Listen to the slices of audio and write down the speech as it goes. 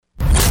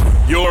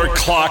You're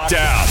clocked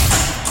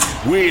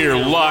out. We're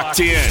locked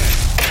in.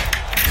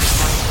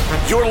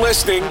 You're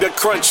listening to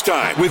Crunch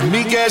Time with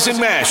Miguez and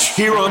Meche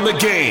here on The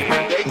Game.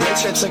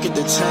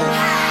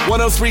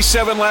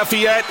 103.7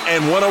 Lafayette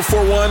and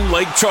 104.1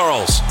 Lake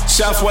Charles,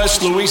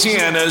 Southwest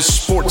Louisiana's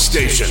sports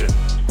station.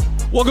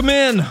 Welcome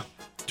in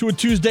to a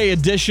Tuesday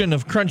edition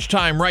of Crunch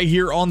Time right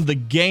here on The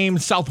Game,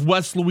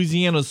 Southwest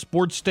Louisiana's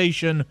sports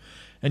station,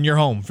 and your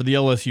home for the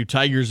LSU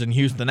Tigers and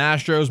Houston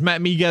Astros.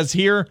 Matt Miguez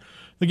here.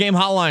 The Game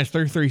hotline is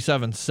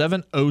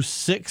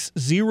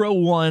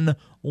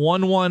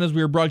 337-706-0111 as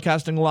we are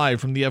broadcasting live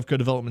from the EFCO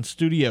Development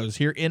Studios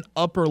here in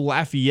Upper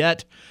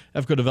Lafayette.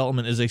 EFCO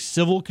Development is a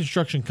civil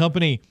construction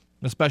company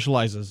that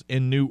specializes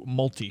in new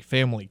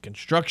multifamily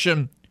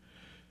construction.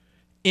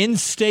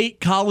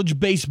 In-state college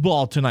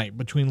baseball tonight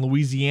between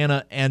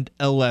Louisiana and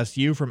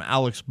LSU from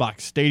Alex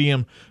Box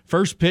Stadium.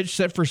 First pitch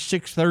set for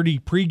 6:30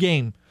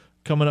 pregame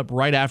coming up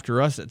right after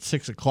us at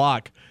 6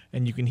 o'clock,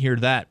 and you can hear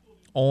that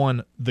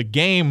on The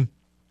Game.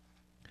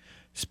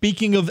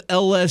 Speaking of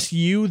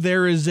LSU,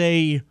 there is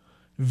a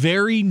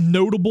very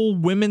notable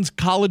women's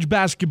college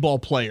basketball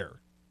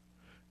player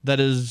that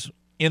is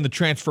in the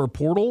transfer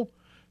portal,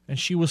 and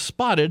she was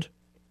spotted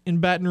in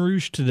Baton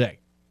Rouge today.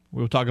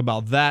 We will talk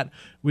about that.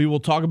 We will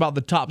talk about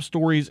the top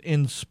stories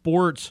in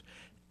sports,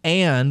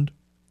 and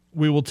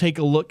we will take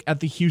a look at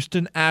the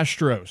Houston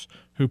Astros,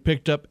 who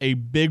picked up a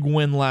big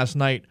win last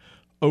night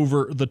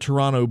over the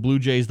Toronto Blue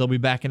Jays. They'll be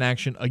back in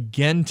action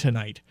again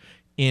tonight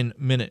in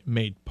Minute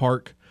Maid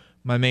Park.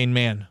 My main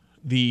man,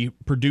 the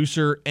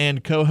producer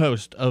and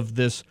co-host of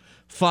this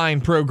fine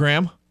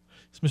program,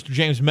 is Mr.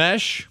 James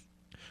Meche.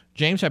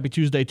 James, happy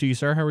Tuesday to you,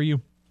 sir. How are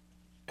you?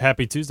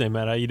 Happy Tuesday,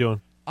 Matt. How you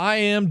doing? I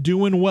am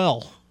doing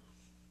well.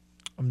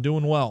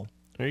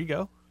 There you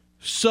go.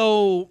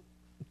 So,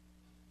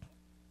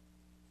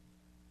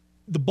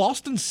 the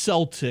Boston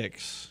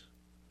Celtics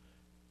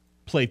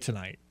play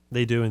tonight.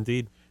 They do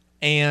indeed.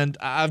 And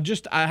I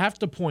have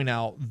to point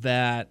out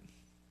that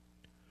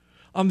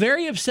I'm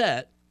very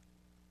upset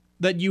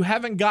that you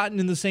haven't gotten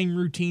in the same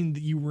routine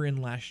that you were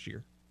in last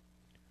year.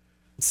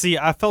 See,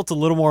 I felt a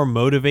little more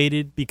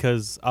motivated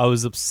because I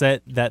was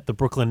upset that the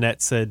Brooklyn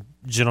Nets said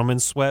gentlemen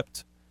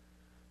swept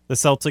the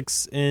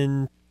Celtics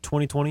in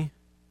 2020.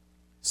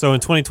 So in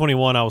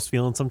 2021, I was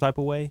feeling some type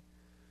of way.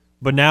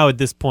 But now at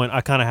this point,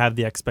 I kind of have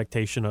the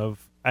expectation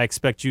of I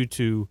expect you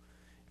to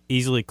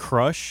easily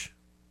crush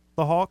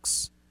the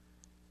Hawks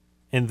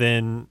and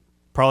then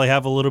probably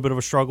have a little bit of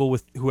a struggle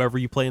with whoever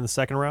you play in the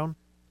second round.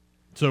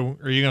 So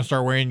are you going to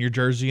start wearing your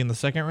jersey in the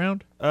second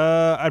round?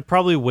 I'd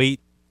probably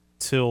wait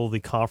till the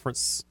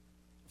conference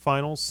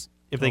finals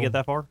if they get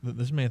that far.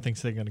 This man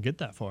thinks they're going to get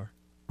that far.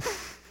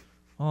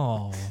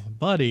 Oh,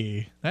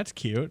 buddy. That's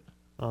cute.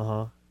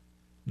 Uh-huh.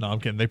 No, I'm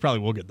kidding. They probably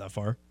will get that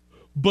far.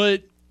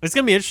 But it's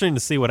going to be interesting to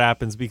see what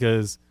happens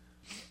because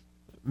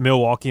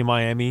Milwaukee and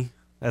Miami,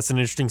 that's an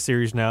interesting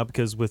series now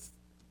because with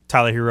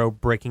Tyler Hero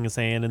breaking his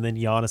hand and then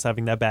Giannis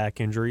having that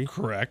back injury.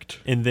 Correct.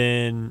 And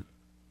then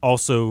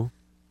also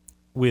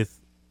with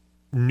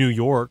New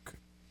York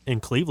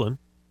and Cleveland.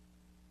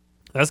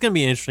 That's going to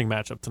be an interesting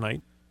matchup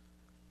tonight.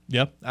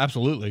 Yep,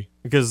 absolutely.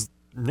 Because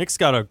Nick's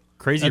got a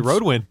crazy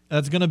road win.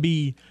 That's going to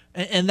be,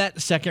 and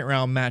that second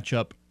round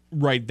matchup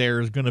right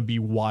there is going to be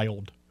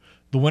wild.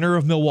 The winner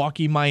of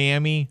Milwaukee,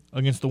 Miami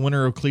against the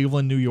winner of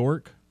Cleveland, New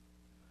York.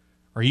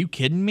 Are you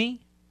kidding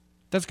me?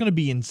 That's going to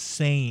be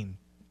insane.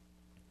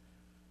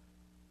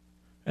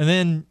 And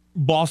then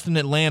Boston,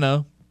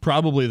 Atlanta,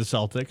 probably the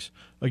Celtics,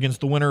 against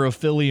the winner of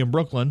Philly and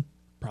Brooklyn,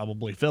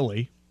 probably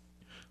Philly.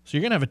 So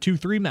you're going to have a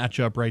 2-3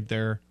 matchup right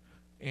there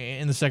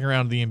in the second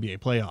round of the NBA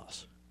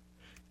playoffs.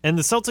 And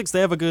the Celtics, they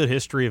have a good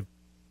history of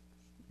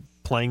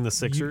playing the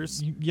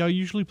Sixers. Y'all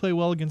usually play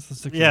well against the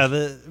Sixers. Yeah,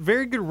 the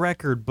very good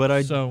record, but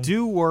I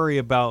do worry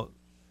about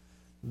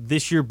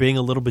this year being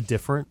a little bit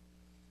different.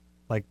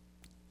 Like,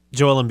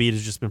 Joel Embiid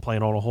has just been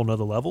playing on a whole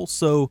nother level,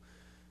 so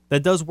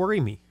that does worry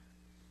me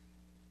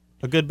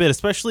a good bit,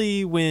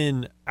 especially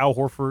when Al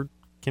Horford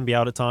can be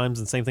out at times,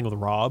 and same thing with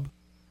Rob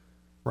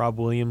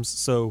Williams.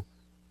 So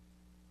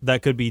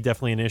that could be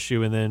definitely an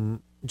issue, and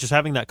then just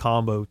having that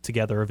combo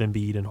together of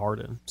Embiid and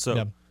Harden.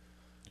 So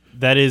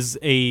that is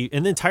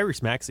and then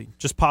Tyrese Maxey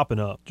just popping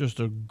up. Just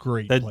a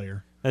great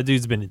player. That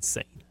dude's been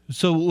insane.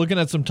 So looking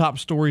at some top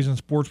stories in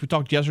sports, we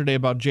talked yesterday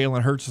about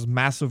Jalen Hurts'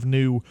 massive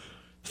new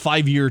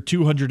 5-year,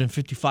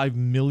 $255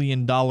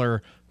 million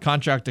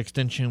contract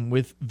extension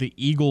with the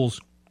Eagles.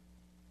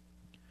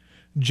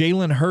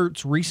 Jalen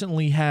Hurts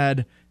recently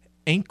had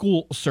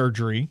ankle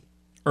surgery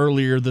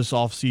earlier this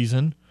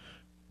offseason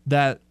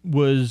that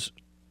was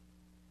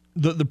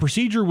the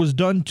procedure was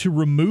done to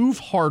remove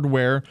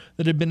hardware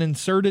that had been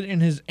inserted in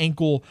his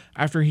ankle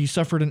after he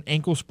suffered an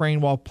ankle sprain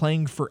while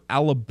playing for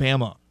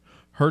Alabama.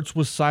 Hurts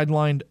was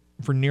sidelined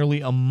for nearly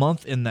a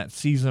month in that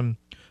season.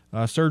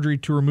 Surgery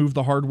to remove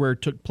the hardware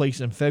took place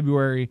in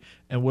February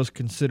and was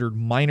considered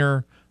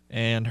minor,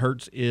 and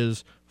Hurts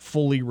is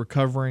fully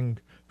recovering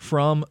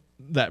from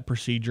that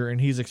procedure, and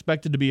he's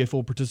expected to be a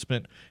full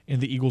participant in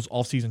the Eagles'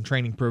 offseason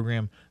training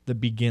program that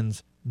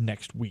begins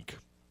next week.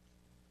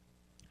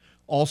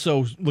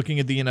 Also, looking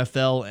at the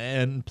NFL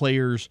and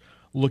players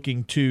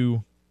looking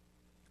to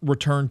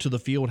return to the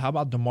field, how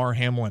about Damar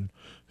Hamlin,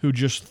 who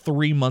just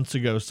 3 months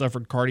ago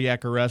suffered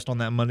cardiac arrest on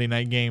that Monday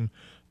night game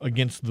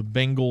against the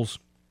Bengals?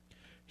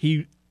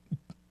 He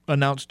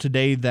announced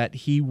today that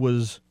he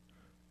was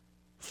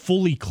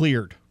fully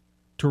cleared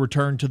to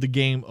return to the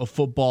game of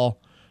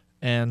football,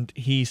 and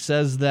he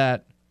says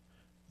that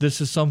this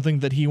is something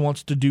that he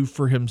wants to do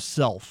for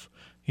himself.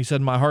 He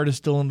said, "My heart is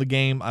still in the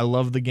game. I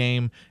love the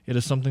game. It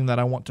is something that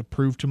I want to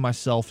prove to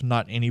myself,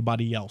 not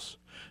anybody else.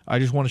 I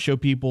just want to show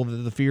people that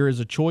the fear is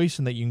a choice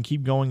and that you can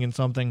keep going in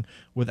something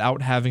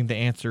without having the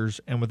answers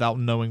and without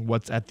knowing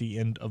what's at the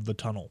end of the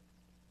tunnel."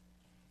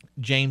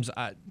 James,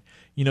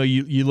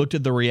 you looked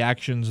at the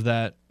reactions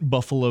that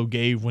Buffalo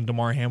gave when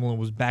Damar Hamlin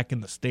was back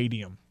in the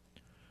stadium.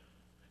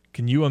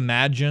 Can you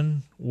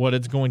imagine what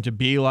it's going to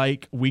be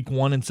like week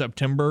 1 in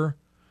September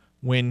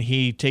when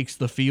he takes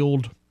the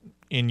field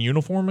in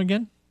uniform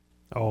again?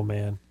 Oh,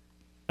 man.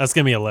 That's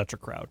going to be an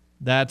electric crowd.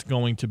 That's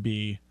going to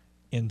be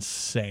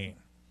insane.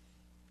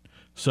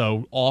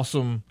 So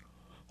awesome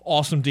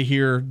to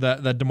hear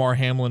that Damar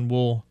Hamlin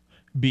will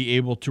be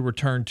able to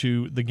return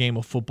to the game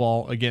of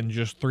football again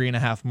just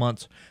 3.5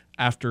 months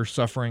after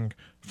suffering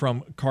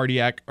from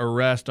cardiac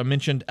arrest. I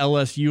mentioned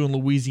LSU and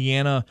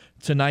Louisiana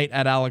tonight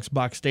at Alex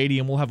Box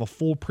Stadium. We'll have a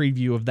full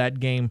preview of that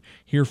game,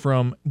 hear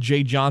from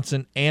Jay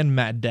Johnson and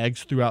Matt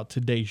Deggs throughout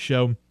today's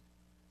show.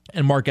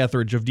 And Mark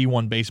Etheridge of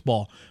D1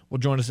 Baseball will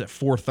join us at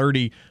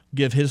 4:30,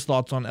 give his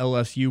thoughts on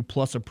LSU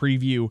plus a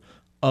preview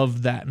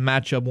of that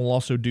matchup. We'll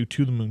also do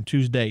To the Moon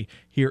Tuesday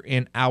here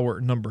in hour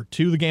number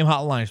 2. The game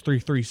hotline is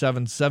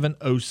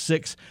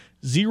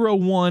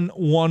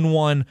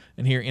 337-706-0111.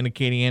 And here in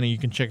Acadiana, you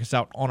can check us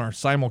out on our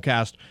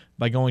simulcast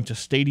by going to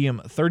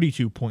Stadium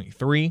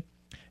 32.3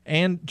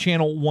 and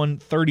Channel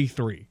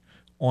 133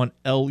 on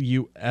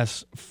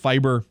LUS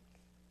Fiber.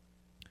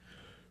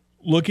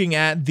 Looking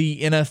at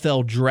the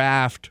NFL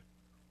draft,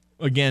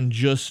 again,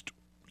 just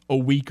a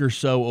week or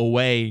so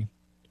away,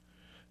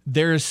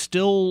 there is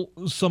still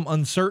some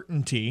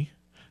uncertainty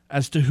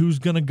as to who's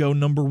going to go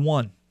number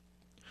 1.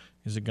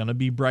 Is it going to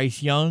be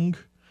Bryce Young?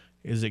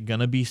 Is it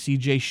going to be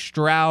C.J.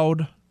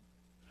 Stroud?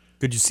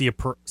 Could you see a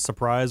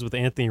surprise with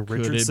Anthony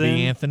Richardson? Could it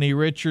be Anthony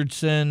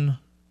Richardson?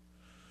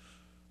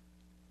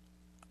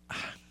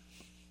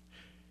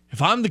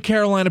 If I'm the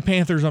Carolina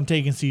Panthers, I'm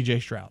taking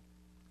C.J. Stroud.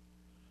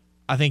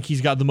 I think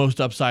he's got the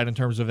most upside in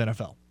terms of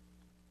NFL.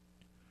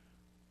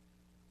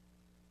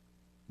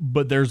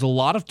 But there's a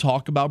lot of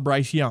talk about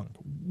Bryce Young,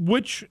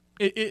 which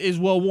is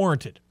well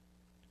warranted.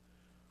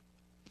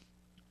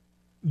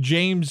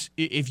 James,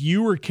 if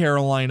you were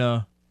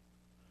Carolina,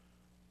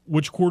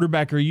 which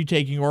quarterback are you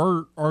taking,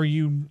 or are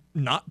you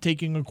not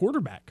taking a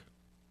quarterback?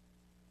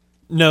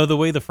 No, the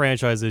way the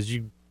franchise is,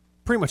 you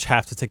pretty much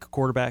have to take a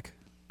quarterback.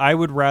 I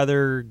would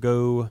rather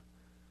go...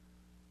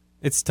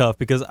 It's tough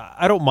because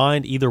I don't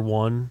mind either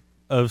one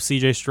of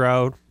C.J.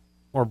 Stroud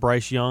or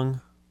Bryce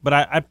Young, but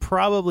I'd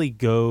probably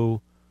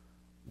go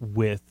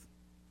with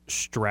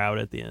Stroud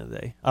at the end of the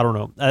day. I don't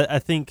know. I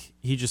think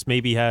he just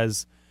maybe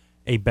has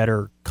a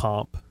better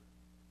comp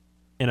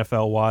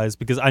NFL-wise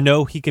because I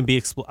know he can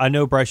be. I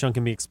know Bryce Young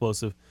can be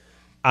explosive.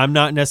 I'm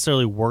not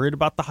necessarily worried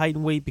about the height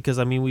and weight because,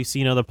 I mean, we've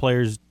seen other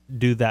players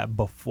do that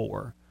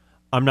before.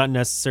 I'm not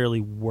necessarily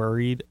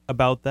worried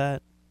about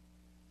that.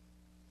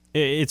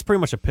 It's pretty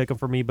much a pick-em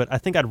for me, but I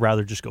think I'd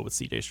rather just go with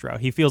C.J.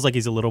 Stroud. He feels like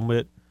he's a little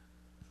bit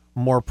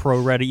more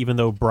pro-ready, even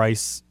though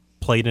Bryce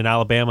played in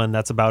Alabama, and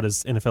that's about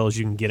as NFL as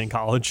you can get in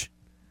college.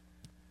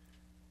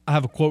 I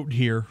have a quote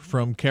here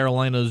from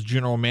Carolina's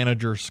general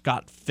manager,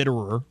 Scott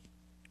Fitterer.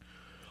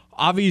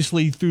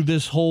 Obviously, through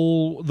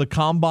the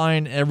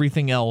combine,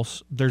 everything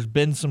else, there's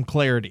been some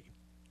clarity.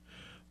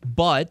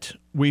 But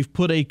we've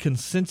put a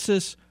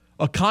conscious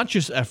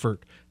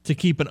effort to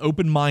keep an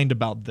open mind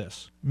about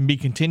this and be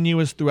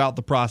continuous throughout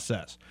the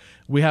process.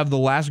 We have the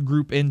last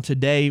group in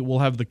today. We'll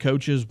have the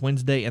coaches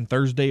Wednesday and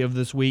Thursday of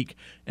this week.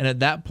 And at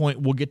that point,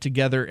 we'll get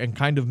together and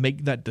kind of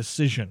make that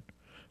decision.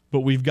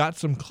 But we've got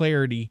some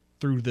clarity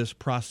through this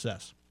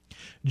process.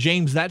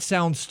 James, that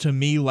sounds to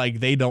me like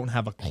they don't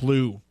have a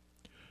clue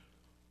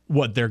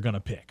what they're going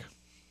to pick.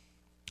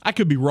 I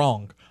could be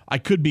wrong. I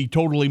could be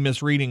totally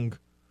misreading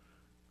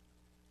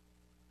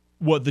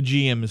what the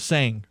GM is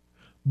saying.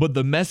 But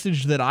the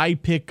message that I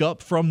pick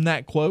up from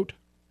that quote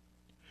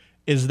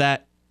is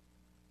that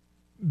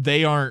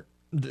they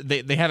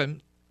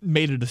haven't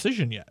made a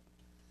decision yet.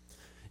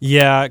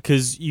 Yeah,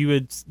 because you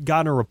had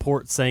gotten a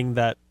report saying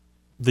that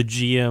the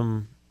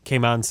GM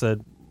came out and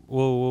said,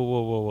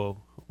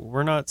 whoa.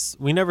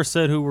 We never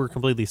said who we're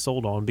completely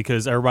sold on,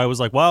 because everybody was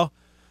like, well,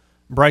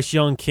 Bryce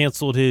Young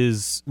canceled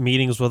his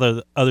meetings with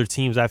other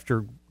teams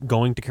after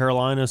going to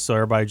Carolina, so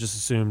everybody just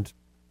assumed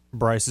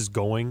Bryce is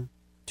going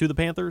to the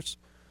Panthers.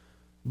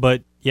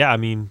 But, yeah, I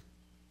mean,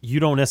 you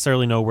don't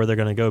necessarily know where they're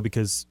going to go,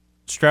 because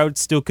Stroud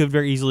still could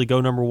very easily go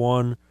number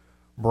 1.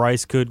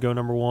 Bryce could go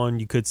number 1.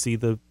 You could see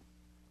the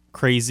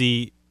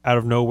crazy, out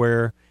of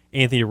nowhere,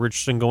 Anthony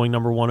Richardson going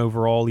number 1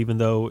 overall, even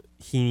though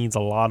he needs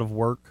a lot of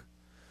work.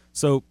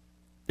 So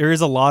there is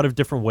a lot of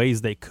different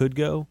ways they could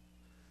go.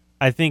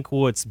 I think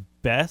what's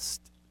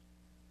best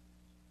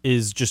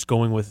is just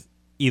going with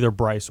either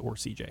Bryce or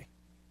CJ,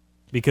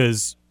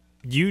 because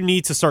you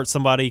need to start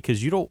somebody,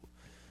 because you don't.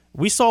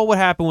 We saw what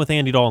happened with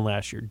Andy Dalton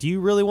last year. Do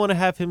you really want to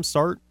have him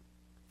start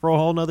for a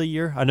whole nother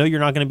year? I know you're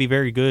not going to be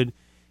very good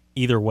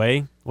either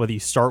way, whether you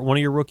start one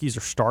of your rookies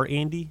or start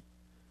Andy,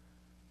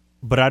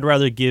 but I'd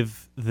rather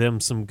give them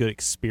some good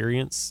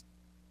experience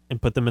and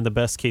put them in the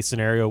best case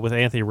scenario with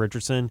Anthony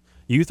Richardson.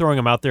 You throwing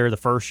him out there the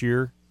first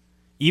year,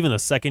 even the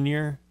second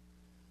year,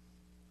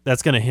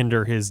 that's going to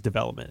hinder his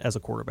development as a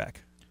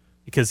quarterback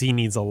because he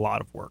needs a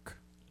lot of work.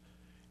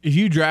 If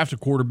you draft a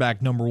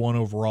quarterback number 1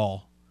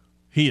 overall,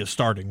 he is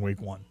starting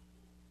week 1.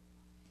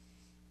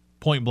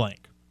 Point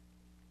blank.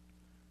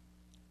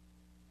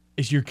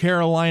 If you're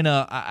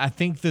Carolina, I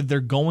think that they're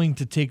going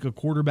to take a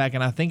quarterback,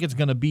 and I think it's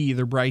going to be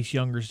either Bryce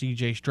Young or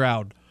C.J.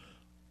 Stroud.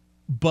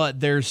 But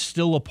there's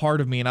still a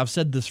part of me, and I've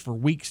said this for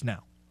weeks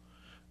now,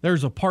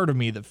 there's a part of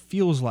me that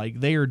feels like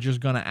they are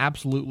just going to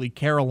absolutely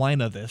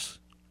Carolina this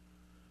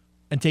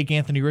and take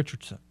Anthony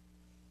Richardson.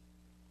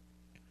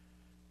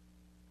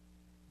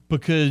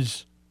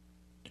 Because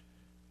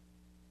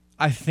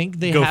I think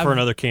they go for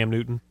another Cam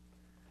Newton.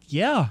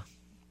 Yeah.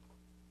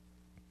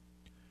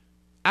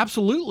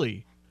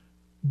 Absolutely.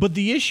 But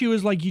the issue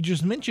is, like you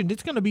just mentioned,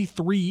 it's going to be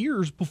 3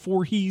 years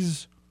before he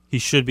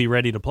should be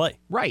ready to play.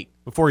 Right.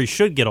 Before he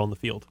should get on the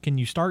field. Can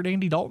you start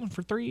Andy Dalton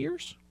for 3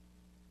 years?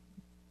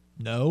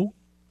 No.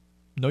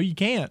 No, you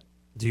can't.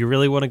 Do you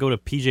really want to go to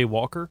P.J.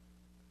 Walker?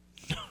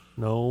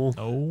 No.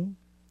 No.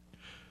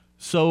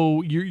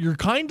 So you're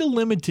kind of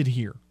limited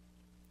here.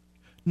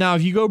 Now,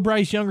 if you go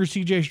Bryce Young or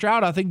C.J.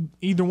 Stroud, I think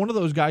either one of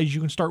those guys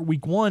you can start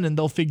week 1 and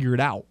they'll figure it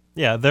out.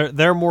 Yeah,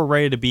 they're more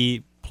ready to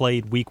be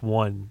played week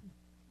 1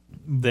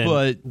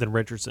 than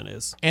Richardson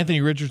is.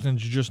 Anthony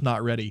Richardson's just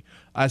not ready.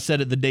 I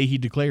said it the day he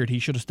declared he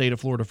should have stayed at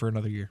Florida for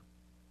another year.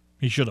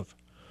 He should have.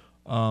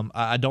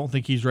 I don't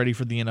think he's ready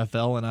for the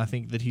NFL, and I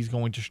think that he's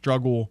going to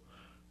struggle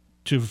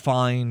to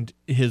find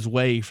his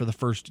way for the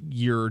first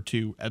year or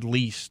two at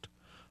least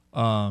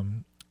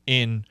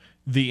in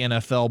the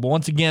NFL. But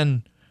once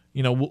again,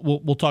 you know,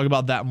 we'll talk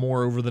about that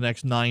more over the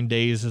next 9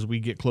 days as we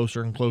get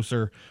closer and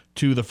closer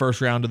to the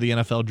first round of the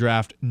NFL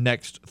draft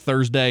next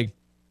Thursday.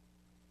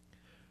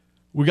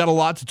 We got a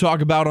lot to talk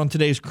about on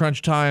today's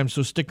Crunch Time,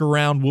 so stick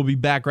around. We'll be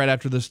back right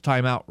after this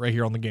timeout right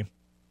here on The Game.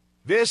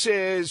 This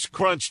is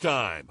Crunch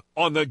Time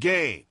on The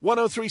Game.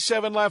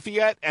 103.7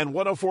 Lafayette and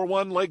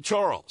 104.1 Lake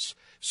Charles.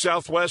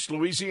 Southwest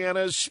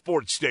Louisiana's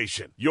sports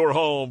station. Your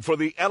home for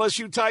the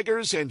LSU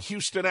Tigers and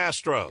Houston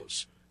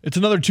Astros. It's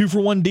another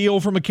 2-for-1 deal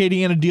from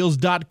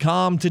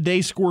AcadianaDeals.com.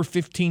 Today, score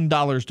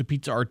 $15 to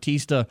Pizza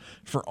Artista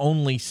for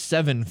only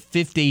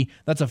 $7.50.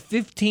 That's a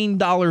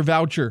 $15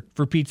 voucher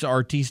for Pizza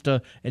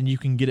Artista, and you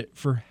can get it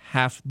for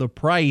half the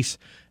price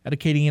at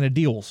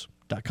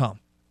AcadianaDeals.com.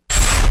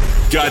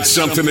 Got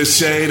something to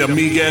say to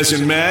Miguez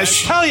and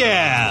Meche? Hell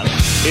yeah!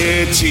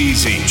 It's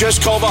easy.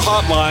 Just call the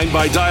hotline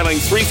by dialing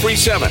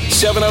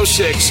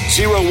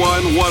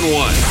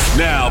 337-706-0111.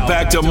 Now,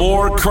 back to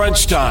more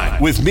Crunch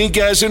Time with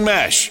Miguez and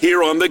Meche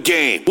here on The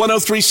Game.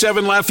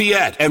 103.7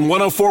 Lafayette and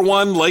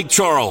 104.1 Lake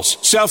Charles,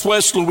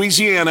 Southwest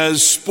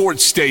Louisiana's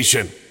sports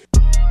station.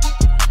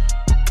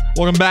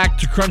 Welcome back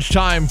to Crunch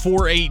Time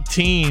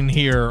 418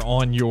 here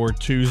on your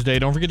Tuesday.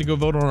 Don't forget to go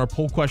vote on our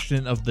poll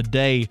question of the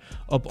day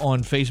up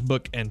on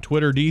Facebook and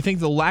Twitter. Do you think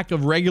the lack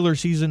of regular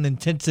season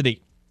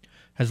intensity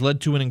has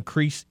led to an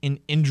increase in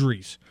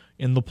injuries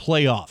in the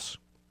playoffs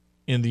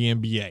in the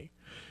NBA?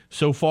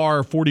 So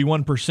far,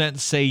 41%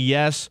 say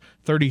yes,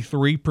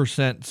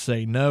 33%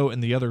 say no,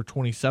 and the other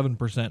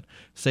 27%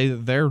 say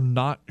that they're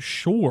not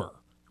sure.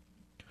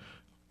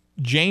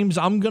 James,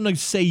 I'm going to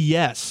say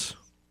yes.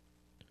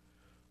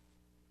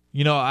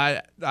 You know,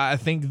 I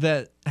think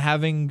that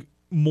having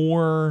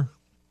more,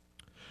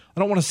 I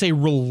don't want to say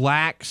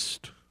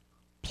relaxed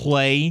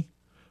play,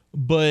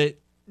 but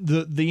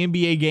the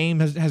NBA game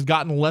has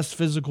gotten less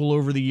physical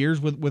over the years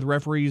with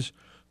referees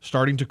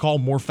starting to call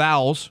more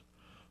fouls.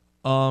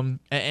 And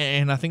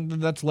I think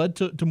that's led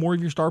to more of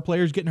your star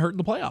players getting hurt in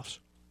the playoffs.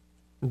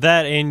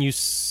 That, and you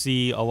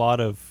see a lot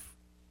of,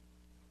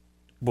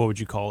 what would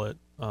you call it?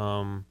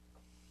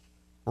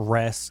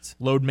 Rest,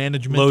 load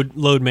management,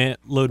 load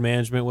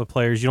management with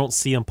players. You don't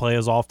see them play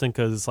as often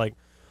because it's like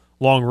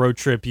long road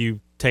trip. You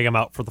take them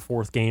out for the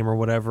fourth game or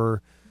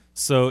whatever.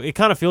 So it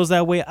kind of feels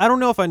that way. I don't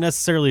know if I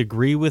necessarily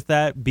agree with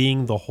that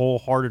being the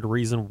wholehearted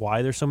reason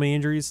why there's so many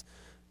injuries.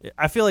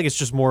 I feel like it's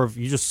just more of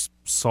you just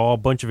saw a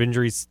bunch of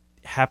injuries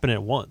happen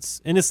at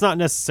once, and it's not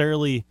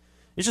necessarily.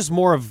 It's just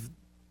more of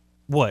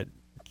what.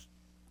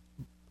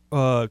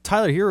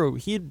 Tyler Hero,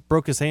 he had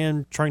broke his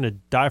hand trying to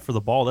dive for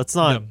the ball. That's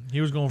not. Yeah, he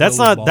was going. That's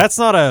not. That's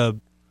not a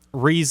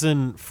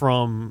reason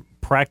from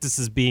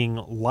practices being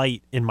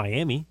light in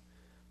Miami.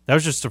 That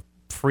was just a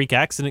freak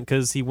accident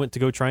because he went to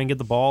go try and get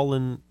the ball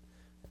and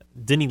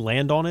didn't he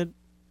land on it?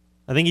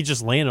 I think he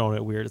just landed on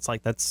it weird. It's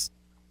like that's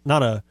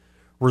not a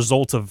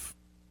result of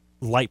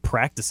light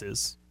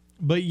practices.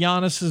 But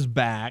Giannis is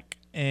back,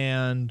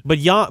 But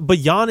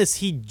Giannis,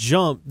 he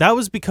jumped. That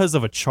was because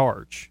of a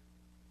charge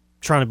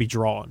trying to be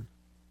drawn.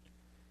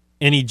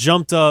 And he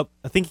jumped up.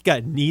 I think he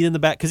got kneed in the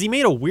back because he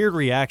made a weird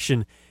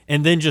reaction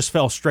and then just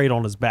fell straight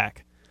on his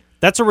back.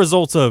 That's a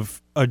result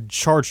of a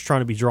charge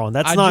trying to be drawn.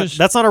 That's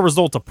not a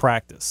result of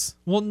practice.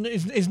 Well,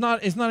 it's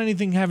not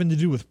anything having to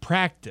do with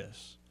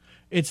practice.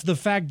 It's the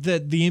fact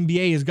that the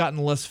NBA has gotten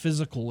less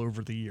physical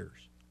over the years.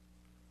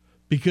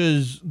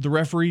 Because the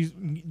referees,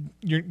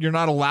 you're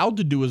not allowed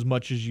to do as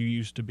much as you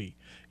used to be.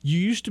 You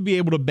used to be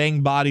able to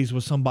bang bodies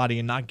with somebody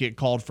and not get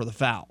called for the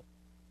foul.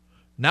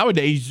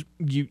 Nowadays,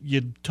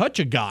 you touch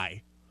a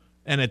guy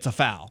and it's a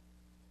foul.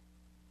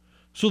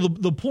 So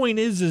the point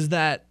is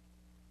that,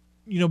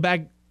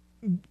 back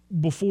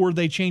before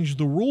they changed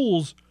the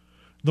rules,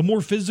 the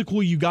more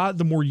physical you got,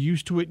 the more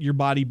used to it your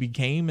body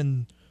became,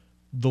 and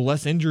the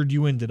less injured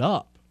you ended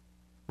up.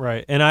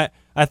 Right. And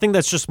I think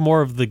that's just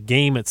more of the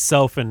game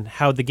itself and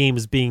how the game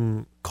is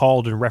being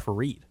called and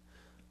refereed.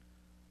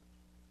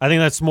 I think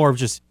that's more of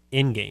just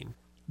in-game.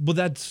 But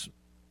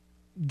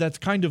that's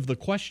kind of the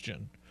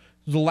question.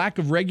 The lack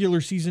of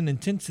regular season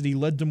intensity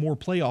led to more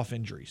playoff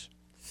injuries.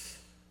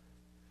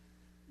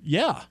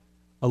 Yeah.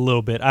 A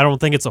little bit. I don't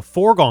think it's a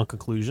foregone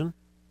conclusion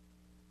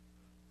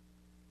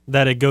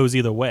that it goes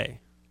either way.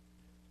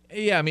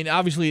 Yeah, I mean,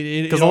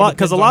 obviously, because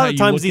a lot of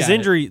times these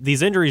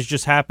injuries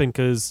just happen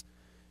because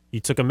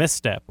you took a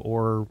misstep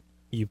or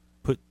you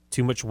put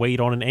too much weight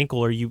on an ankle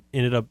or you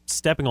ended up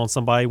stepping on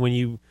somebody when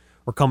you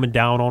were coming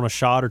down on a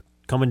shot or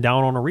coming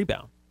down on a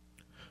rebound.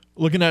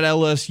 Looking at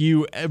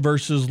LSU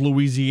versus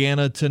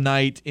Louisiana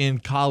tonight in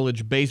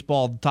college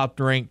baseball, the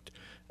top-ranked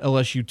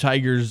LSU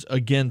Tigers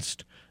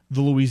against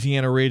the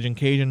Louisiana Raging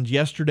Cajuns.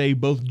 Yesterday,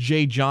 both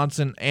Jay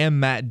Johnson and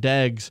Matt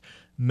Deggs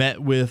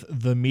met with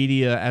the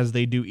media as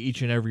they do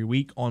each and every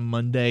week on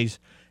Mondays.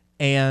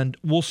 And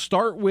we'll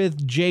start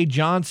with Jay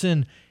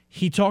Johnson.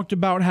 He talked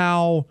about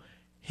how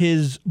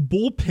his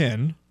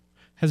bullpen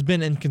has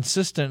been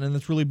inconsistent, and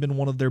that's really been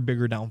one of their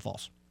bigger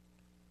downfalls.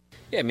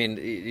 Yeah, I mean,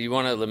 you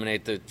want to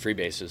eliminate the free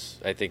bases.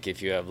 I think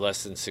if you have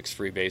less than 6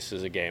 free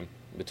bases a game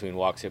between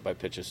walks, hit by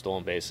pitches,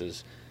 stolen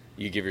bases,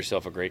 you give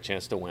yourself a great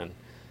chance to win.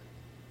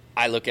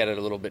 I look at it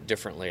a little bit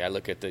differently. I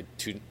look at the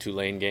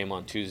Tulane game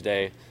on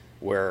Tuesday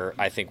where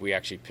I think we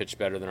actually pitched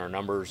better than our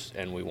numbers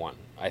and we won.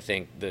 I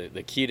think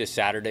the key to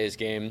Saturday's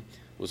game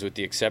was, with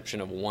the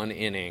exception of one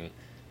inning,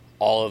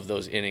 all of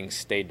those innings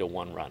stayed to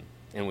 1 run.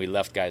 And we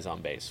left guys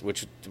on base,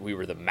 which we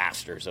were the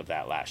masters of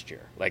that last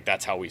year. Like,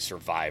 that's how we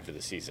survived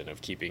the season,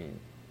 of keeping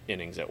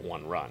innings at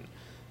 1 run.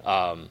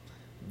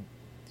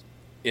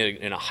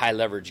 In a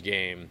high-leverage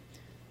game,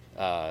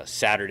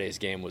 Saturday's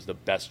game was the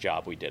best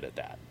job we did at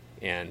that.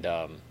 And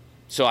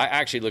so I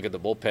actually look at the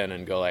bullpen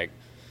and go, like,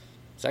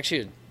 it's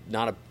actually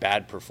not a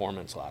bad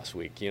performance last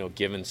week,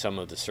 given some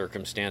of the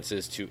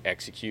circumstances to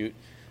execute.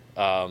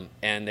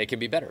 And they can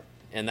be better.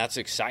 And that's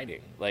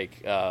exciting.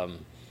 Like,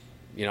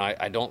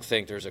 I don't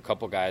think there's a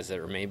couple guys that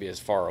are maybe as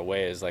far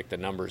away as like the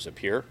numbers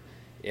appear,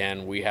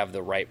 and we have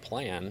the right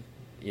plan,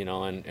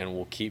 and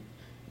we'll keep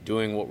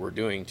doing what we're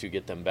doing to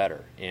get them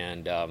better.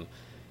 And,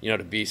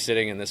 to be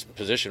sitting in this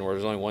position where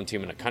there's only one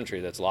team in the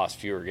country that's lost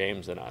fewer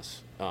games than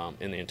us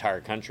in the entire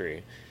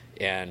country,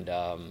 and,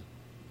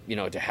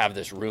 to have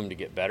this room to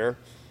get better,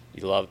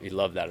 you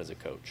love that as a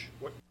coach.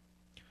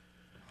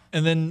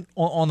 And then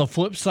on the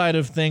flip side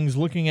of things,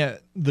 looking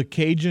at the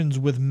Cajuns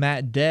with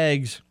Matt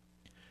Deggs,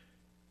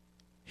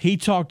 he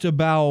talked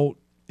about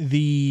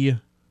the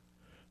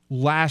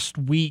last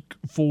week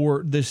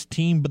for this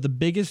team, but the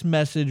biggest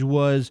message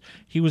was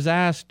he was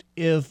asked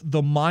if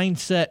the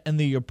mindset and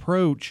the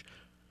approach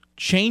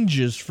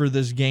changes for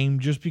this game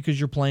just because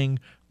you're playing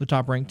the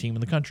top-ranked team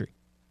in the country.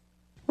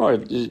 Well,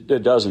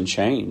 it doesn't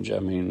change. I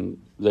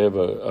mean, they have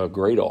a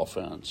great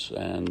offense,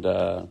 and,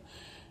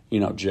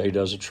 Jay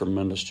does a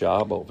tremendous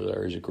job over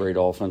there. He's a great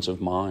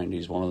offensive mind.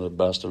 He's one of the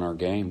best in our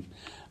game.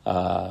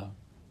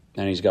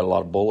 And he's got a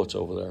lot of bullets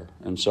over there.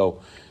 And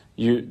so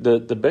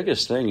the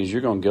biggest thing is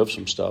you're going to give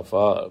some stuff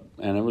up.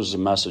 And it was a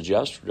message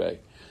yesterday.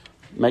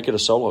 Make it a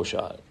solo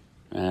shot.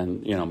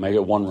 And, make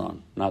it 1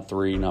 run, not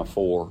 3, not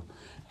 4.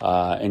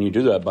 And you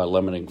do that by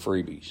limiting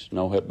freebies.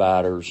 No hit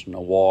batters, no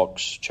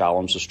walks,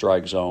 challenge the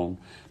strike zone,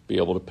 be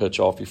able to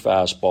pitch off your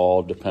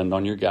fastball, depend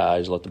on your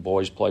guys, let the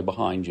boys play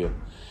behind you.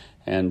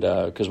 And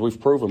because we've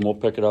proven we'll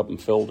pick it up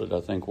and field it. I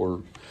think we're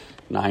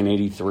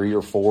 983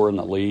 or 4 in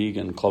the league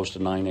and close to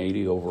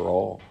 980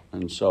 overall.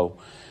 And so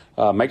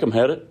make them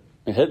hit it.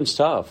 Hitting's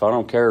tough. I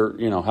don't care,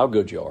 how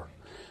good you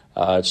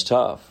are. It's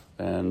tough.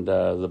 And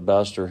the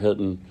best are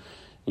hitting,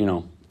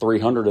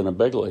 300 in the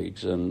big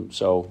leagues. And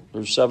so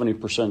there's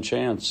 70%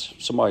 chance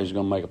somebody's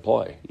going to make a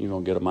play. You're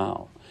going to get them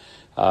out.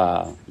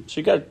 So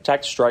you got to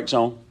attack the strike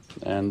zone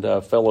and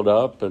fill it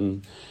up.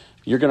 And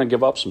you're going to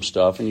give up some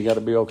stuff, and you got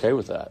to be okay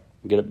with that.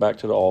 Get it back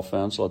to the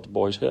offense, let the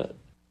boys hit.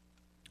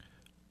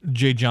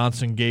 Jay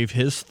Johnson gave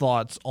his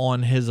thoughts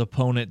on his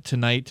opponent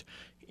tonight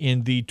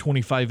in the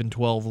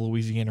 25-12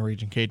 Louisiana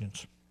Raging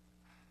Cajuns.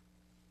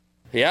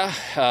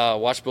 Yeah,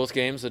 watched both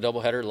games, the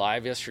doubleheader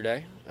live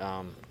yesterday.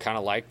 Kind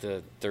of like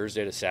the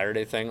Thursday to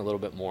Saturday thing a little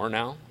bit more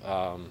now.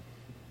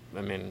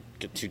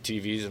 Get 2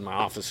 TVs in my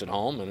office at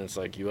home, and it's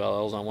like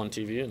ULL's on one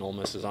TV and Ole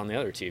Miss is on the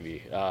other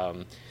TV.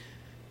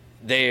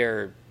 They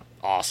are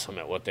awesome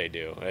at what they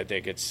do. I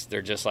think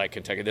they're just like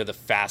Kentucky. They're the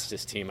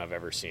fastest team I've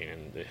ever seen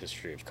in the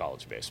history of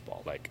college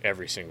baseball. Like,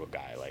 every single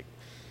guy, like,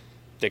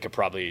 they could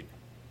probably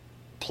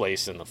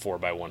place in the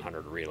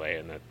 4x100 relay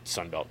in the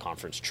Sun Belt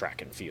Conference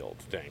track and field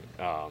thing.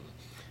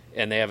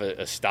 And they have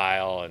a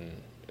style, and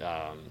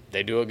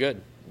they do it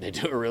good. They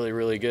do it really,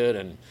 really good.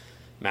 And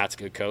Matt's a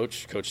good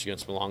coach. Coached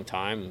against him a long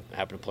time.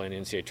 Happened to play in the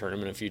NCAA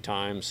tournament a few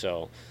times.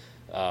 So,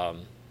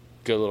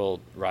 good little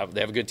rival.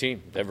 They have a good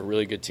team. They have a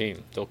really good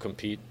team. They'll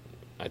compete.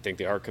 I think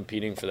they are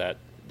competing for that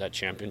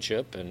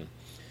championship. And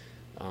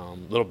a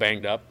little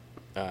banged up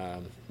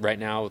right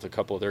now with a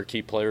couple of their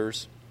key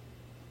players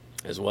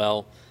as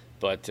well.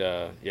 But,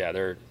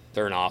 they're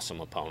an awesome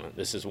opponent.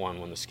 This is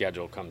one when the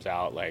schedule comes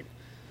out, like,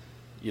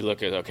 you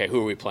look at, okay,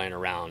 who are we playing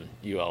around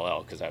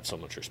ULL, because I have so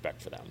much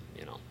respect for them,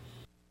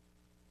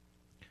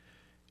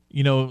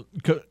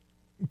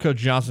 Coach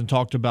Johnson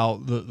talked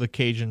about the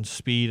Cajun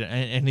speed,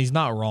 and he's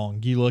not wrong.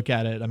 You look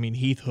at it,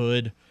 Heath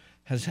Hood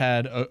has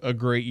had a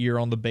great year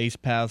on the base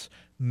paths.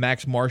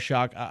 Max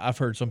Marshak, I've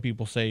heard some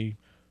people say,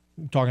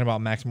 talking about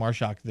Max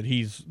Marshak, that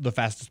he's the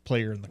fastest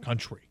player in the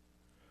country.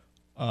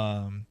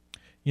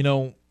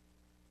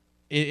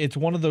 It's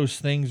one of those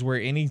things where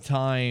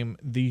anytime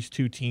these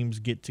two teams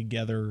get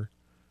together,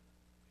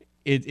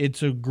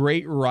 it's a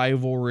great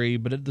rivalry,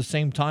 but at the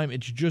same time,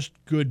 it's just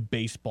good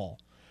baseball.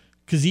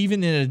 Because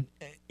even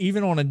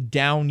on a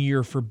down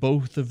year for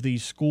both of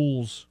these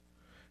schools,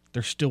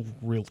 they're still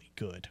really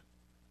good.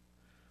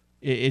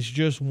 It's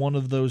just one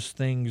of those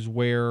things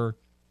where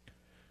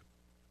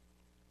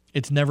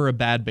it's never a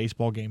bad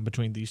baseball game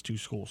between these two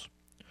schools.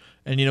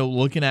 And,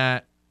 looking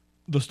at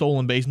the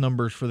stolen base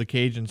numbers for the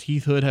Cajuns,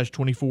 Heath Hood has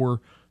 24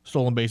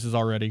 stolen bases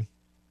already.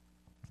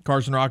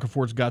 Carson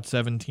Rocafort's got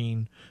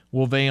 17.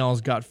 Will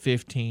Veillon's got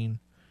 15.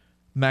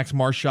 Max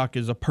Marshak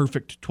is a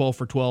perfect 12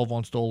 for 12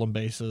 on stolen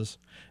bases.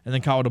 And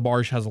then Kyle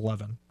DeBarge has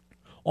 11.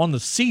 On the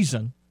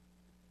season,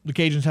 the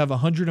Cajuns have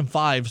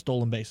 105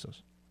 stolen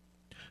bases.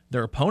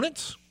 Their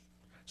opponents,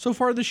 so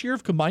far this year,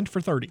 have combined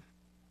for 30.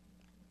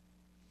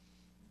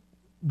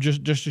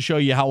 Just to show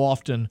you how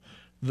often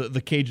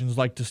the Cajuns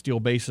like to steal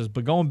bases.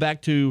 But going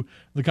back to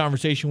the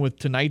conversation with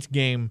tonight's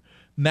game,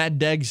 Matt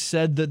Deggs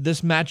said that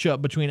this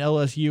matchup between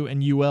LSU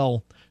and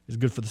UL is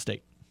good for the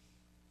state.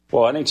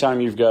 Well,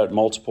 anytime you've got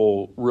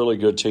multiple really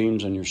good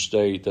teams in your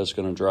state, that's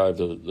going to drive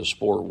the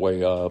sport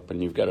way up,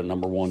 and you've got a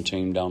number one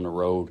team down the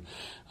road.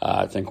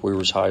 I think we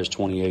were as high as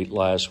 28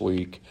 last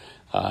week.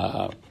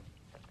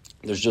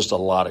 There's just a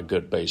lot of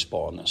good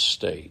baseball in this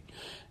state,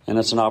 and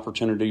it's an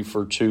opportunity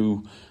for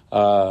two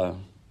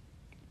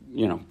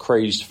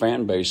crazed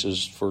fan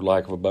bases, for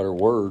lack of a better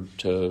word,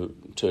 to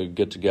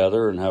get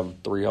together and have a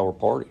 3-hour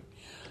party.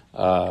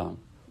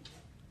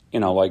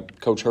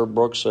 Like Coach Herb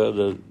Brooks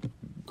said,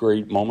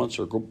 great moments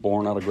are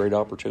born out of great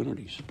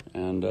opportunities,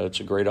 and it's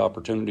a great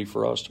opportunity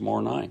for us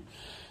tomorrow night.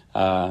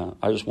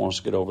 I just want us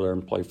to get over there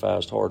and play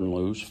fast, hard, and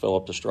loose, fill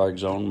up the strike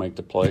zone, make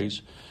the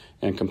plays,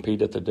 and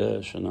compete at the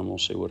dish, and then we'll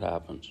see what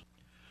happens.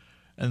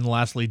 And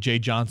lastly, Jay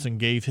Johnson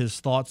gave his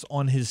thoughts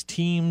on his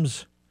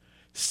team's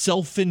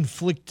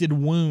self-inflicted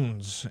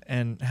wounds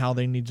and how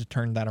they need to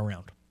turn that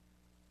around.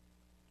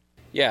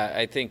 Yeah,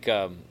 I think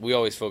we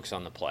always focus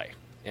on the play.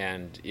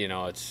 And,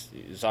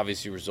 it's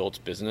obviously results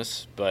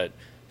business, but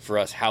for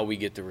us, how we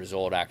get the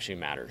result actually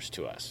matters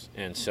to us.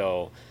 And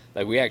so,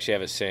 we actually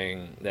have a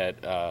saying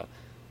that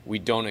we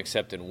don't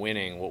accept in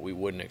winning what we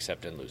wouldn't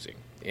accept in losing.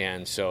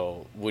 And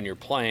so when you're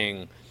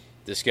playing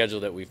the schedule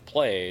that we've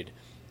played,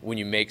 when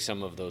you make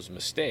some of those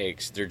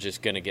mistakes, they're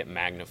just going to get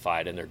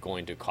magnified and they're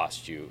going to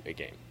cost you a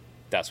game.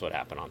 That's what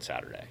happened on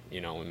Saturday. We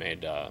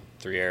made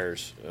 3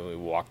 errors. We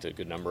walked a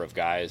good number of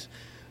guys.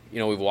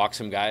 We've walked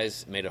some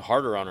guys, made it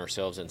harder on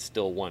ourselves, and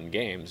still won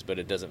games, but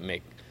it doesn't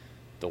make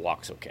the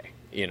walks okay.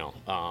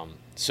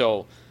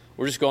 So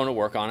we're just going to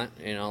work on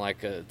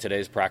it.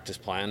 Today's practice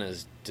plan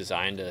is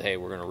designed to, hey,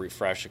 we're going to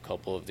refresh a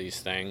couple of these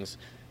things,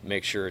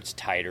 make sure it's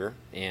tighter,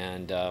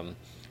 and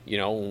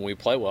when we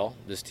play well,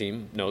 this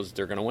team knows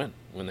they're going to win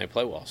when they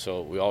play well.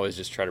 So we always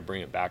just try to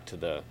bring it back to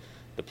the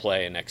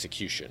play and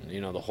execution.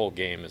 The whole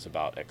game is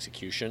about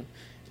execution,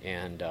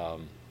 and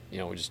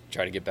we just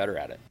try to get better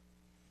at it.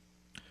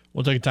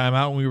 We'll take a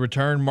timeout. When we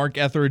return, Mark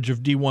Etheridge of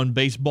D1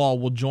 Baseball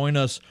will join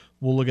us.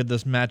 We'll look at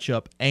this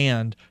matchup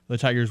and the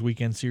Tigers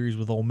weekend series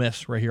with Ole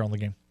Miss right here on The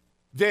Game.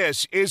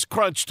 This is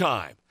Crunch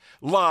Time,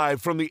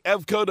 live from the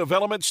Evco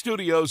Development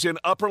Studios in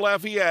Upper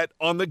Lafayette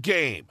on The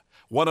Game.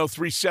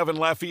 103.7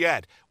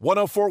 Lafayette,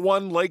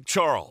 104.1 Lake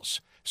Charles,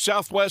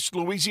 Southwest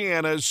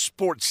Louisiana's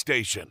sports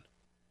station.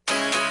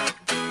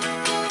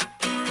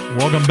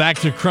 Welcome back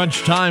to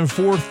Crunch Time,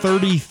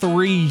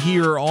 4:33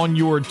 here on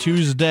your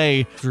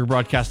Tuesday. We're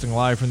broadcasting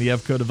live from the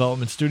EVCO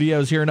Development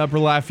Studios here in Upper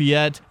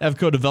Lafayette.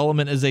 EVCO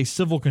Development is a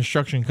civil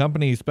construction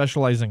company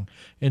specializing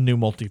in new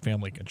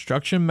multifamily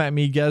construction. Matt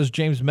Miguez,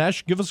 James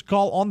Meche, give us a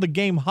call on the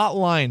game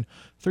hotline,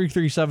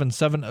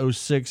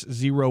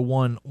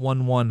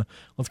 337-706-0111.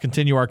 Let's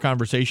continue our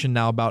conversation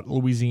now about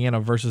Louisiana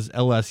versus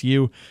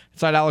LSU.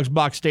 Inside Alex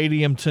Box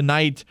Stadium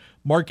tonight,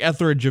 Mark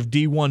Etheridge of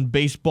D1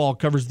 Baseball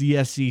covers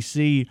the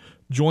SEC.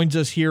 Joins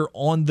us here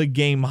on the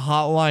game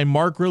hotline.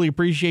 Mark, really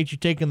appreciate you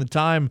taking the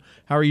time.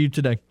 How are you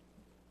today?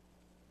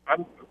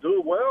 I'm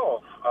doing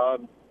well. I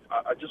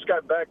just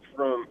got back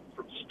from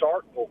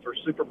Starkville for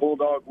Super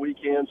Bulldog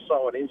weekend,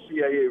 saw an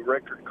NCAA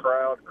record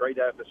crowd, great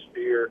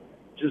atmosphere.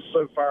 Just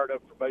so fired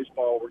up for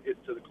baseball. We're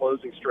getting to the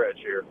closing stretch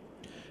here.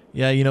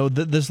 Yeah,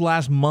 this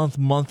last month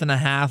and a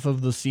half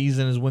of the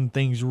season is when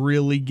things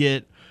really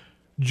get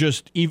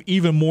just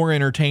even more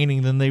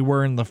entertaining than they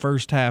were in the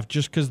first half,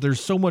 just because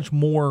there's so much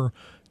more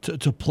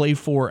to play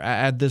for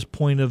at this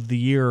point of the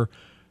year.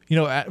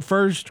 At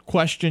first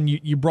question,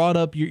 you brought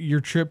up your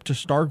trip to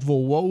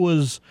Starkville. What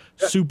was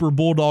Super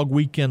Bulldog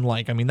weekend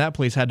like? I mean, that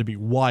place had to be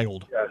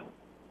wild. Yeah,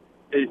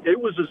 it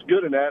was as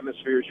good an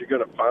atmosphere as you're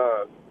going to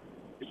find,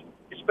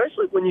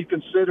 especially when you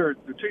consider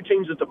the two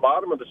teams at the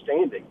bottom of the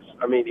standings.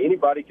 I mean,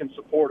 anybody can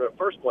support a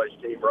first-place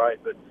team, right?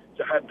 But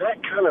to have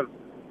that kind of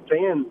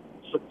fan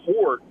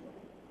support,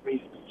 I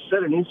mean,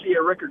 set an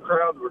NCAA record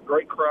crowd. There were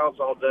great crowds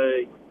all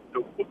day.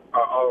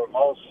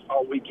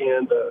 All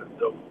weekend.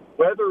 The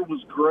weather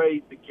was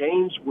great. The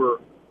games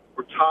were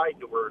tight.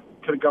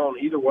 Could have gone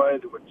either way.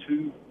 There were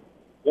two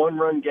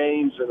 1-run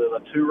games and then a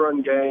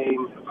 2-run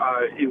game.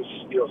 It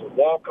was a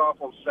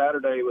walk-off on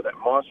Saturday with that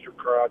monster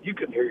crowd. You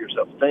couldn't hear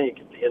yourself think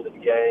at the end of the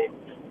game.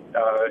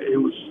 It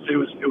was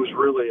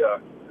really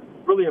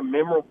a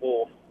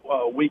memorable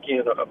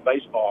weekend of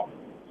baseball.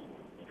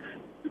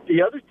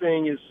 The other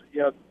thing is,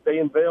 they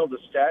unveiled a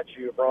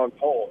statue of Ron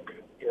Polk,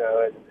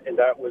 and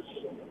that was.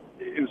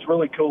 It was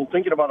really cool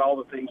thinking about all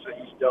the things that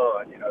he's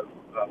done,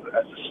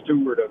 as a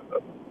steward of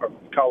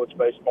college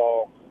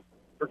baseball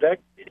for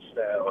decades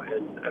now.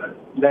 And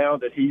now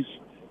that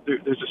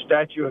there's a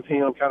statue of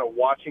him kind of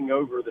watching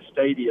over the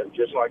stadium,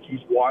 just like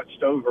he's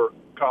watched over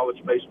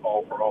college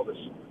baseball for all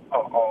these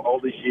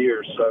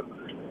years. So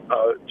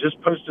just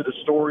posted a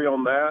story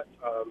on that.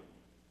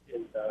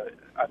 And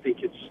I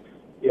think it's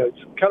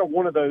kind of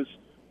one of those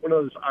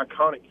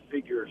iconic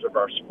figures of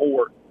our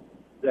sport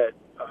that,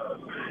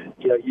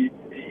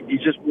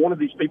 he's just one of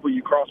these people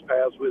you cross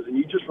paths with, and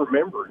you just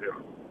remember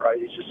him, right?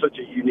 He's just such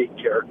a unique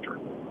character.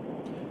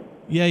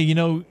 Yeah,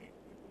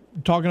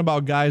 talking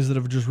about guys that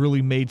have just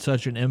really made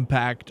such an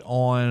impact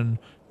on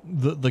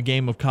the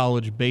game of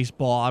college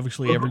baseball.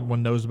 Obviously,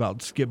 everyone knows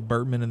about Skip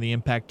Bertman and the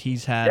impact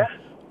he's had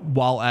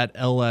while at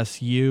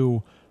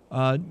LSU.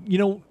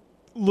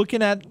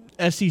 Looking at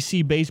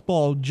SEC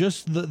baseball,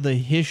 just the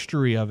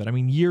history of it. I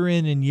mean, year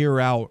in and year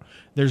out,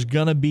 there's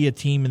going to be a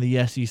team in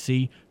the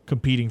SEC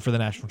competing for the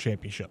national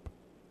championship.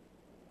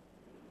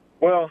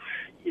 Well,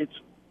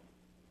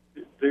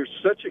 there's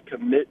such a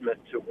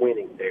commitment to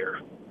winning there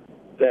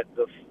that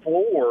the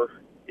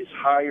floor is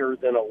higher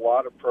than a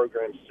lot of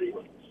program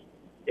ceilings.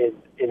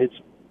 And it's,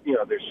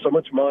 there's so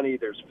much money,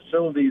 there's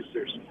facilities,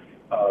 there's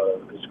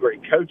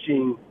great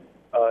coaching,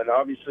 and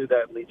obviously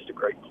that leads to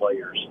great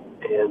players.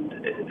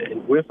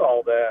 And with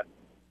all that,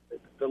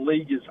 the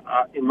league is,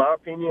 in my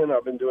opinion,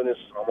 I've been doing this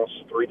almost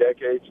 3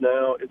 decades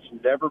now, it's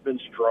never been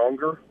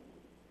stronger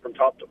from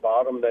top to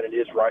bottom than it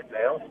is right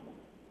now.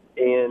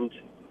 And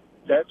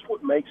that's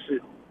what makes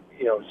it,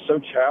 so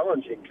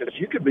challenging, because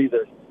you could be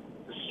the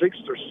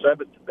 6th or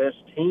 7th best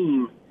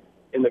team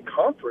in the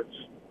conference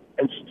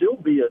and still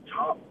be a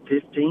top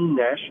 15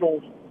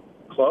 national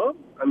club.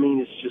 I mean,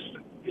 it's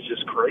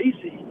just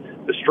crazy,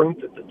 the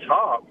strength at the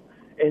top.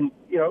 And,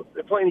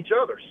 they're playing each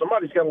other.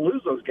 Somebody's got to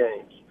lose those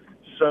games.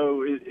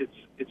 So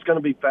it's going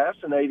to be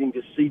fascinating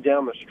to see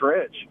down the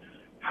stretch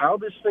how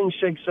this thing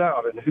shakes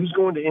out and who's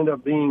going to end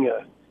up being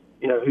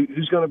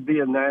who's going to be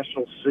a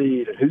national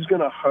seed and who's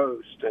going to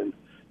host and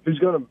who's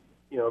going to,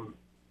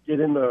 get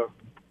in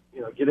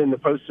the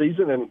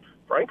postseason, and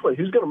frankly,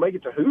 who's going to make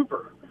it to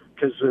Hoover,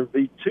 because there'll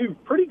be 2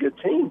 pretty good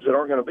teams that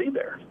aren't going to be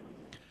there.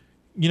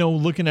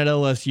 Looking at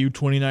LSU,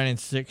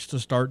 29-6 to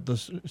start the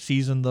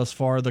season thus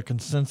far, the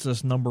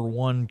consensus number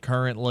 1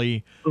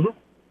 currently. Mm-hmm.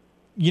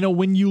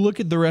 When you look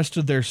at the rest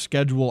of their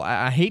schedule,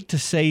 I hate to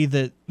say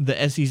that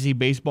the SEC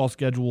baseball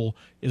schedule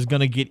is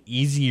going to get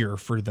easier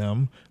for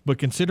them, but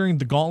considering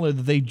the gauntlet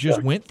that they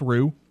just went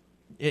through,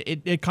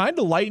 it kind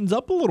of lightens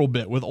up a little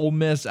bit with Ole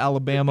Miss,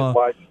 Alabama,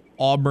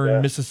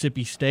 Auburn,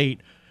 Mississippi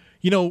State.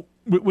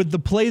 With the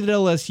play that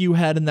LSU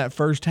had in that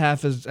first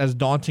half, as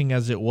daunting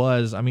as it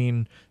was, I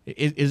mean,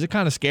 is it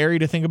kind of scary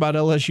to think about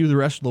LSU the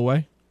rest of the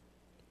way?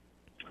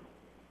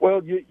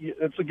 Well,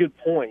 that's a good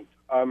point.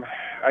 I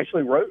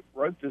actually wrote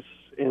this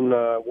in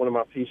one of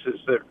my pieces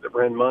that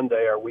ran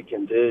Monday, our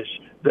Weekend Dish,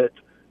 that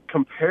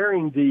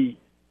comparing the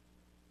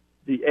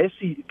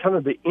SEC, kind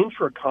of the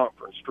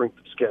intra-conference strength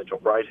of schedule,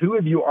 right? Who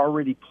have you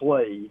already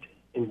played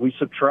and we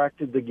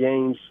subtracted the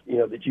games,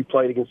 that you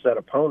played against that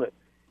opponent,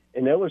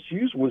 and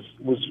LSU's was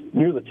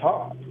near the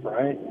top,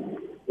 right?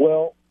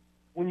 Well,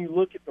 when you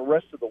look at the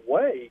rest of the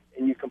way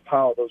and you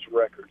compile those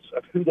records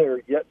of who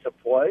they're yet to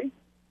play,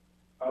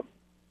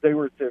 they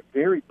were at the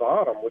very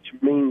bottom, which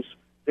means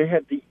they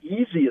had the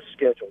easiest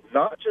schedule,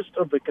 not just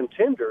of the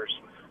contenders,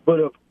 but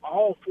of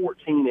all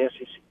 14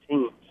 SEC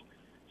teams.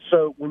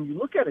 So when you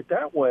look at it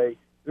that way,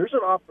 there's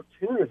an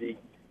opportunity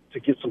to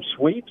get some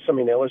sweeps. I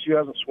mean, LSU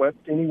hasn't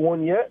swept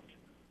anyone yet,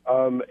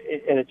 and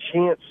a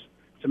chance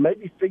to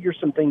maybe figure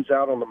some things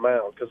out on the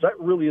mound, because that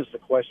really is the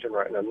question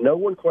right now. No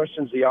one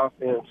questions the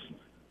offense.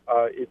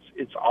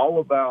 It's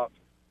all about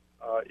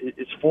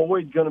is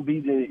Floyd going to be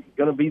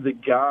the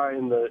guy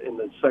in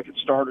the second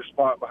starter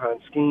spot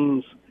behind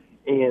Skeens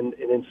and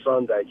then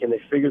Sunday? Can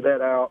they figure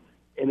that out?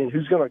 And then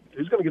who's going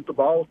to get the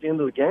ball at the end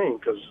of the game?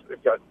 Because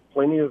they've got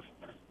plenty of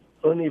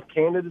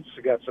candidates.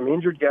 They got some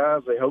injured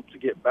guys they hope to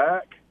get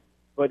back,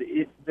 but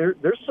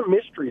there's some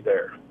mystery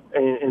there,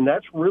 and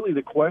that's really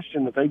the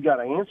question that they've got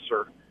to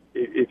answer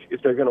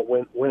if they're going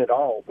to win it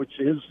all, which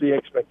is the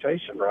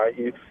expectation, right?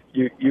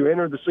 You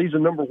enter the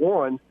season number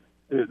one,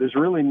 there's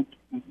really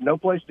no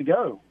place to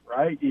go,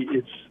 right?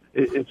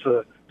 It's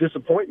a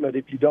disappointment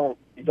if you don't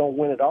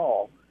win it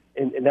all,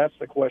 and that's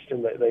the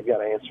question that they've got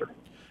to answer.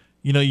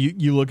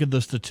 You look at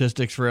the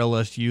statistics for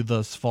LSU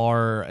thus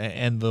far,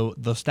 and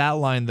the stat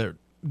line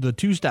the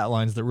two stat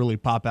lines that really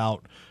pop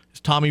out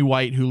is Tommy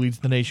White, who leads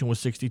the nation with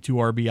 62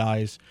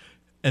 RBIs,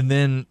 and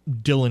then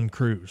Dylan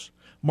Cruz.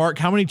 Mark,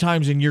 how many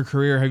times in your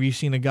career have you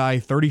seen a guy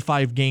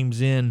 35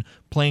 games in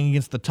playing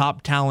against the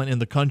top talent in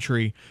the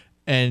country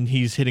and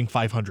he's hitting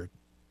 500?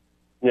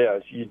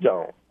 Yes, you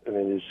don't. I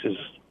mean, it's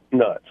just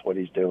nuts what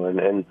he's doing.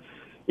 And,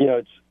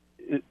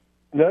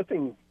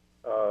 nothing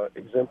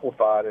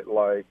exemplified it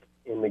like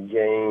in the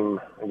game,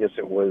 I guess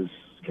it was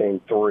game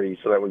 3,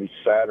 so that would be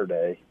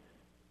Saturday.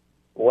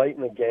 Late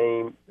in the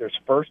game, there's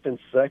first and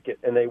second,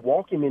 and they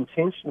walk him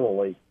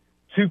intentionally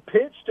to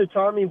pitch to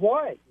Tommy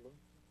White.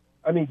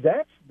 I mean,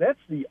 that's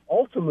the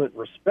ultimate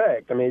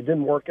respect. I mean, it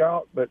didn't work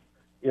out, but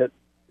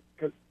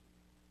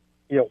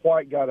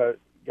White got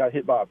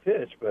hit by a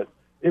pitch, but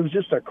it was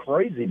just a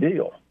crazy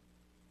deal.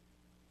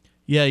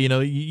 Yeah,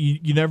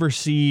 you never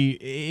see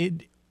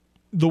it.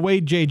 The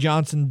way Jay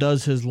Johnson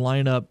does his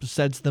lineup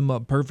sets them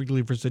up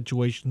perfectly for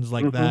situations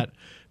like that.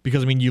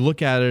 Because, I mean, you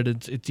look at it,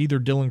 it's either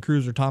Dylan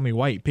Cruz or Tommy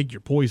White. Pick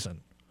your poison.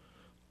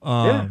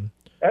 Yeah,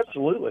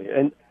 absolutely.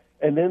 And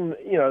then,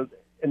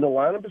 and the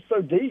lineup is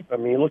so deep. I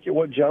mean, look at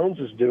what Jones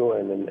is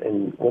doing,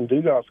 and when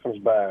Dugas comes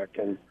back,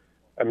 and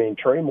I mean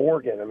Trey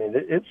Morgan. I mean,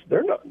 there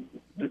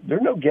are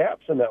no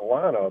gaps in that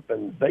lineup,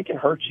 and they can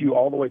hurt you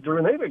all the way through.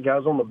 And they've got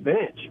guys on the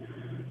bench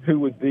who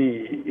would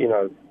be,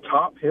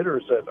 top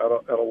hitters at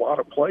a lot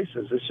of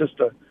places. It's just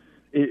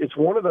it's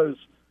one of those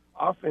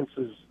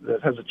offenses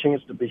that has a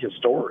chance to be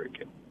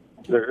historic.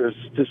 There's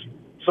just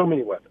so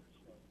many weapons.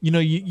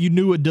 You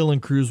knew what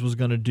Dylan Cruz was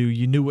going to do.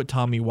 You knew what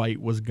Tommy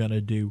White was going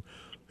to do.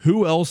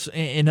 Who else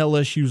in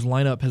LSU's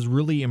lineup has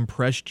really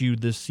impressed you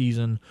this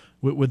season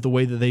with the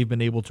way that they've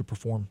been able to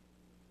perform?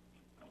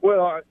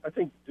 Well, I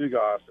think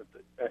Dugas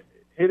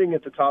hitting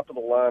at the top of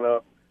the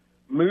lineup,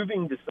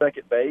 moving to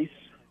second base,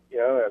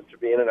 after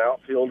being an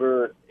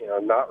outfielder,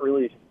 not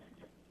really,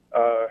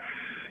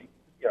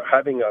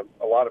 having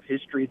a lot of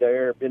history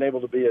there, being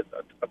able to be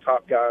a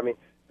top guy. I mean,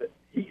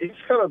 he's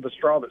kind of the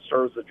straw that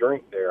stirs the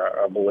drink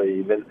there, I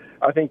believe. And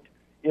I think,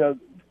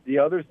 the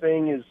other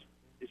thing is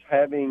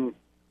having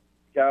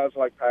guys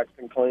like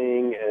Paxton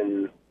Kling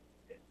and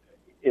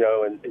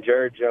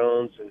Jared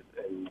Jones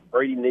and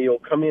Brady Neal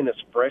come in as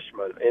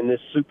freshmen in this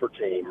super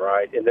team,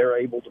 right? And they're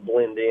able to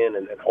blend in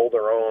and hold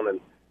their own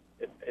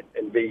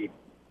and be,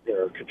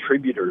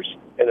 contributors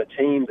in a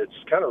team that's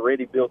kind of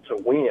ready built to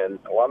win.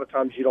 A lot of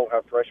times you don't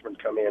have freshmen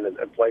come in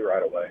and play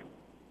right away.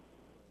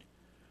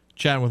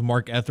 Chatting with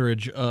Mark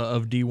Etheridge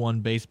of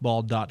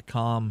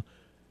D1Baseball.com.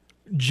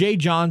 Jay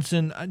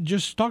Johnson,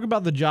 just talk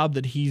about the job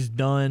that he's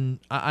done.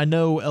 I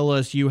know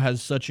LSU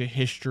has such a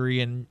history,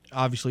 and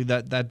obviously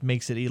that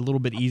makes it a little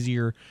bit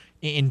easier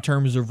in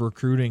terms of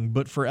recruiting.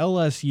 But for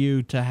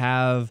LSU to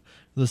have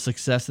the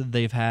success that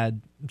they've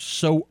had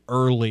so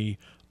early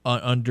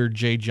under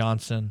Jay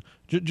Johnson,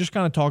 just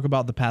kind of talk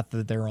about the path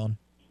that they're on.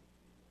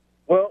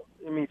 Well,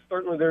 I mean,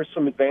 certainly there's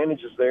some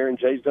advantages there, and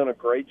Jay's done a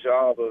great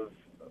job of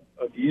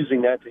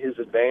using that to his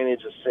advantage,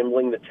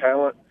 assembling the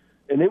talent.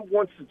 And then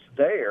once it's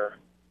there,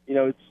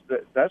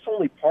 that's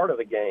only part of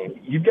the game.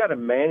 You've got to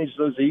manage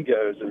those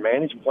egos and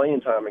manage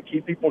playing time and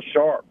keep people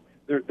sharp.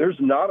 There's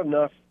not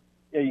enough.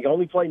 You can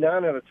only play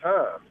 9 at a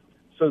time,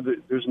 so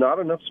there's not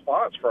enough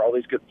spots for all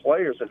these good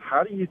players. And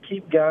how do you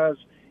keep guys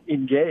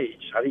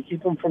engaged? How do you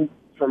keep them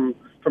from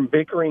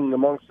bickering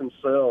amongst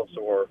themselves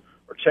or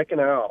checking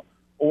out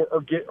or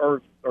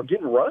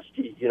getting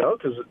rusty?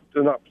 Because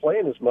they're not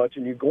playing as much,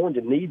 and you're going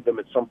to need them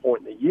at some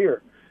point in the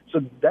year. So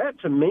that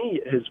to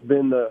me has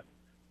been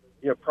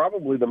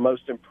probably the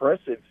most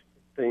impressive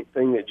thing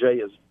that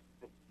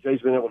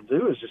Jay's been able to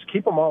do is just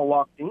keep them all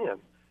locked in.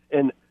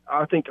 And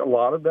I think a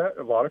lot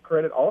of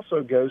credit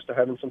also goes to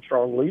having some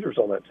strong leaders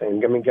on that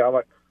team. I mean, a guy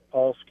like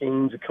Paul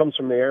Skeens, who comes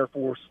from the Air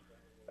Force.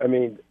 I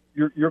mean,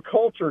 your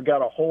culture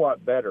got a whole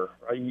lot better.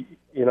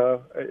 You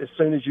know, as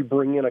soon as you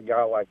bring in a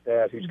guy like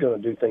that who's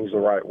going to do things the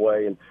right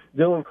way. And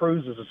Dylan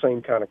Cruz is the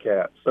same kind of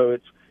cat. So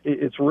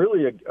it's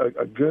really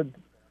a good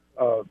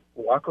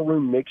locker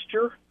room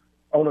mixture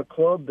on a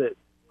club that,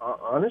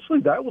 honestly,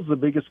 that was the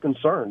biggest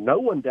concern. No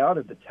one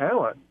doubted the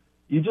talent.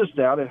 You just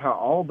doubted how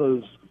all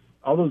those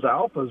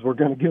alphas were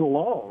going to get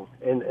along,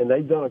 and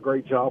they've done a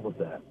great job with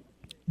that.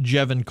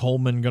 Jevin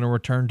Coleman going to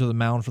return to the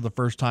mound for the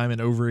first time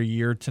in over a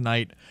year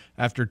tonight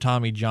after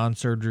Tommy John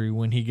surgery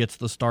when he gets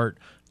the start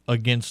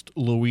against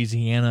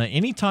Louisiana.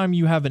 Anytime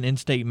you have an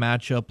in-state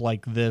matchup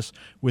like this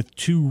with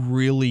two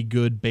really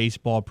good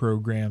baseball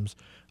programs,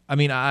 I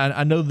mean,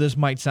 I know this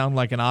might sound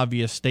like an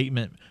obvious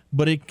statement,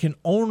 but it can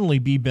only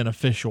be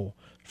beneficial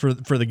for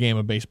the game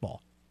of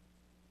baseball.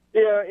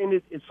 Yeah, and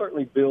it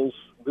certainly builds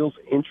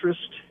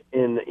interest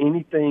in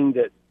anything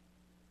that,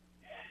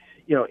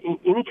 you know,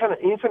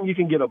 anytime you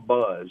can get a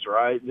buzz,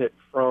 right, that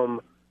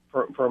from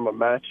a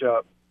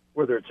matchup,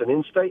 whether it's an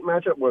in-state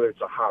matchup, whether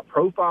it's a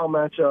high-profile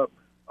matchup,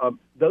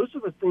 those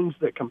are the things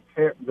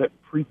that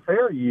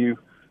prepare you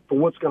for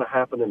what's going to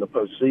happen in the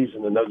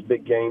postseason and those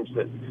big games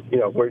that, you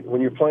know,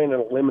 when you're playing an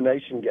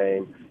elimination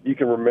game, you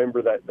can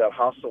remember that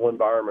hostile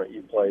environment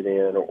you played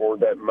in, or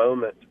that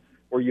moment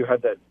where you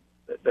had that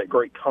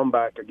great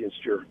comeback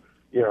against your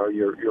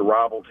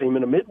rival team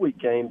in a midweek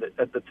game that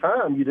at the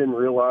time you didn't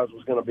realize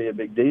was going to be a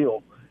big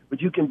deal.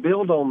 But you can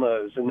build on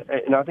those,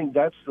 and I think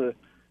that's the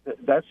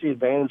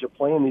advantage of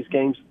playing these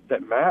games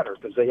that matter,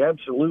 because they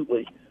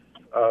absolutely,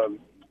 a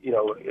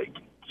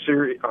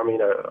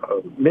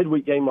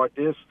midweek game like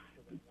this,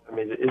 I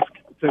mean,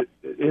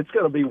 it's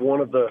going to be one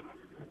of the,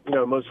 you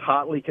know, most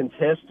hotly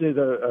contested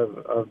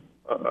of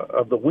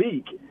the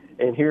week,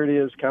 and here it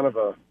is, kind of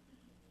a,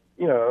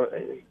 you know,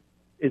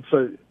 it's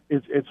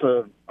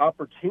a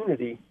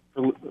opportunity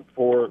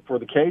for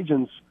the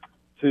Cajuns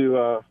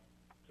to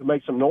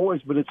make some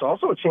noise, but it's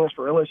also a chance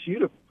for LSU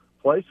to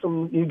play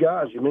some new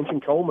guys. You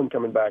mentioned Coleman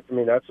coming back. I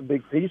mean, that's a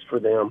big piece for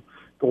them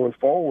going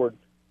forward,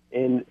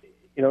 and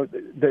you know,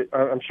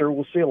 I'm sure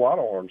we'll see a lot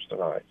of arms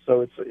tonight. So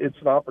it's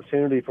an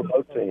opportunity for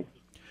both teams.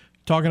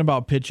 Talking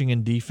about pitching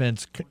and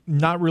defense,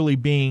 not really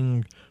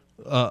being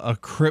a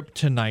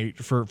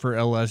kryptonite for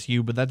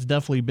LSU, but that's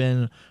definitely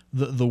been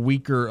the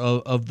weaker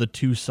of the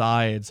two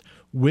sides.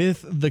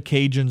 With the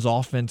Cajuns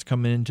offense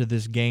coming into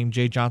this game,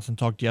 Jay Johnson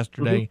talked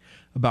yesterday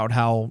about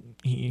how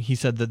he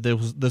said that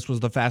this was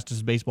the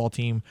fastest baseball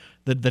team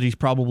that he's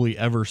probably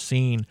ever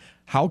seen.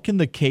 How can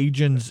the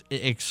Cajuns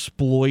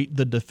exploit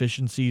the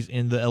deficiencies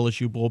in the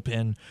LSU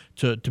bullpen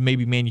to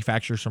maybe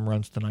manufacture some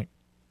runs tonight?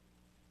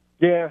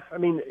 Yeah, I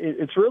mean,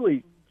 it's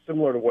really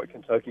similar to what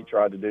Kentucky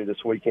tried to do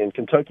this weekend.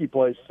 Kentucky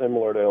plays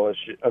similar to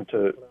LSU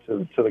to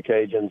the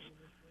Cajuns,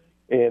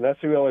 and that's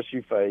who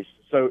LSU faced.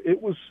 So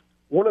it was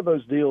one of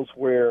those deals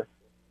where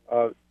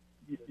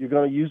you're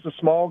going to use the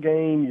small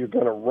game, you're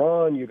going to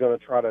run, you're going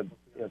to try to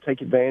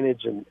take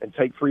advantage and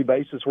take free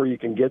bases where you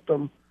can get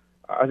them.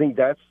 I think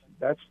that's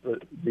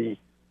the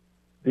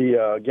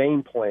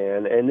game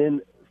plan, and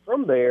then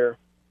from there,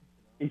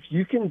 if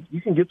you can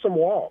get some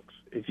walks,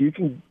 if you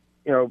can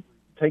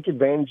take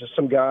advantage of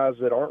some guys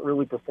that aren't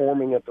really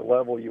performing at the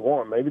level you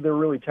want. Maybe they're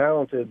really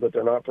talented, but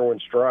they're not throwing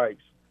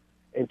strikes,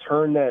 and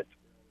turn that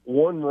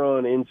one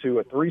run into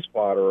a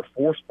 3-spot or a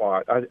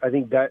 4-spot. I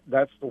think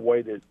that's the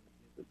way that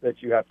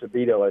you have to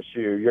beat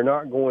LSU. You're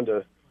not going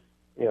to,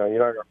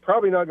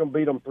 probably not going to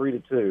beat them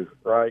 3-2,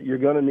 right? You're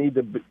going to need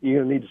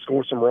to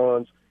score some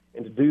runs,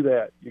 and to do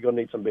that, you're going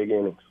to need some big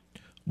innings.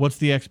 What's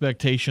the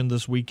expectation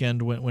this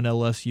weekend when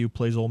LSU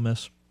plays Ole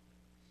Miss?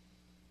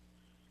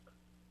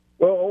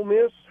 Well, Ole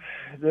Miss,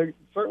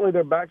 certainly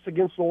their back's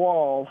against the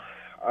wall.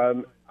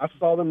 I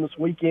saw them this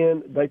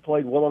weekend. They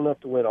played well enough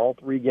to win all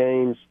 3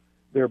 games.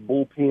 Their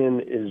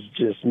bullpen is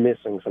just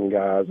missing some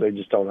guys. They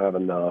just don't have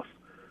enough.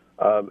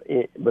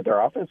 But their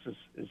offense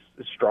is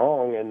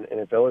strong, and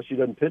if LSU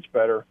doesn't pitch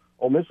better,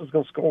 Ole Miss is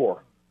going to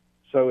score.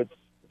 So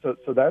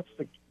that's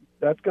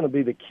going to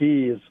be the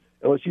key. Is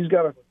LSU's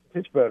got to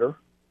pitch better,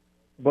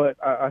 but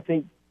I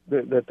think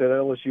that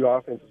LSU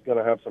offense is going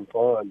to have some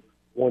fun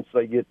once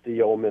they get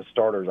the Ole Miss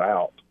starters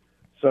out.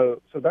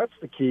 So that's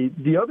the key.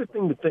 The other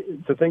thing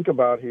to think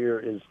about here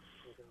is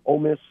Ole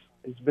Miss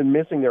has been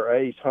missing their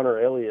ace, Hunter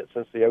Elliott,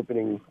 since the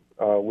opening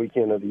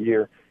weekend of the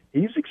year.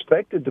 He's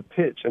expected to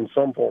pitch in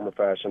some form or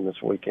fashion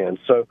this weekend.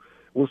 So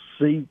we'll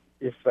see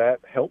if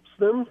that helps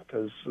them,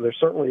 because they're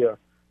certainly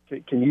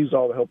can use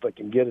all the help they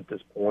can get at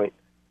this point.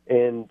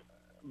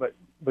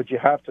 But you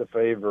have to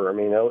favor. I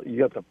mean, you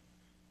got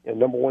the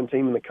number 1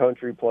 team in the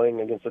country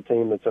playing against a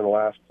team that's in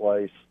last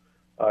place.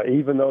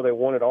 Even though they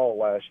won it all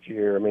last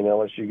year, I mean,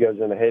 LSU goes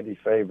in a heavy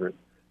favorite.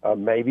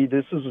 Maybe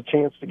this is a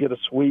chance to get a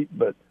sweep,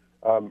 but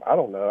I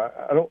don't know.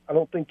 I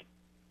don't think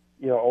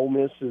Ole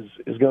Miss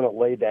is going to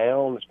lay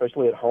down,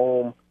 especially at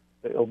home.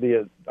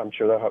 I'm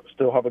sure they'll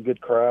still have a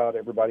good crowd.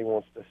 Everybody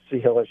wants to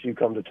see LSU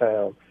come to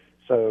town.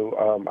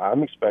 So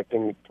I'm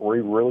expecting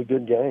 3 really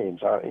good games.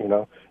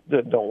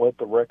 Don't let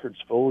the records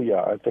fool you.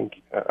 I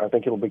think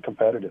it'll be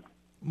competitive.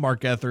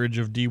 Mark Etheridge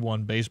of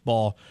D1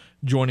 Baseball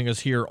joining us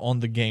here on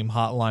the Game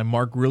Hotline.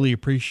 Mark, really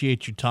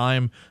appreciate your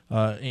time.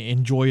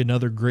 Enjoy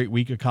another great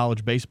week of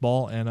college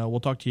baseball, and we'll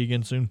talk to you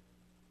again soon.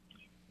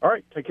 All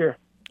right, take care.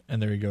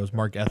 And there he goes,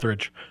 Mark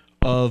Etheridge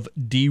of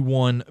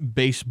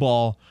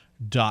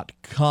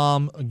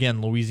D1Baseball.com.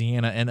 Again,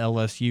 Louisiana and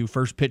LSU.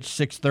 First pitch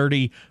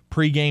 6:30,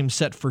 pregame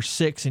set for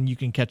 6, and you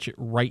can catch it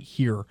right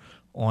here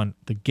on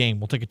the Game.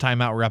 We'll take a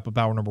timeout, wrap up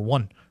hour number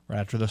 1 right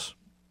after this.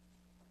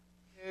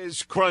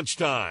 Is crunch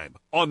time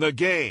on the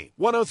Game.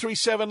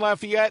 103.7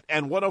 Lafayette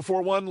and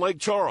 104.1 Lake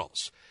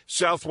Charles.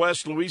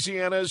 Southwest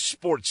Louisiana's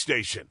sports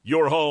station.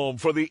 Your home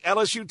for the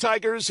LSU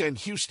Tigers and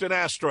Houston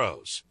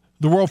Astros.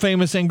 The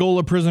world-famous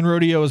Angola Prison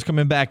Rodeo is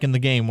coming back in the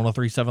Game.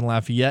 103.7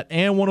 Lafayette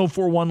and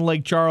 104.1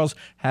 Lake Charles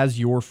has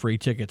your free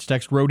tickets.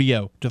 Text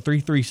RODEO to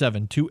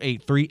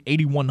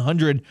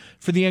 337-283-8100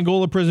 for the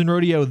Angola Prison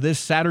Rodeo this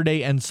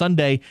Saturday and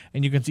Sunday,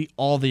 and you can see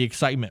all the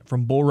excitement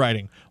from bull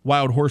riding,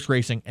 wild horse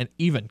racing, and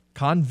even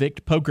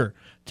convict poker.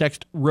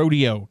 Text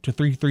RODEO to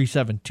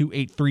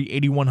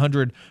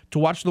 337-283-8100 to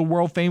watch the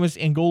world-famous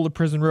Angola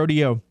Prison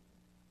Rodeo,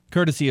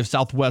 courtesy of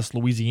Southwest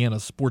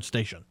Louisiana's sports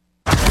station.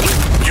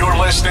 You're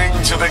listening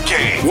to The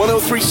Game.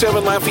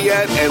 103.7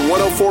 Lafayette and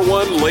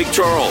 104.1 Lake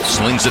Charles.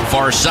 Slings it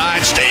far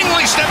side.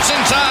 Stingley steps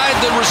inside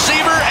the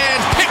receiver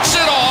and picks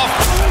it off.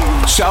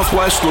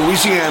 Southwest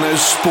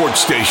Louisiana's sports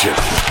station.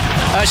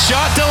 A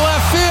shot to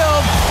left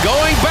field.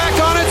 Going back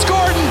on it's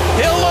Gordon.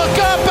 He'll look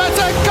up. It's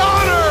a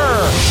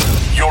goner.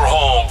 Your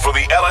home for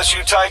the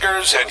LSU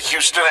Tigers and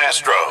Houston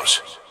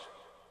Astros.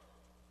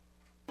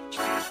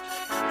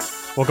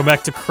 Welcome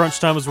back to Crunch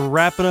Time as we're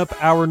wrapping up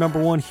hour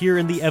number 1 here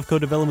in the Evco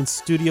Development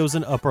Studios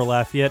in Upper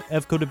Lafayette.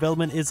 Evco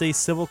Development is a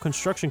civil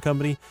construction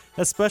company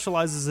that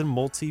specializes in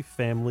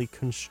multifamily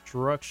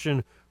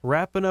construction.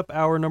 Wrapping up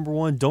hour number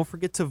 1, don't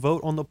forget to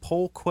vote on the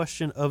poll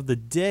question of the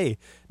day.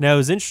 Now, it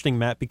was interesting,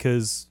 Matt,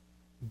 because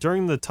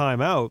during the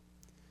timeout,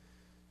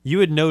 you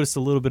had noticed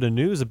a little bit of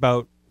news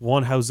about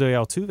one Jose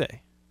Altuve.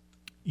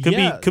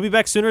 Could be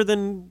back sooner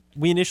than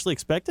we initially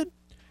expected?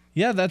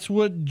 Yeah, that's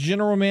what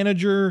General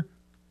Manager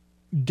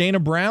Dana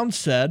Brown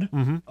said.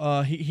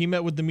 Mm-hmm. He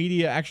met with the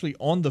media actually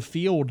on the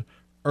field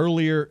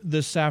earlier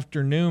this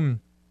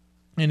afternoon,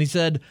 and he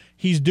said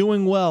he's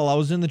doing well. I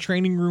was in the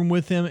training room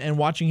with him and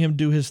watching him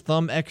do his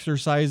thumb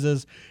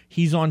exercises.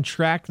 He's on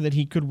track that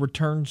he could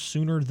return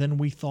sooner than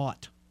we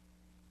thought.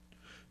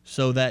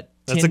 So that's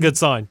a good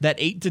sign. That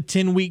 8 to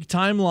 10 week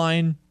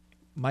timeline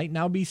might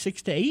now be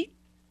 6 to 8,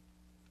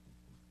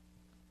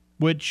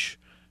 which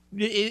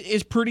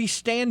is pretty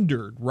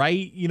standard,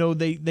 right? You know,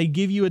 they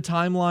give you a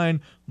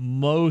timeline.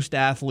 Most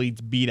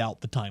athletes beat out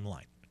the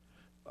timeline.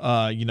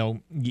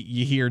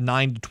 You hear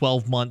 9 to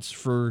 12 months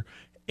for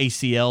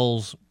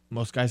ACLs.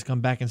 Most guys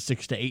come back in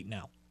 6 to 8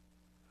 now.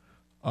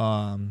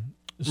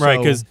 Right,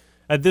 because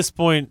at this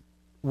point,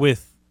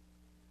 with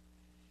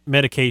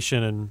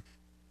medication and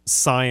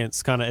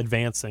science kind of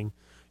advancing,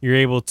 you're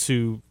able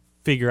to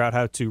figure out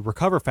how to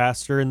recover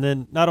faster. And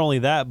then not only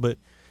that, but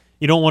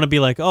you don't want to be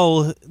like,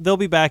 oh, they'll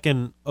be back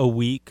in a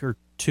week or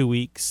 2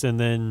 weeks, and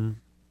then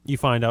you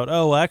find out,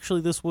 oh,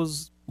 actually this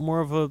was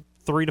more of a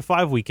 3 to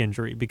 5 week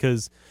injury,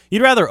 because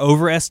you'd rather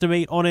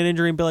overestimate on an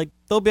injury and be like,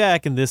 they'll be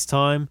back in this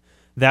time.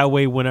 That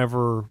way,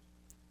 whenever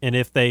and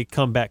if they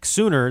come back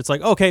sooner, it's like,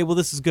 okay, well,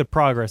 this is good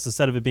progress,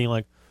 instead of it being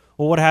like,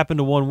 well, what happened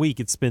to 1 week?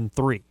 It's been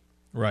 3.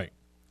 Right.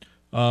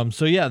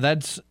 So, yeah,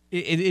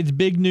 it's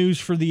big news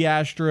for the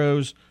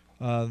Astros.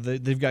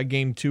 They've got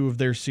game 2 of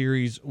their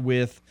series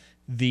with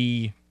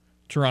the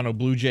Toronto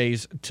Blue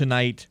Jays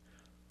tonight.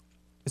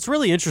 It's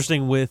really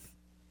interesting with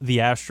the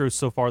Astros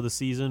so far this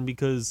season,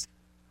 because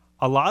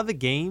a lot of the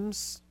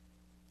games,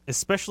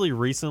 especially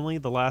recently,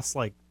 the last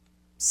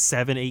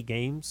 7-8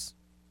 games,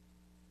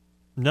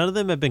 none of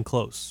them have been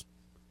close.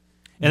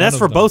 And that's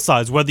for both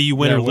sides, whether you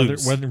win or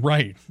lose.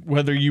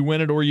 Whether you win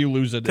it or you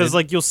lose it.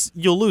 Because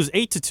you'll lose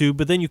 8-2,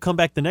 but then you come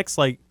back the next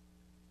night,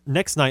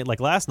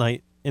 like last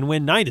night, and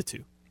win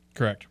 9-2.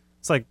 Correct.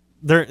 It's like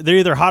they're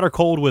either hot or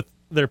cold with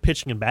their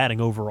pitching and batting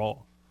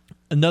overall.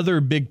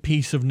 Another big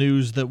piece of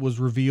news that was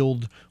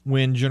revealed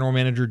when General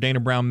Manager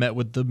Dana Brown met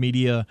with the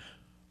media: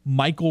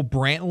 Michael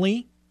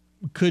Brantley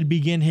could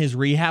begin his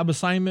rehab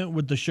assignment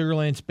with the Sugar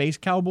Land Space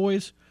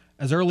Cowboys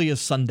as early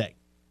as Sunday.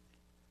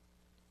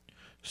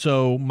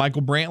 So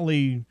Michael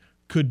Brantley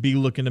could be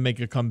looking to make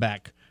a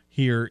comeback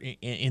here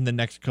in the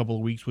next couple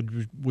of weeks,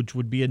 which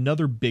would be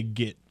another big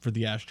get for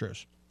the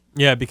Astros.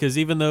 Yeah, because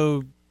even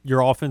though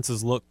your offense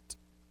has looked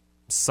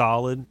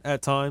solid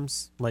at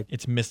times,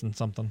 it's missing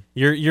something.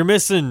 You're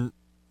missing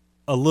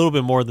a little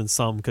bit more than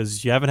some,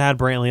 because you haven't had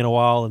Brantley in a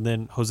while, and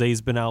then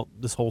Jose's been out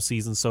this whole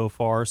season so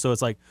far. So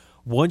it's like,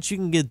 once you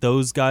can get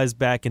those guys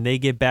back and they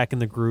get back in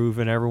the groove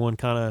and everyone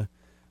kind of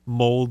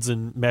molds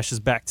and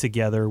meshes back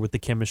together with the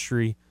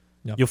chemistry,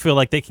 you'll feel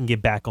like they can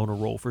get back on a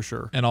roll for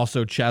sure. And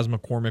also, Chas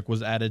McCormick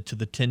was added to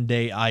the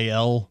 10-day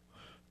IL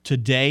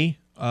today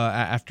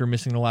after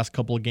missing the last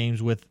couple of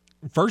games with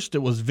first it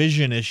was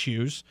vision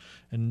issues,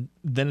 and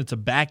then it's a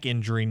back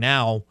injury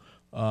now.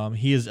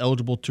 He is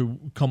eligible to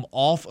come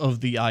off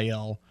of the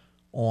IL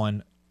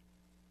on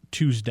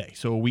Tuesday,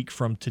 so a week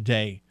from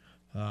today.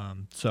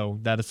 So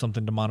that is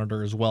something to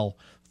monitor as well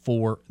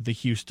for the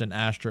Houston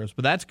Astros.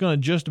 But that's going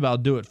to just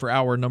about do it for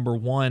hour number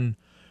one.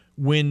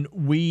 When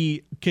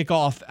we kick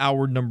off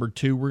hour number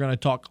two, we're going to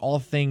talk all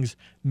things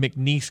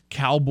McNeese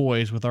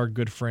Cowboys with our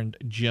good friend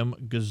Jim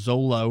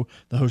Gazzolo,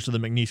 the host of the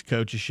McNeese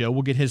Coaches Show.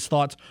 We'll get his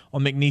thoughts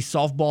on McNeese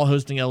softball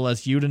hosting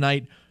LSU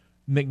tonight,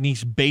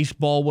 McNeese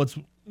baseball,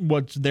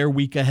 what's their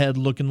week ahead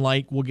looking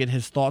like. We'll get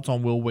his thoughts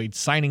on Will Wade's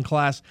signing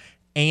class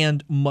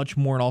and much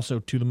more, and also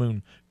To the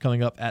Moon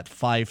coming up at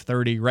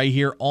 5:30 right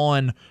here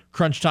on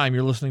Crunch Time.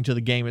 You're listening to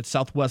The Game at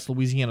Southwest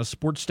Louisiana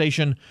Sports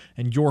Station,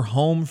 and your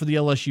home for the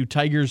LSU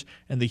Tigers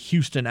and the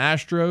Houston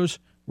Astros.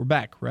 We're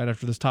back right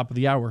after this top of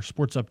the hour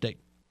sports update.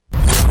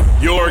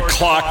 You're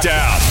clocked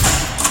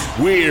out.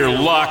 We're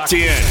locked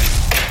in.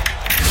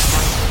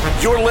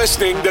 You're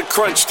listening to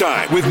Crunch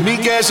Time with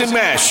Miguez and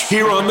Meche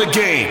here on The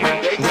Game.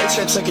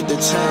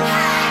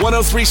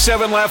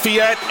 103.7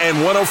 Lafayette and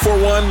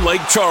 104.1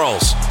 Lake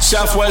Charles,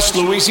 Southwest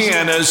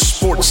Louisiana's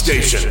sports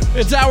station.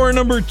 It's hour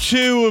number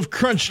two of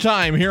Crunch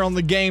Time here on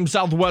The Game,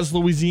 Southwest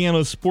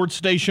Louisiana's sports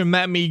station.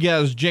 Matt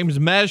Miguez, James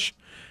Meche,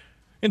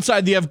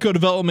 inside the Evco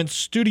Development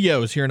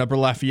Studios here in Upper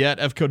Lafayette.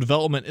 Evco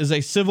Development is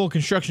a civil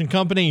construction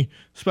company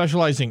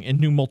specializing in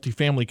new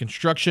multifamily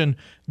construction.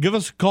 Give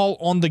us a call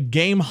on the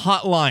Game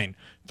hotline,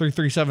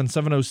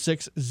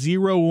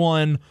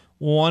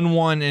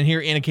 337-706-0111. And here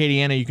in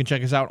Acadiana, you can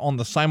check us out on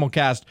the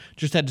simulcast.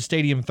 Just head to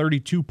Stadium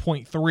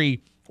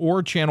 32.3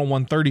 or Channel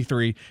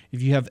 133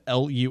 if you have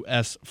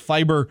LUS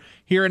Fiber.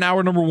 Here in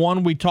hour number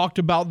one, we talked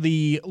about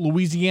the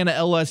Louisiana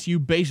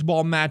LSU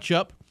baseball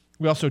matchup.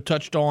 We also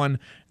touched on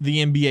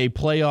the NBA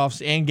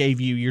playoffs and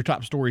gave you your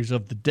top stories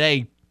of the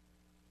day.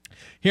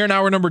 Here in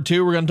hour number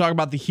two, we're going to talk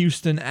about the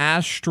Houston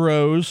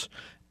Astros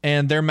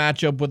and their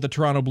matchup with the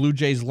Toronto Blue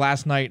Jays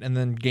last night, and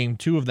then game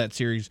two of that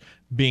series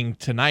being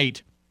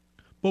tonight.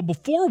 But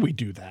before we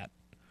do that,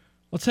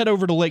 let's head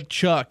over to Lake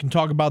Chuck and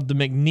talk about the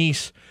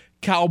McNeese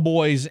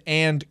Cowboys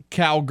and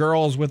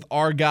Cowgirls with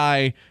our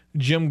guy,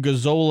 Jim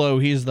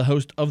Gazzolo. He is the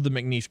host of the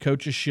McNeese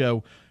Coaches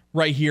Show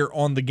right here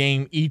on The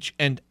Game each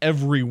and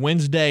every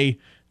Wednesday.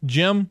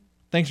 Jim,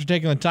 thanks for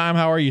taking the time.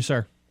 How are you,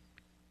 sir?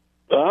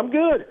 I'm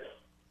good.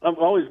 I'm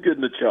always good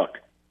in the Chuck.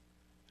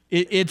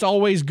 It's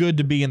always good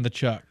to be in the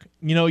Chuck.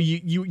 You know,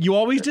 you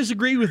always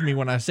disagree with me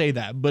when I say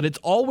that, but it's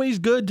always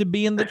good to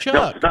be in the Chuck.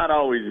 No, it's not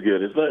always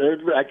good.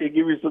 I can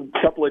give you some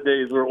couple of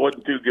days where it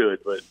wasn't too good,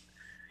 but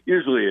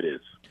usually it is.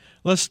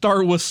 Let's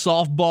start with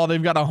softball.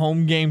 They've got a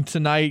home game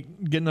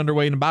tonight, getting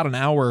underway in about an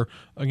hour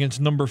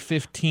against number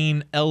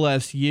 15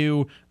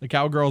 LSU. The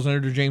Cowgirls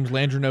under James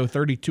Landreneau,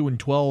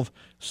 32-12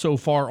 so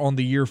far on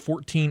the year,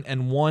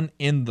 14-1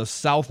 in the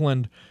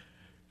Southland.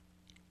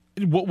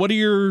 What are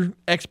your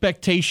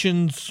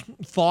expectations,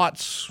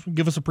 thoughts?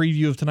 Give us a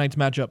preview of tonight's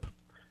matchup.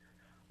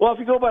 Well, if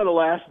you go by the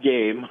last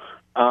game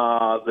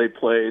they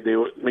played,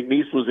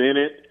 McNeese was in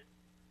it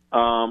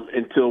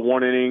until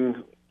one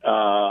inning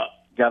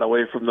got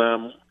away from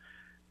them,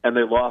 and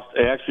they lost.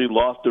 They actually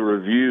lost a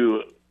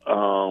replay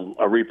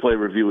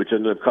review, which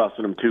ended up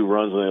costing them 2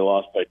 runs, and they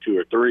lost by 2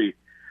 or 3.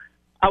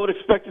 I would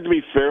expect it to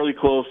be fairly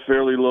close,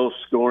 fairly low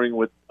scoring,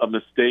 with a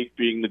mistake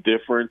being the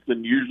difference,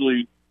 and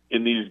usually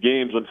in these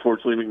games,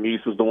 unfortunately,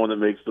 McNeese is the one that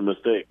makes the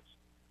mistakes.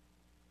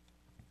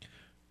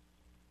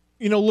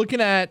 You know, looking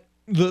at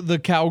the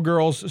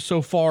Cowgirls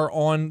so far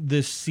on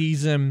this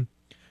season,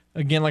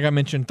 again, like I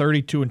mentioned,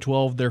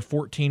 32-12. They're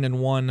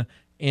 14-1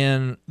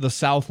 in the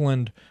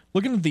Southland.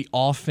 Looking at the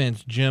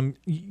offense, Jim,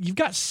 you've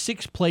got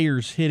 6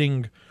 players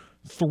hitting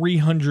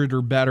 300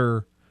 or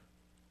better,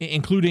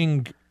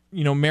 including,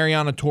 you know,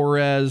 Mariana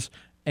Torres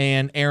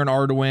and Aaron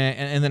Ardoin,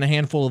 and then a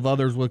handful of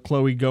others with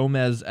Chloe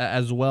Gomez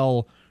as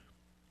well.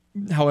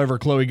 However,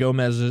 Chloe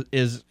Gomez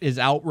is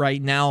out right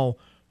now.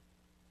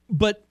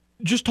 But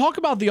just talk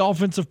about the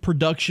offensive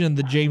production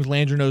that James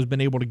Landreneau has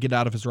been able to get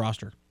out of his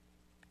roster.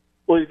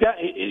 Well, his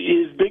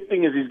big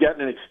thing is he's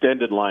gotten an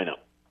extended lineup.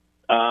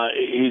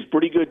 He's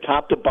pretty good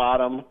top to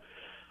bottom.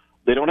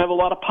 They don't have a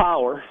lot of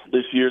power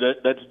this year.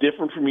 That's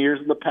different from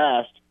years in the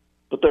past,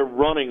 but they're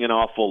running an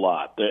awful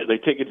lot. They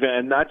take advantage,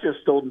 and not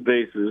just stolen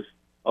bases,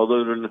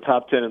 although they're in the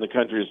top 10 in the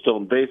country in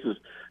stolen bases,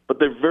 but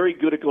they're very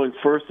good at going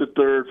first to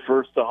third,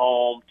 first to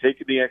home,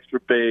 taking the extra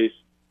base,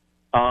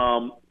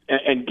 and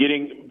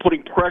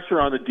putting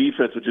pressure on the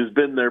defense, which has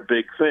been their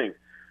big thing.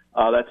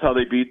 That's how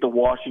they beat the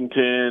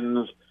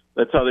Washingtons.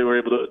 That's how they were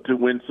able to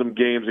win some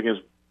games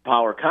against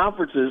power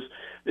conferences,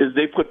 is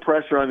they put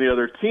pressure on the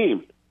other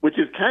team, which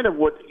is kind of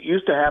what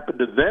used to happen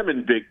to them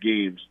in big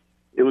games.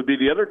 It would be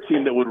the other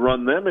team that would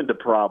run them into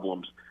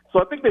problems.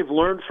 So I think they've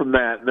learned from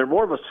that, and they're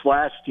more of a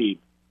slash team,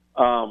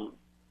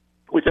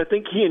 which I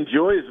think he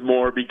enjoys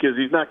more because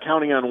he's not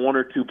counting on 1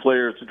 or 2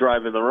 players to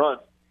drive in the run.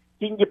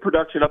 He can get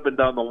production up and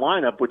down the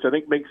lineup, which I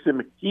think makes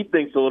him, he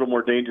thinks, a little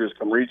more dangerous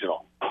come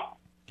regional.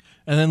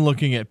 And then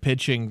looking at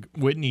pitching,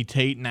 Whitney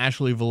Tate and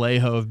Ashley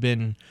Vallejo have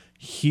been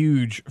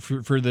huge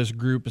for this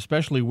group,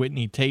 especially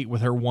Whitney Tate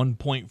with her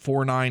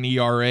 1.49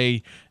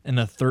 ERA and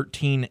a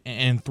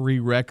 13-3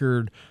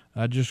 record.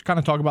 Just kind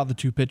of talk about the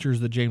two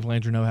pitchers that James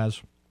Landreneau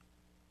has.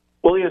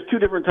 Well, he has two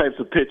different types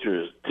of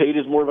pitchers. Tate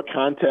is more of a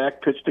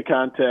contact,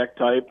 pitch-to-contact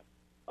type,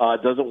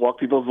 doesn't walk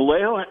people.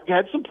 Vallejo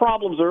had some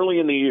problems early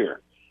in the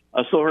year,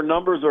 so her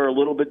numbers are a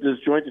little bit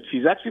disjointed.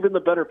 She's actually been the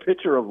better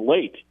pitcher of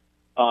late.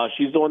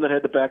 She's the one that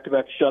had the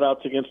back-to-back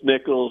shutouts against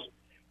Nichols,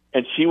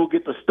 and she will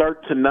get the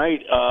start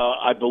tonight.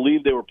 I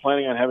believe they were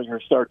planning on having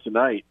her start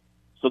tonight.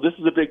 So this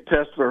is a big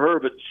test for her,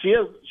 but she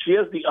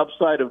has the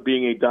upside of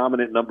being a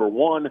dominant number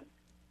one,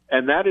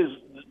 and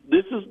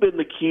this has been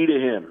the key to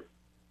him.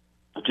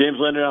 James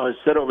Landreneau has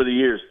said over the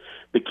years,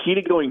 the key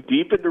to going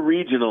deep into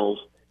regionals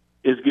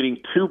is getting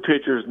two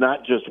pitchers,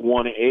 not just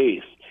one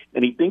ace.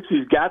 And he thinks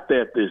he's got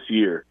that this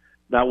year.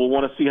 Now we'll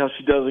want to see how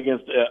she does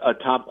against a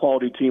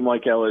top-quality team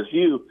like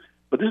LSU.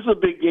 But this is a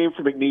big game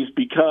for McNeese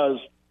because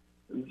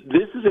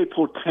this is a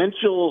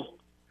potential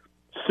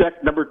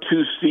number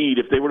 2 seed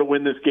if they were to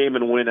win this game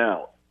and win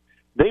out.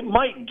 They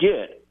might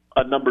get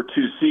a number 2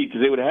 seed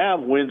because they would have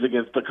wins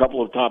against a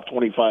couple of top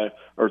 25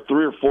 or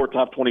 3 or 4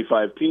 top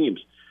 25 teams.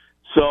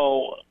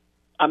 So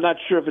I'm not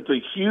sure if it's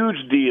a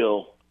huge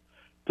deal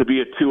to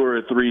be a 2 or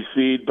a 3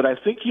 seed, but I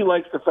think he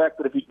likes the fact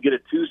that if he can get a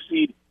 2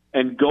 seed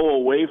and go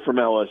away from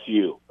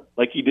LSU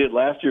like he did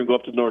last year and go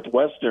up to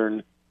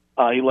Northwestern,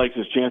 he likes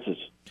his chances.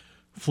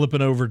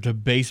 Flipping over to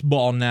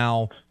baseball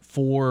now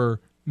for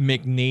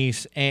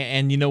McNeese.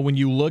 And you know, when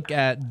you look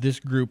at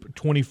this group,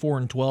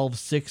 24-12,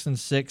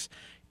 6-6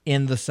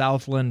 in the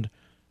Southland,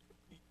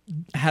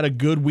 had a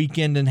good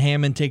weekend in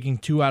Hammond, taking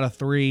 2 out of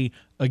 3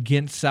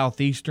 against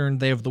Southeastern.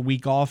 They have the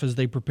week off as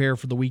they prepare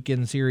for the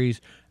weekend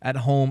series at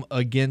home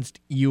against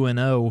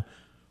UNO.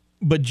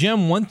 But,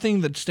 Jim, one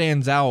thing that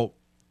stands out,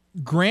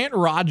 Grant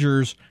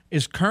Rogers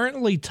is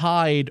currently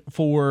tied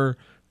for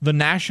the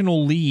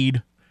national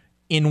lead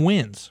in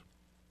wins.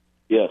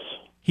 Yes.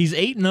 He's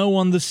 8-0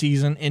 on the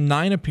season in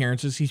 9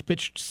 appearances. He's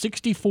pitched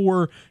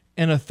 64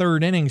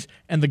 1/3 innings,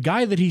 and the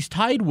guy that he's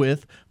tied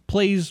with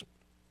plays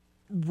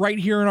right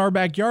here in our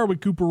backyard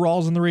with Cooper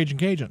Rawls and the Raging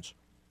Cajuns.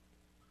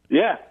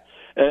 Yeah,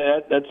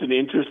 that's an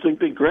interesting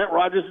thing. Grant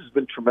Rogers has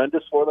been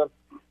tremendous for them.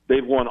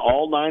 They've won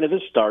all 9 of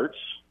his starts.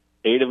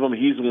 8 of them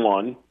he's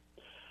won.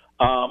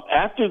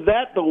 After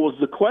that, though, was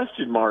the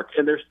question mark,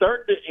 and they're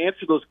starting to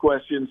answer those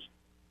questions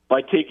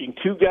by taking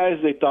 2 guys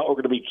they thought were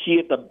going to be key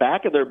at the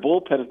back of their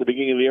bullpen at the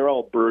beginning of the year,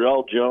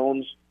 Burrell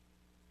Jones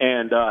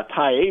and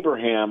Ty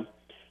Abraham.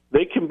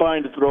 They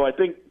combined to throw, I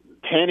think,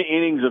 10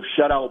 innings of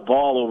shutout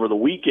ball over the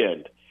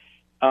weekend,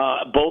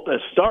 both as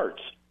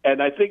starts.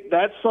 And I think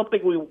that's something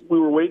we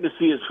were waiting to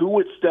see is who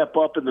would step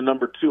up in the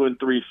number 2 and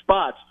 3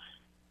 spots,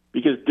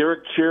 because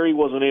Derek Cherry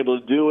wasn't able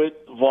to do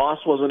it. Voss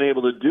wasn't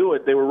able to do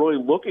it. They were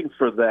really looking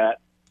for that.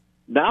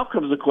 Now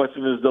comes the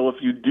question is, though, if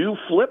you do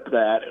flip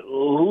that,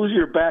 who's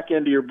your back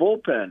end of your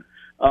bullpen?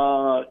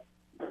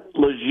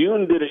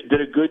 Lejeune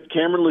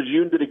Cameron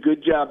Lejeune did a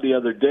good job the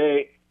other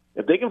day.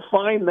 If they can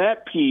find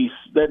that piece,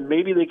 then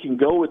maybe they can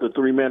go with a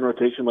 3-man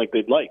rotation like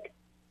they'd like.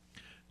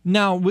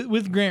 Now,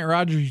 with Grant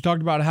Rogers, you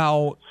talked about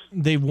how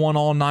they've won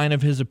all 9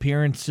 of his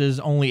appearances.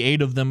 Only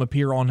 8 of them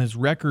appear on his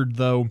record,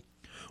 though.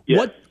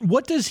 Yes.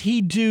 What does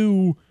he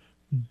do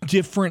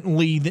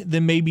differently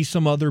than maybe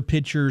some other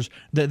pitchers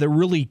that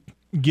really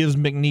gives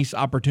McNeese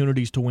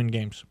opportunities to win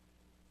games?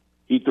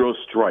 He throws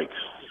strikes.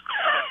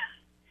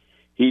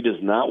 He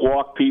does not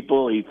walk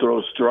people. He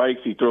throws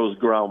strikes. He throws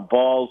ground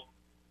balls.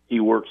 He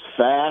works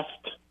fast.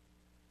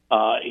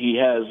 He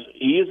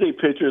is a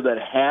pitcher that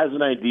has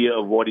an idea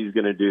of what he's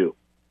going to do.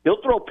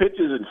 He'll throw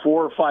pitches in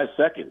 4 or 5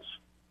 seconds.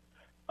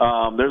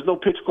 There's no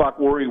pitch clock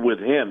worry with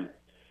him.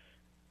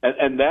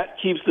 And that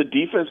keeps the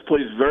defense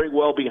plays very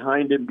well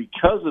behind him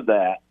because of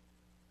that.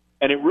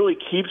 And it really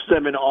keeps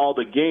them in all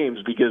the games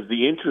because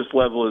the interest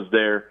level is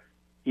there.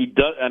 He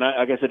does, and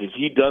like I said,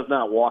 he does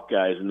not walk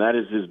guys, and that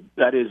is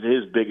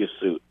his biggest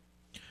suit.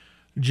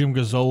 Jim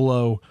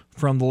Gazzolo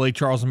from the Lake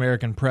Charles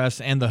American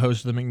Press and the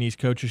host of the McNeese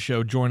Coaches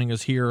Show joining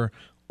us here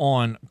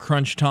on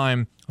Crunch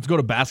Time. Let's go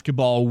to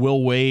basketball.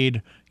 Will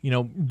Wade,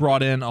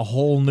 brought in a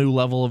whole new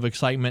level of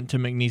excitement to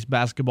McNeese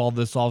basketball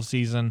this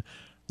offseason.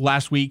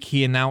 Last week,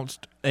 he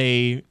announced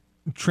a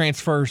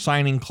transfer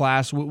signing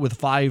class with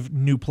 5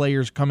 new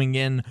players coming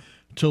in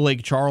to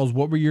Lake Charles.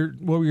 What were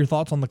your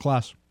thoughts on the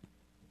class?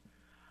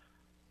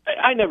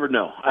 I never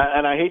know,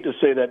 and I hate to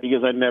say that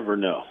because I never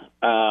know.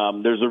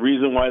 There's a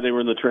reason why they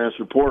were in the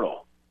transfer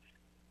portal.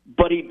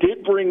 But he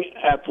did bring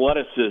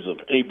athleticism,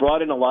 and he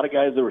brought in a lot of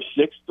guys that were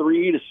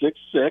 6'3" to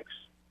 6'6",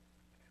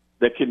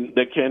 that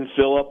can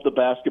fill up the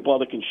basketball,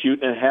 that can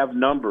shoot and have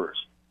numbers.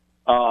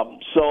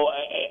 So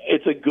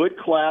it's a good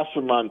class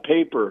from on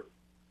paper.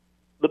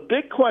 The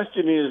big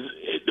question is,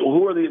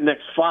 who are the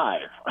next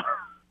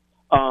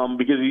 5?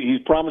 Because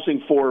he's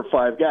promising 4 or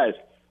 5 guys.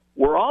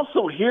 We're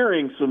also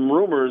hearing some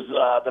rumors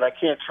that I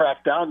can't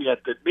track down yet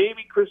that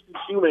maybe Kristen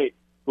Shoemate,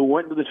 who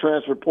went to the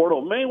transfer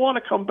portal, may want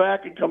to come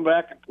back and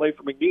play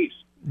for McNeese.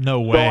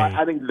 No way. So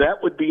I think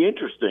that would be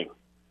interesting.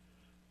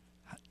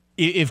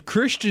 if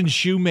Christian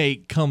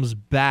Shoemate comes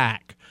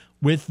back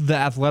with the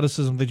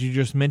athleticism that you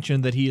just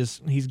mentioned that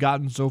he's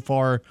gotten so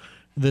far,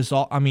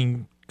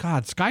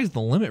 God, sky's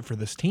the limit for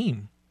this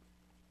team.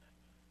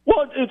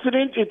 Well,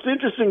 it's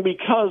interesting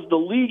because the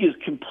league is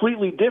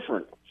completely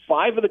different.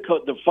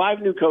 The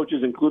 5 new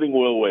coaches, including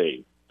Will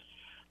Wade,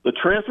 the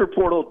transfer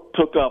portal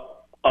took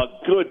up a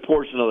good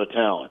portion of the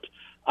talent.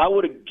 I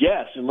would have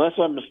guessed, unless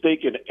I'm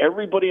mistaken,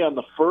 everybody on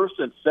the first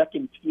and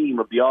second team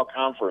of the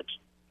all-conference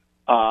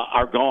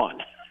are gone.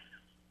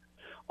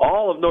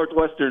 All of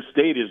Northwestern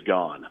State is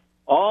gone.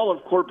 All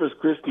of Corpus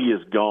Christi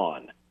is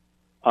gone.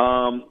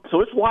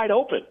 So it's wide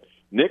open.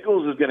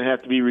 Nichols is going to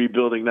have to be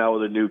rebuilding now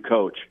with a new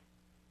coach.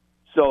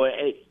 So,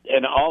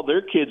 and all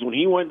their kids, when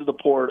he went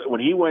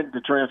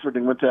to transfer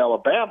and went to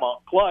Alabama,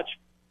 Clutch,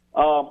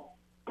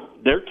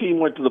 their team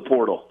went to the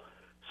portal.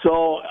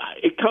 So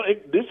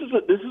this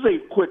is a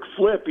quick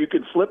flip. You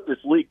can flip this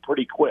league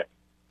pretty quick.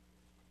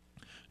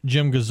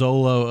 Jim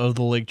Gazzolo of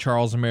the Lake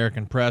Charles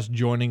American Press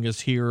joining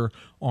us here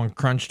on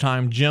Crunch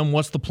Time. Jim,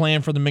 what's the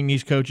plan for the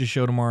McNeese Coaches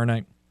Show tomorrow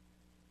night?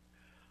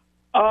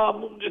 A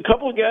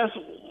couple of guests.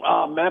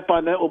 Matt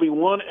Bonnet will be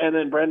one, and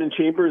then Brandon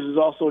Chambers is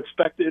also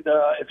expected.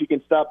 If he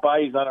can stop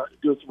by, he's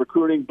doing some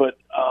recruiting, but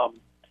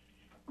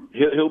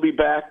he'll be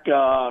back.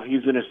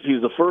 He's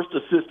the first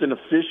assistant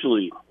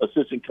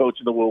coach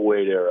in the Will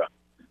Wade era.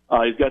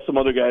 He's got some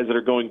other guys that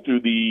are going through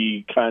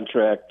the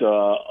contract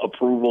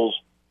approvals.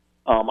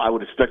 I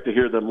would expect to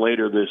hear them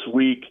later this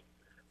week.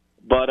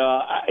 But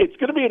it's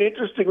going to be an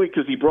interesting week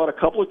because he brought a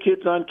couple of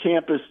kids on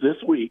campus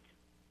this week.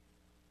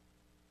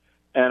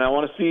 And I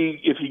want to see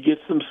if he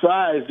gets some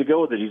size to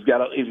go with it. He's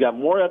got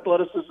more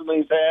athleticism than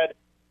he's had.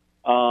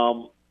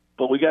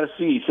 But we got to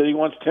see. He said he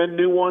wants 10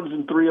 new ones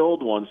and 3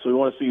 old ones. So we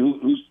want to see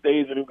who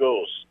stays and who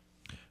goes.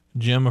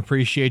 Jim,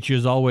 appreciate you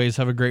as always.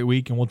 Have a great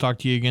week, and we'll talk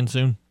to you again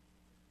soon.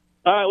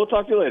 All right, we'll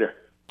talk to you later.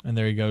 And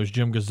there he goes,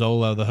 Jim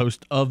Gazzolo, the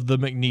host of the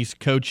McNeese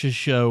Coaches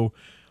Show.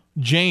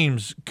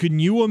 James, can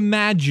you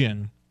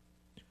imagine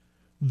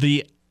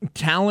the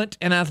talent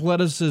and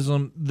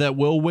athleticism that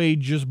Will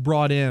Wade just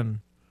brought in,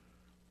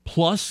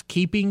 plus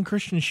keeping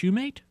Christian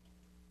Shoemate?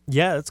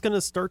 Yeah, it's going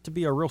to start to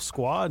be a real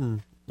squad,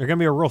 and they're going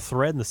to be a real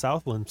thread in the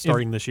Southland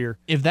starting this year.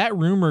 If that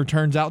rumor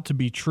turns out to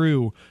be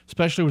true,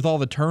 especially with all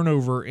the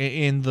turnover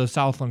in the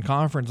Southland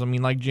Conference, I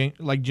mean, like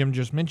Jim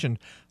just mentioned,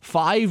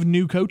 5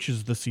 new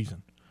coaches this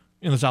season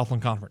in the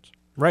Southland Conference.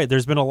 Right.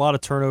 There's been a lot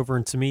of turnover,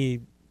 and to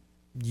me,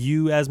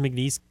 you as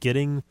McNeese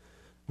getting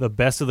the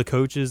best of the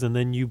coaches and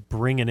then you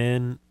bringing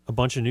in a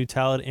bunch of new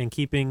talent and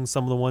keeping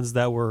some of the ones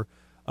that were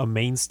a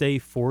mainstay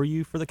for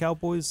you for the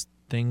Cowboys.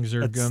 Things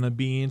are going to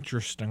be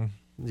interesting.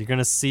 You're going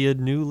to see a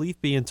new leaf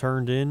being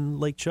turned in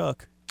Lake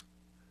Chuck.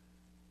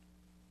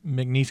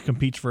 McNeese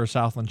competes for a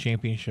Southland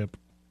championship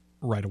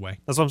right away.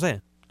 That's what I'm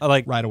saying.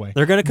 Right away.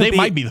 They're going to compete. They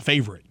might be the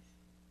favorite.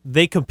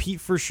 They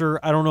compete for sure.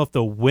 I don't know if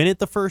they'll win it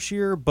the first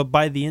year, but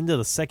by the end of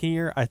the second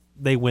year,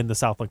 they win the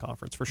Southland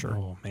Conference for sure.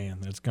 Oh, man,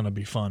 that's going to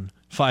be fun.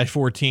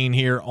 5:14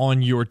 here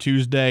on your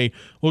Tuesday.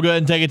 We'll go ahead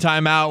and take a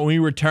time out. When we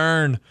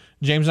return,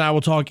 James and I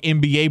will talk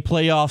NBA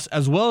playoffs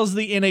as well as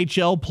the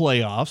NHL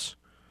playoffs.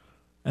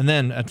 And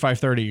then at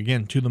 5:30,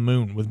 again, To the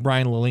Moon with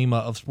Brian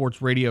Lalima of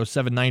Sports Radio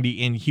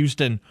 790 in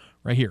Houston,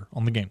 right here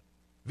on The Game.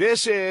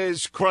 This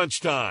is Crunch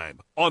Time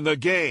on The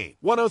Game.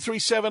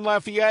 103.7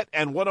 Lafayette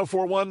and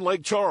 104.1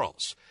 Lake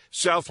Charles,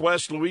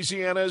 Southwest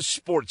Louisiana's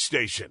sports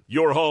station.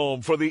 Your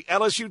home for the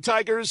LSU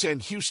Tigers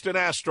and Houston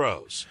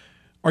Astros.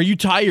 Are you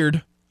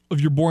tired of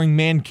your boring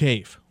man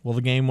cave? Well,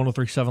 The Game,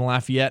 103.7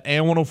 Lafayette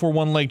and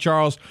 104.1 Lake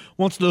Charles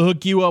wants to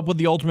hook you up with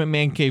the ultimate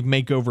man cave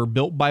makeover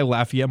built by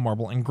Lafayette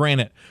Marble and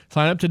Granite.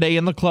 Sign up today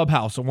in the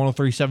clubhouse at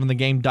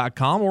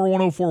 1037thegame.com or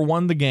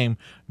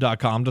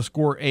 1041thegame.com to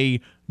score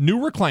a new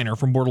recliner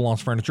from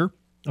Bordelon's Furniture,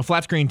 a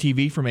flat screen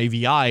TV from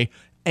AVI,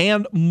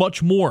 and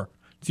much more.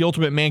 It's the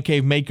ultimate man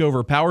cave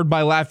makeover powered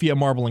by Lafayette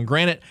Marble and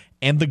Granite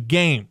and The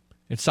Game.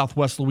 It's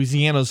Southwest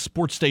Louisiana's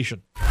sports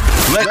station.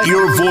 Let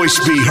your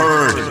voice be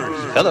heard.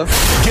 Hello.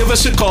 Give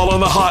us a call on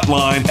the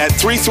hotline at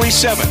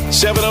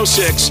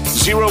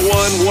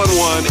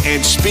 337-706-0111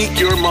 and speak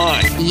your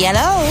mind.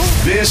 Hello.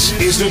 This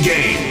is The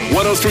Game.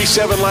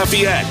 103.7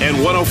 Lafayette and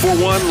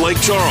 104.1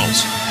 Lake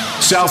Charles,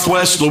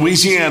 Southwest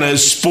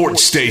Louisiana's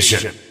sports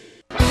station.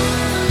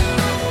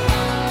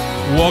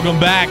 Welcome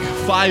back.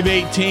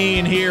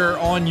 5:18 here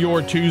on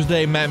your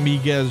Tuesday. Matt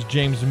Miguez,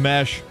 James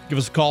Meche. Give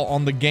us a call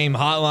on The Game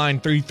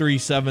hotline,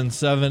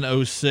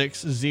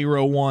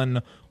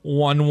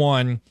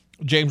 337-706-0111.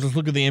 James, let's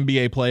look at the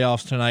NBA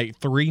playoffs tonight.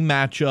 3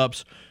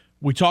 matchups.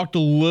 We talked a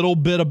little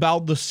bit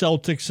about the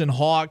Celtics and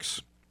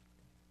Hawks.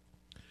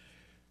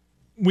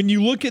 When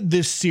you look at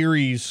this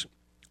series,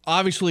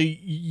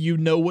 obviously you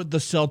know what the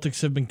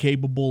Celtics have been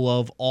capable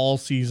of all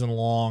season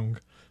long.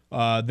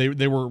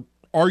 They were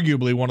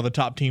arguably one of the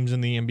top teams in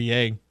the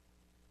NBA.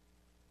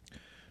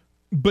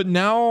 But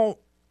now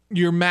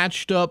you're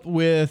matched up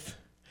with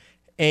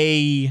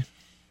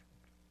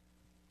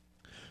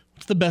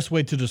what's the best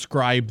way to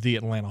describe the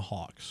Atlanta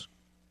Hawks?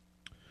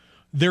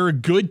 They're a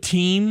good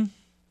team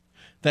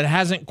that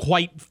hasn't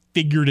quite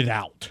figured it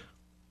out.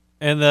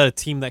 And a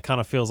team that kind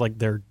of feels like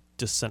they're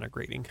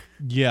disintegrating.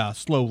 Yeah,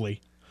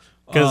 slowly.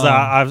 Because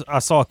I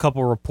saw a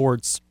couple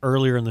reports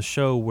earlier in the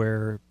show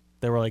where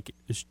they were like,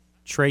 is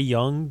Trae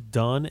Young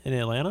done in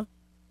Atlanta?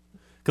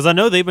 Because I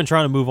know they've been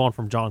trying to move on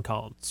from John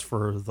Collins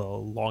for the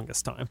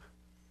longest time.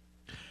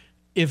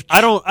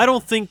 I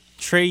don't think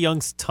Trae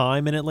Young's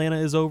time in Atlanta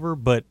is over,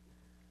 but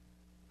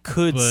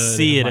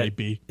see it. Might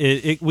be.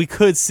 We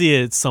could see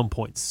it at some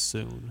point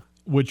soon,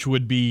 which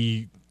would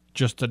be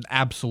just an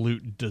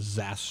absolute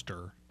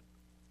disaster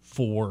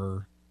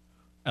for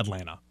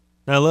Atlanta.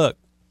 Now look,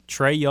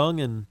 Trae Young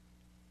and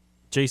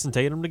Jason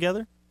Tatum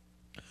together.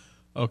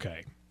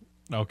 Okay,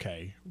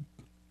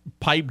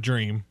 pipe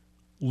dream,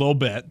 a little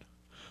bit.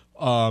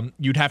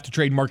 You'd have to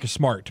trade Marcus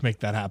Smart to make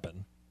that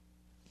happen.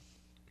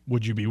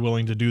 Would you be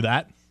willing to do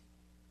that?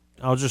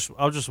 I'll just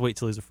wait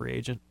till he's a free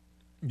agent.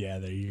 Yeah,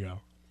 there you go.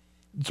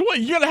 So what,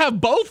 you gotta have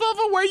both of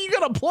them? Where are you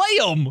gonna play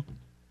them?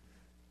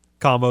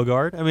 Combo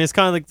guard. I mean, it's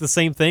kind of like the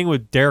same thing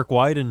with Derek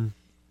White and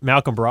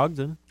Malcolm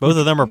Brogdon. Both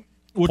of them are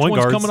which point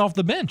one's guards. Coming off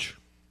the bench?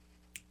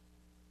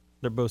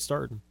 They're both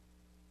starting.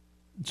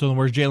 So then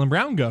where's Jaylen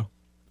Brown go?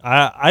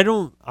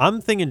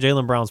 I'm thinking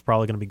Jaylen Brown's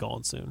probably going to be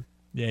gone soon.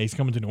 Yeah, he's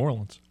coming to New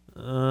Orleans.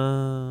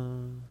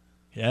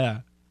 Yeah,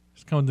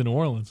 he's coming to New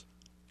Orleans.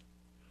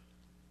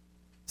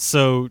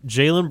 So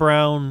Jaylen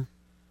Brown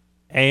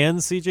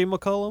and C.J.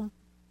 McCollum?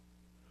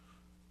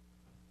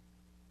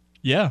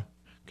 Yeah,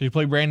 because you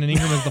play Brandon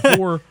Ingram as the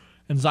 4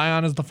 and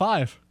Zion as the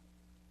 5.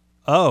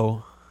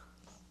 Oh.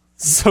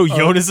 So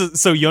Jonas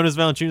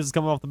Valanciunas is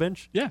coming off the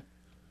bench? Yeah.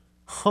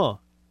 Huh.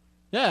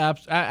 Yeah,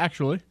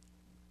 actually.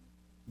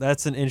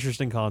 That's an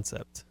interesting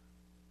concept.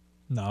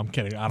 No, I'm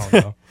kidding. I don't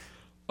know.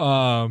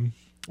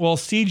 Well,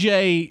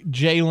 CJ,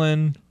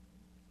 Jalen,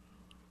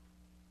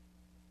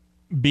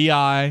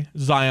 B.I.,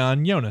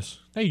 Zion, Jonas.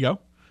 There you go.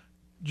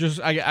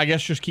 I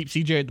guess just keep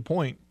CJ at the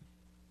point.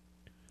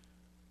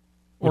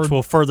 Which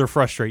will further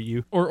frustrate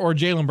you. Or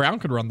Jaylen Brown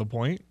could run the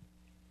point.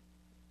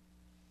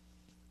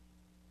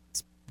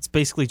 It's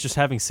basically just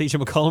having C.J.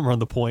 McCollum run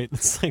the point.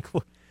 It's like,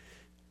 what?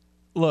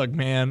 Look,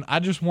 man, I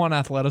just want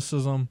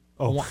athleticism.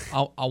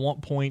 Oh. I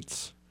want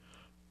points.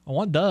 I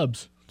want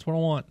dubs. That's what I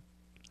want.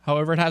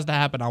 However it has to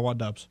happen, I want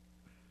dubs.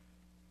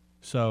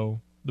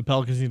 So the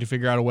Pelicans need to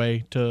figure out a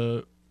way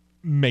to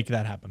make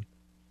that happen.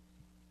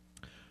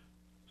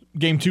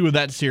 Game 2 of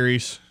that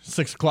series,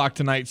 6 o'clock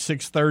tonight,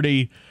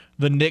 6:30.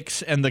 The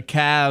Knicks and the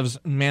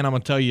Cavs. Man, I'm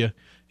going to tell you,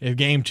 if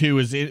Game 2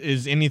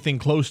 is anything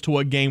close to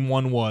what Game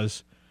 1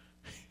 was,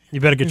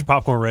 you better get your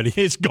popcorn ready.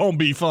 It's going to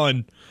be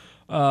fun.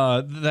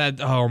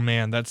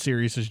 That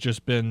series has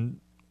just been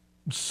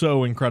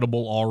so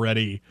incredible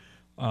already.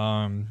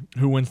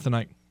 Who wins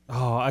tonight?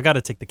 Oh, I got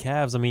to take the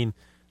Cavs. I mean,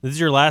 this is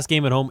your last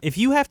game at home. If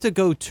you have to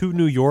go to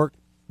New York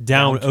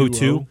down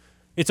 0-2,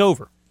 it's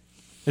over.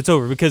 It's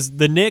over because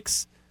the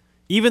Knicks,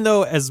 even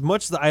though as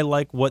much as I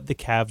like what the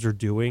Cavs are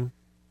doing,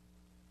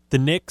 the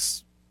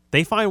Knicks,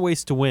 they find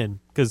ways to win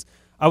because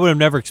I would have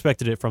never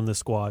expected it from this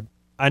squad.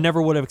 I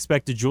never would have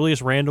expected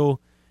Julius Randle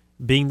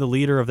being the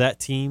leader of that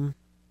team,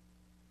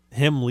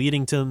 him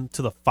leading to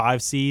the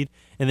 5 seed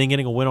and then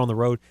getting a win on the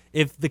road.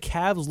 If the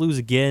Cavs lose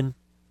again,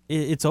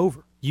 it's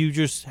over. You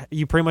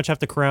pretty much have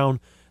to crown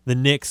the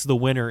Knicks the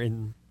winner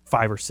in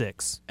 5 or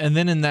 6. And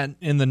then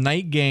in the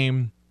night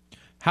game,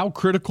 how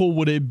critical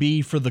would it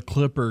be for the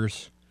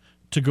Clippers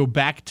to go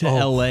back to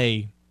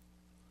LA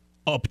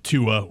up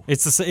 2-0?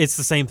 It's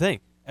the same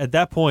thing. At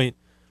that point,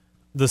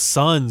 the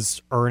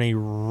Suns are in a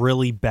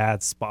really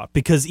bad spot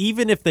because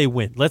even if they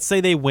win, let's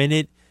say they win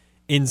it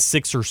in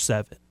 6 or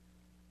 7,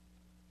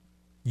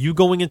 you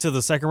going into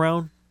the second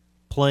round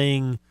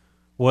playing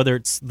whether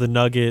it's the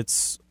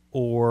Nuggets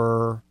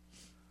or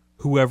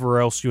whoever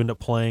else you end up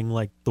playing,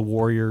 like the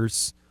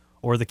Warriors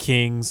or the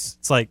Kings,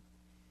 it's like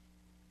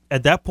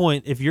at that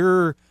point, if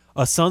you're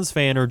a Suns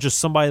fan or just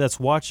somebody that's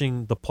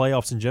watching the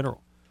playoffs in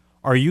general,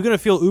 are you going to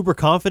feel uber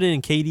confident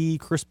in KD,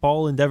 Chris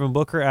Paul, and Devin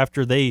Booker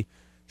after they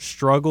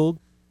struggled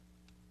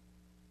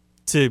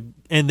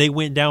and they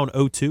went down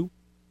 0-2?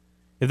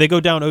 If they go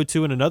down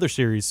 0-2 in another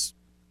series,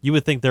 you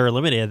would think they're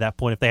eliminated at that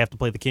point if they have to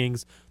play the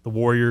Kings, the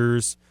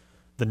Warriors,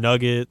 the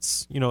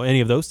Nuggets,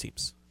 any of those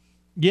teams.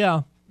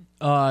 Yeah.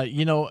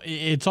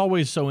 It's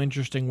always so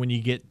interesting when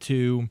you get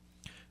to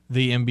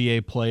the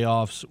NBA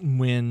playoffs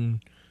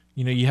when,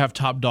 you have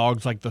top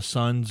dogs like the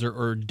Suns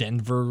or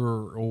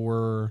Denver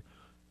or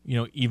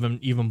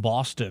even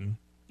Boston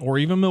or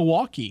even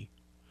Milwaukee.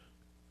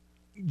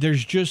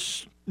 There's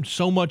just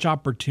so much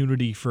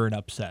opportunity for an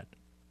upset.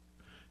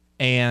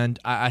 And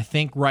I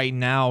think right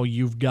now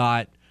you've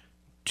got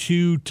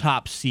 2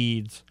 top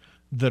seeds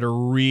that are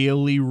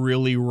really,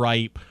 really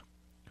ripe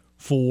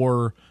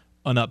for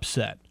an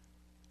upset.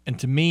 And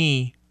to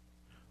me,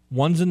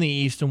 one's in the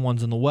East and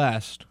one's in the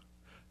West,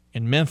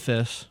 in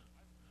Memphis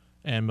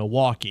and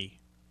Milwaukee.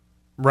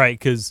 Right,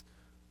 because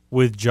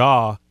with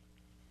Ja,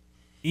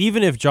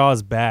 even if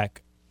Ja's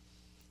back,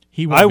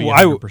 he won't be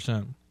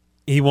 100%.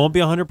 He won't be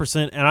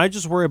 100%, and I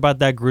just worry about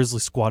that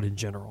Grizzlies squad in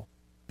general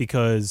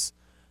because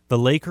the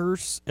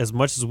Lakers, as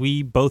much as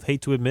we both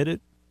hate to admit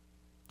it,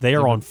 They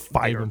are on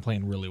fire. They've been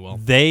playing really well.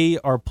 They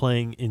are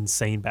playing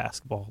insane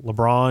basketball.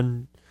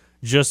 LeBron,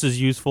 just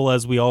as useful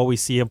as we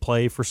always see him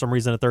play. For some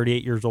reason, at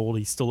 38 years old,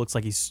 he still looks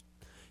like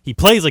he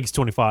plays like he's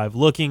 25.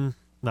 Looking,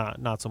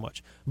 not so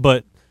much.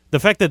 But the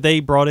fact that they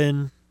brought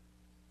in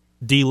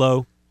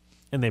D'Lo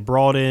and they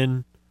brought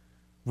in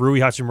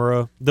Rui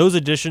Hachimura, those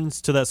additions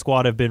to that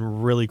squad have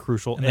been really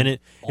crucial. And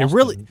it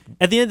really,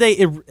 at the end of the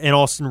day, and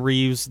Austin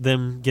Reeves,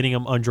 them getting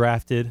him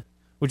undrafted,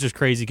 which is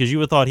crazy because you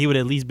would have thought he would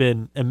at least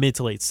been a mid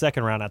to late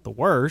second round at the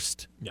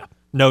worst. Yeah.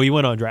 No, he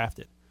went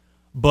undrafted.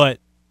 But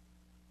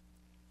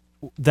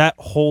that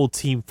whole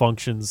team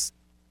functions,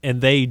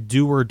 and they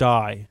do or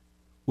die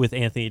with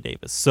Anthony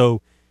Davis.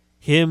 So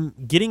him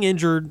getting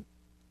injured,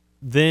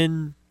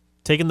 then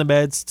taking the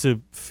meds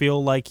to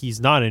feel like he's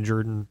not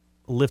injured and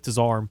lift his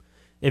arm.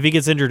 If he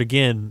gets injured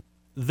again,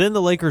 then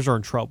the Lakers are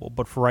in trouble.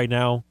 But for right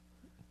now,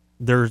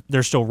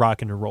 they're still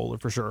rocking and rolling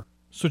for sure.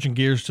 Switching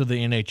gears to the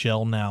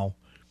NHL now.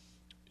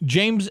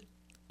 James,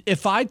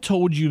 if I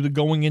told you that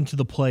going into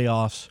the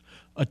playoffs,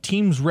 a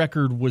team's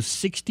record was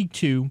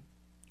 62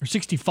 or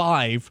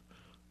 65,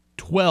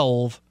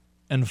 12,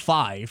 and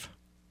 5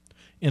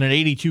 in an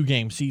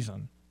 82-game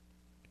season,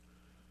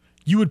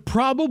 you would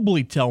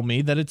probably tell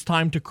me that it's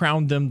time to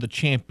crown them the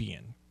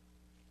champion.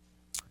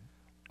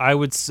 I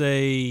would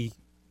say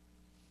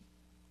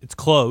it's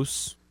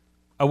close.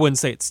 I wouldn't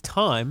say it's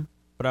time,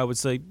 but I would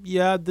say,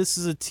 yeah, this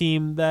is a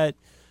team that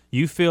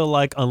you feel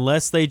like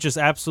unless they just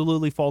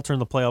absolutely falter in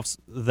the playoffs,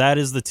 that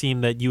is the team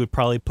that you would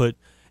probably put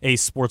a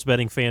sports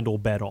betting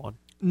FanDuel bet on.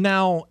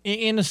 Now,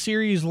 in a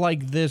series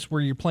like this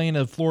where you're playing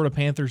a Florida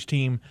Panthers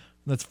team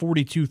that's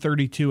 42,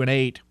 32, and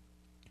 8,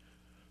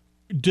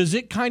 does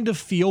it kind of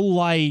feel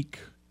like,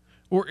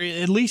 or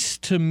at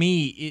least to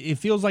me, it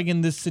feels like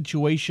in this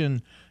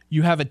situation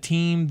you have a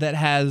team that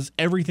has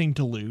everything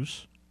to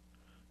lose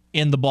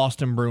in the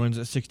Boston Bruins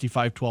at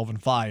 65, 12,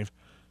 and 5.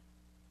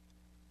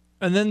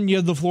 And then you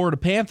have the Florida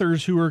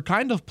Panthers who are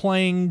kind of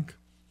playing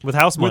with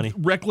house money,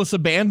 with reckless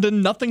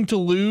abandon, nothing to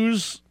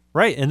lose.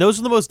 Right, and those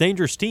are the most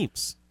dangerous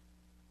teams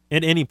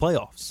in any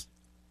playoffs.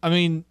 I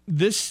mean,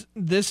 this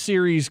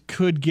series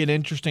could get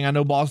interesting. I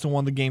know Boston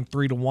won the game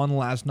 3-1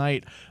 last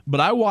night, but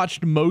I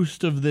watched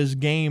most of this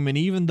game, and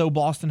even though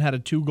Boston had a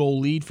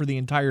 2-goal lead for the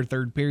entire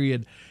third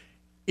period,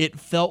 it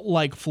felt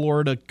like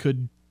Florida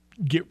could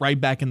get right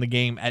back in the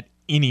game at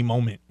any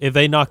moment. If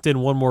they knocked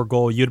in one more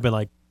goal, you'd have been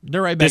like,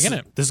 they're right back in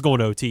it. This is going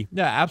to OT.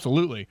 Yeah,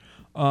 absolutely.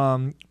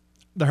 The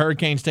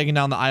Hurricanes taking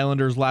down the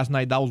Islanders last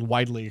night, that was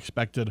widely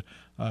expected.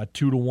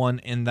 2-1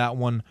 in that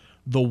one.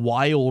 The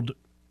Wild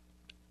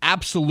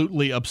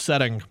absolutely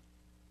upsetting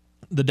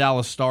the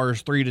Dallas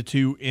Stars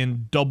 3-2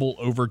 in double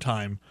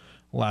overtime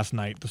last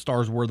night. The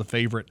Stars were the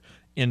favorite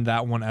in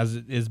that one as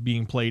it is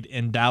being played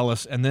in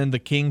Dallas. And then the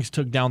Kings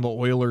took down the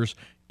Oilers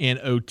in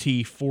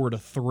OT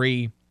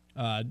 4-3.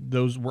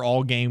 Those were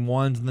all game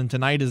ones. And then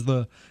tonight is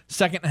the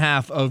second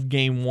half of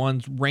game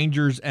ones.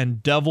 Rangers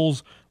and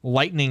Devils,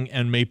 Lightning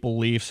and Maple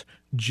Leafs,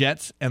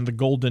 Jets and the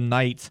Golden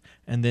Knights,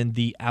 and then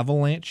the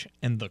Avalanche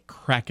and the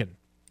Kraken.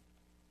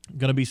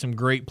 Going to be some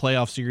great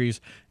playoff series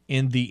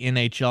in the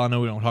NHL. I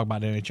know we don't talk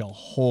about NHL a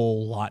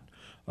whole lot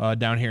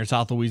down here in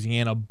South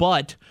Louisiana,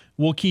 but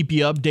we'll keep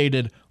you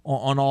updated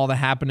on all the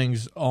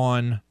happenings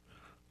on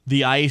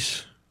the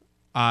ice.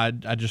 I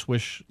just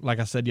wish, like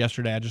I said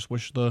yesterday, I just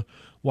wish the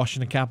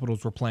Washington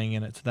Capitals were playing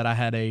in it so that I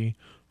had a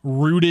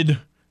rooted,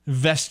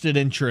 vested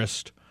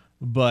interest.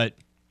 But,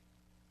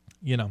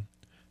 you know.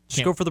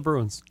 Just go for the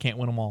Bruins. Can't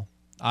win them all.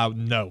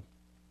 No.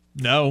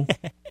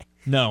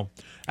 No.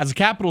 As a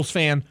Capitals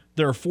fan,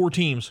 there are 4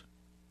 teams,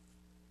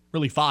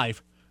 really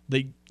 5,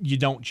 that you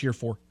don't cheer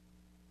for.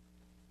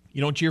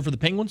 You don't cheer for the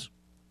Penguins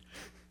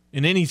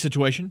in any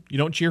situation. You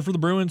don't cheer for the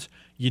Bruins.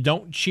 You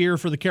don't cheer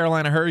for the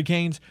Carolina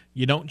Hurricanes.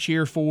 You don't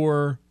cheer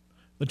for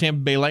the Tampa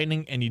Bay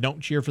Lightning, and you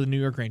don't cheer for the New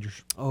York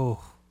Rangers.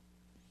 Oh,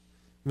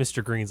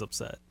 Mr. Green's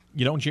upset.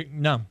 You don't cheer?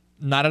 No,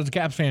 not as a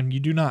Caps fan.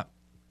 You do not.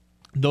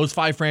 Those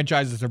 5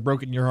 franchises have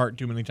broken your heart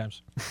too many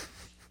times.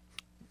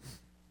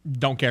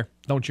 Don't care.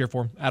 Don't cheer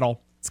for them at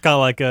all. It's kind of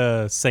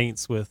like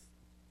Saints with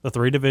the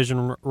 3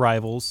 division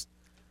rivals,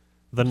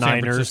 the San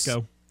Niners,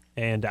 Francisco,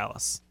 and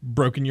Dallas.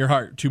 Broken your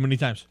heart too many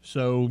times.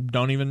 So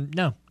don't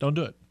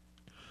do it.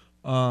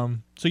 So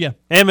yeah.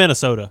 And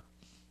Minnesota.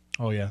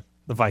 Oh yeah.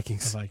 The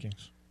Vikings.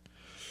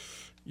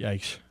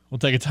 Yikes. We'll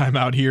take a time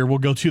out here. We'll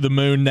go to the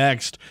moon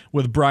next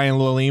with Brian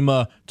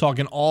Lalima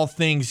talking all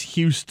things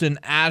Houston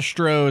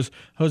Astros.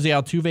 Jose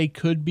Altuve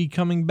could be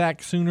coming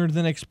back sooner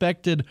than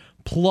expected.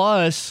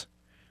 Plus,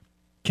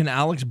 can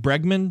Alex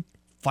Bregman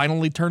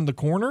finally turn the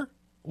corner?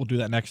 We'll do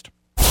that next.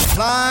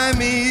 Fly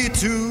me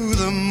to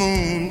the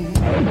moon.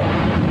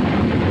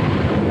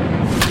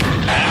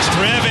 That's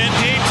driven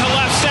deep to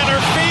left center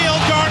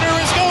field. Garner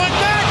is going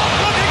back.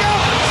 Looking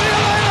up. See you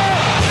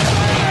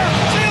later.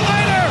 See you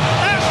later.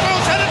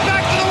 Astros headed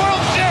back to the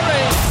World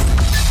Series.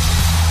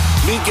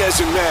 Miguez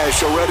and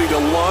Meche are ready to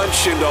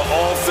launch into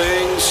all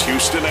things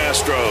Houston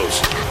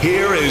Astros.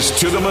 Here is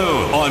To the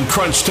Moon on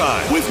Crunch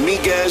Time with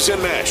Miguez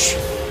and Meche.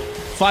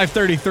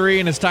 5:33,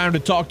 and it's time to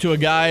talk to a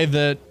guy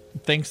that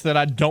thinks that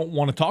I don't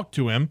want to talk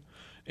to him,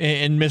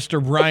 and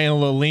Mr. Brian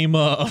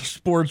LaLima of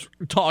Sports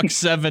Talk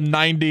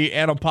 790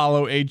 and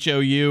Apollo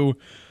HOU.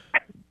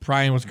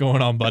 Brian, what's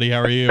going on, buddy?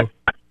 How are you?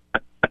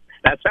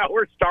 That's how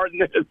we're starting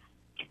this.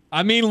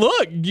 I mean,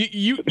 look,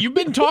 you've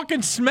been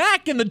talking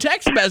smack in the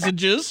text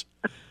messages,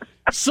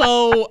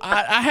 so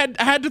I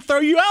had to throw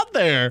you out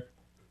there.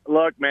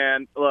 Look,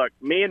 man,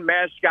 me and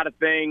Meche got a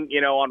thing,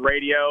 on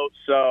radio.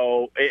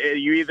 So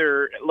you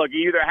either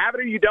have it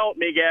or you don't,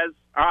 Miguez.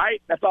 All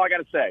right, that's all I got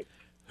to say.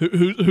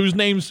 Whose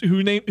name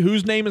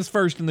is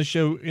first in the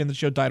show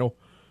title?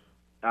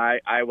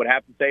 I would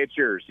have to say it's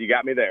yours. You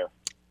got me there.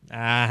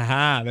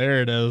 Aha,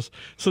 there it is.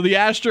 So the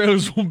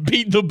Astros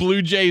beat the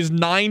Blue Jays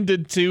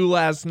 9-2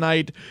 last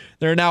night.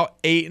 They're now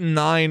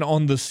 8-9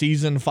 on the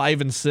season,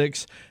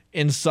 5-6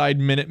 inside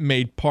Minute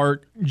Maid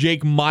Park.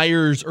 Jake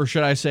Myers, or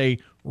should I say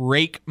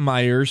Rake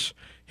Myers,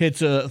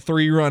 hits a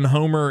 3-run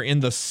homer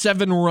in the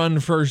 7-run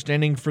first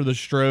inning for the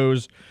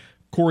Stros.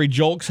 Corey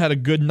Julks had a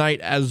good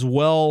night as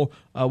well.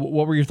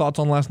 What were your thoughts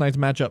on last night's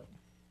matchup?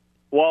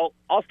 Well,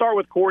 I'll start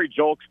with Corey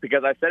Julks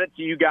because I said it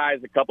to you guys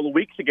a couple of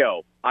weeks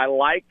ago. I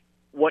like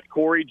what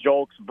Corey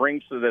Julks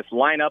brings to this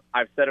lineup.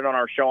 I've said it on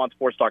our show on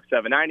Sports Talk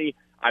 790.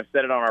 I've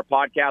said it on our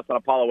podcast on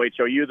Apollo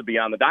HOU, the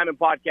Beyond the Diamond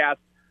podcast.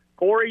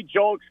 Corey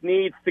Julks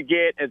needs to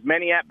get as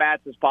many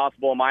at-bats as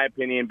possible, in my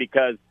opinion,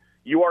 because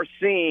you are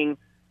seeing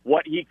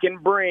what he can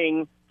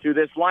bring to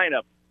this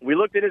lineup. We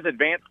looked at his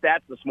advanced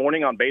stats this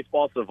morning on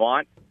Baseball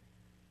Savant.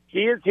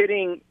 He is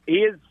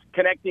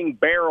connecting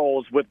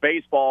barrels with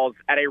baseballs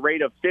at a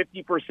rate of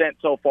 50%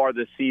 so far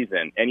this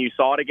season. And you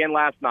saw it again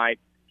last night.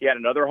 He had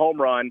another home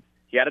run.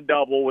 He had a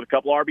double with a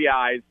couple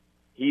RBIs.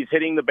 He's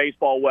hitting the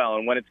baseball well.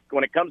 And when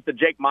it comes to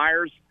Jake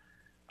Myers,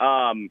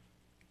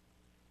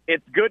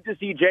 it's good to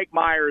see Jake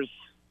Myers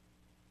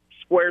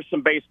square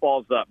some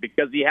baseballs up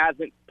because he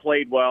hasn't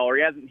played well or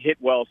he hasn't hit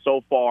well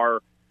so far.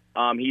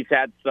 He's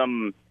had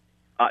some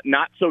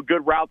not so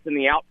good routes in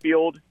the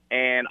outfield,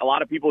 and a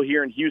lot of people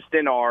here in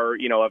Houston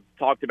have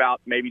talked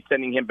about maybe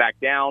sending him back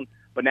down.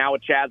 But now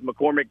with Chas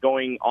McCormick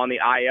going on the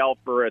IL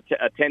for a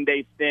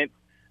 10-day stint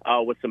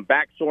with some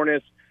back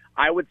soreness,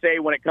 I would say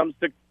when it comes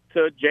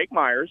to Jake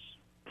Myers,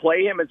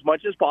 play him as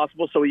much as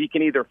possible so he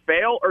can either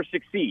fail or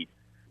succeed,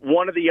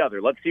 one or the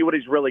other. Let's see what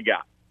he's really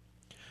got.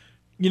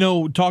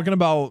 Talking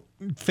about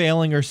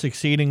failing or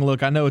succeeding,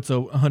 look, I know it's a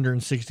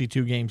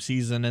 162-game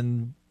season,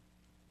 and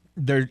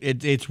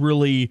it's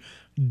really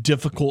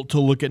difficult to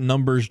look at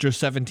numbers just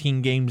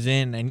 17 games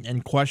in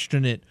and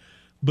question it.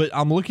 But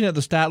I'm looking at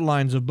the stat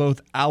lines of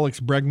both Alex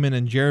Bregman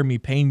and Jeremy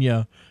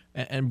Pena,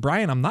 and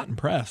Brian, I'm not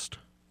impressed.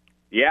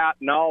 Yeah,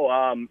 no.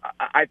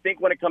 I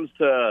think when it comes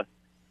to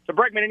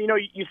Bregman, and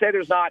you say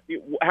there's not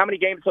how many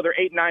games, so they're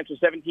 8-9, so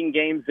 17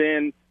 games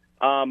in.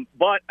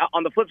 But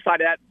on the flip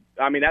side of that,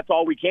 I mean, that's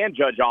all we can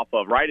judge off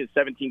of, right, is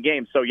 17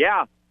 games. So,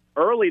 yeah,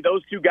 early,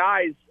 those two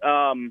guys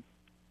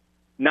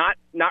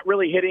not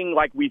really hitting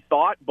like we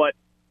thought. But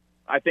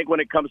I think when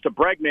it comes to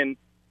Bregman,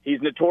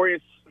 he's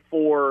notorious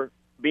for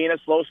being a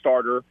slow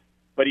starter,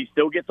 but he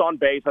still gets on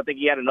base. I think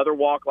he had another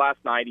walk last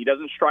night. He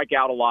doesn't strike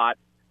out a lot.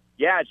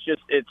 Yeah,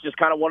 it's just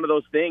kind of one of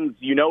those things.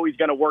 He's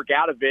going to work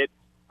out of it.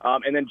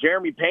 And then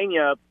Jeremy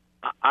Pena,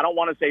 I don't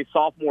want to say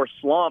sophomore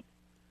slump,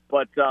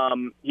 but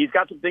he's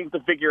got some things to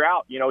figure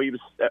out. He was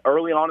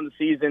early on in the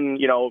season,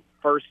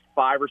 first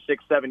 5 or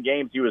 6, 7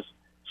 games, he was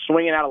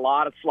swinging at a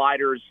lot of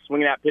sliders,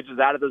 swinging at pitches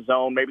out of the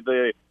zone. Maybe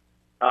the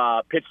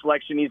pitch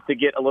selection needs to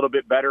get a little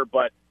bit better,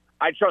 but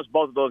I trust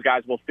both of those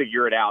guys will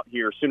figure it out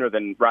here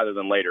rather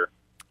than later.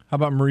 How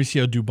about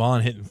Mauricio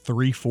Dubon hitting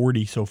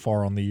 340 so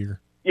far on the year?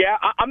 Yeah,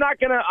 I'm not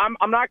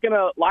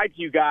gonna lie to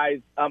you guys.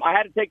 I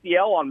had to take the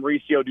L on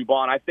Mauricio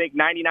Dubon. I think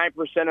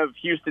 99% of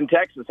Houston,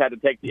 Texas, had to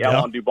take the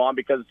L on Dubon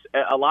because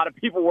a lot of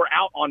people were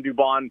out on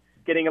Dubon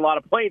getting a lot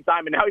of playing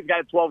time, and now he's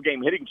got a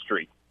 12-game hitting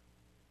streak.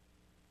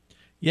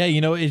 Yeah,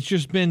 it's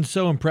just been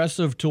so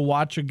impressive to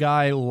watch a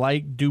guy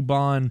like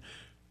Dubon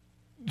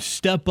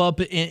step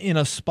up in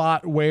a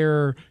spot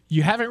where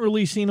you haven't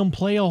really seen him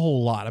play a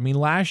whole lot. I mean,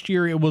 last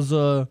year it was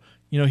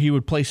he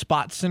would play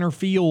spot center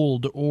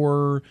field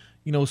or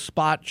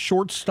spot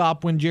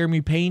shortstop when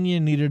Jeremy Pena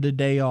needed a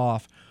day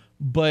off.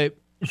 But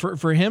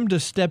for him to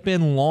step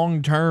in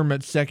long-term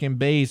at second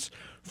base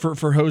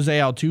for Jose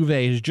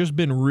Altuve has just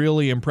been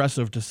really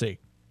impressive to see.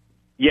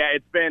 Yeah,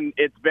 it's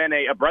been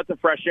a breath of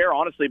fresh air,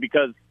 honestly,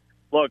 because,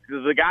 look,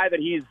 the guy that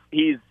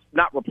he's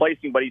not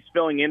replacing but he's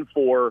filling in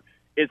for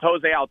is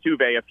Jose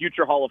Altuve, a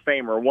future Hall of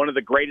Famer, one of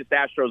the greatest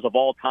Astros of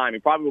all time. He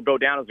probably will go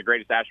down as the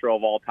greatest Astro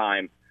of all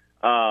time.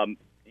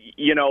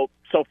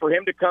 So for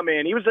him to come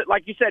in, he was,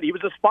 like you said, he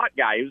was a spot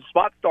guy. He was a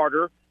spot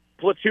starter,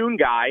 platoon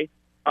guy,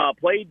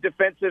 played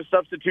defensive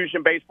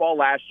substitution baseball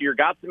last year,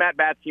 got some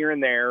at-bats here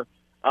and there.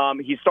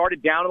 He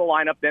started down in the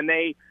lineup. Then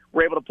they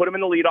were able to put him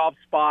in the leadoff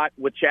spot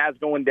with Chas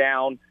going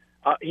down.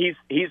 He's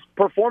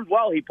performed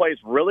well. He plays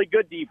really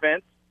good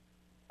defense.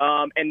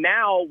 And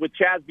now with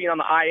Chas being on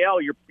the IL,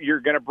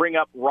 you're going to bring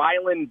up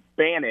Rylan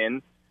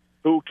Bannon,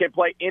 who can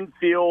play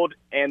infield,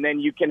 and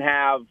then you can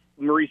have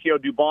Mauricio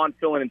Dubon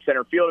filling in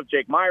center field if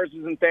Jake Myers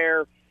isn't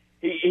there.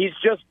 He's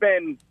just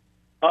been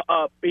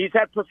he's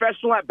had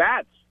professional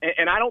at-bats,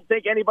 and I don't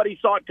think anybody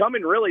saw it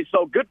coming, really.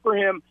 So good for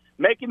him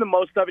making the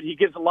most of it. He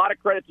gives a lot of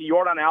credit to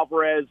Yordan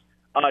Alvarez,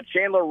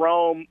 Chandler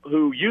Rome,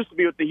 who used to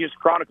be with the Houston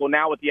Chronicle,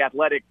 now with the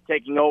Athletic,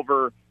 taking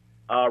over,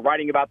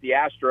 writing about the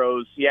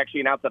Astros. He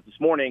actually announced that this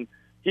morning.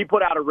 He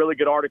put out a really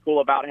good article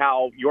about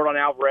how Yordan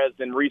Alvarez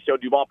and Mauricio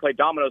Duvall play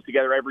dominoes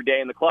together every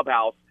day in the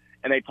clubhouse,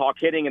 and they talk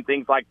hitting and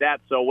things like that.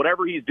 So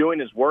whatever he's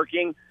doing is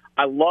working.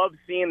 I love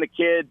seeing the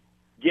kid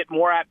get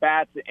more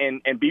at-bats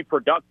and be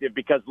productive,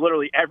 because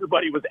literally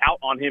everybody was out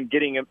on him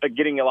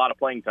getting a lot of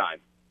playing time.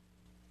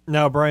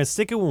 Now, Brian,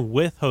 sticking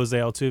with Jose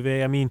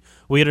Altuve, I mean,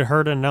 we had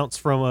heard an announce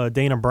from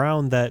Dana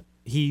Brown that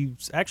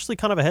he's actually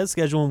kind of ahead of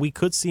schedule, and we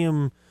could see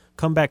him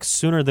come back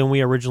sooner than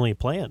we originally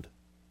planned.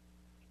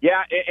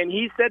 Yeah, and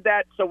he said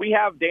that. So we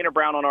have Dana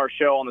Brown on our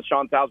show on the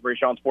Sean Salisbury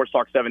Show on Sports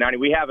Talk 790.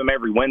 We have him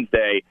every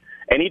Wednesday,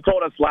 and he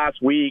told us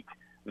last week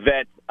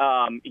that,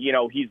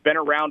 he's been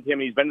around him.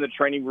 He's been in the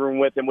training room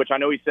with him, which I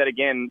know he said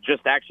again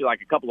just actually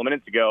like a couple of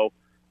minutes ago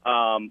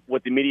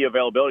with the media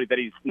availability, that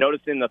he's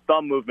noticing the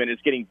thumb movement is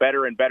getting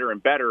better and better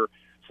and better.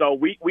 So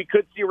we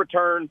could see a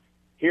return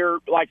here,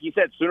 like he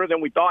said, sooner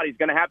than we thought. He's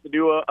going to have to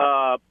do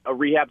a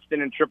rehab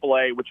stint in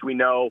AAA, which we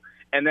know.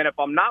 And then if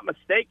I'm not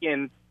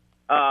mistaken,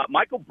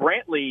 Michael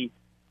Brantley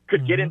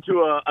could get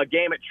into a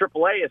game at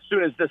AAA as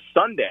soon as this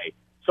Sunday.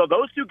 So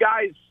those two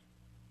guys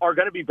are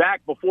going to be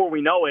back before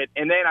we know it,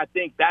 and then I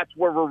think that's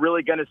where we're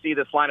really going to see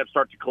this lineup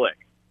start to click.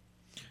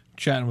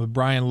 Chatting with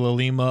Brian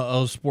LaLima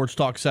of Sports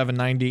Talk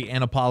 790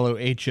 and Apollo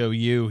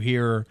HOU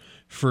here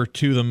for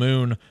To the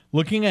Moon.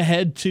 Looking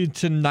ahead to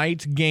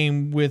tonight's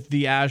game with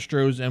the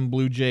Astros and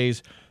Blue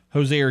Jays,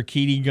 Jose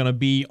Urquidy going to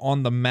be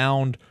on the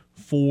mound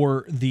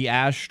for the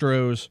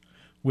Astros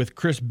with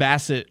Chris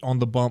Bassett on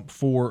the bump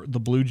for the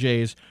Blue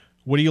Jays.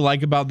 What do you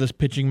like about this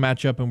pitching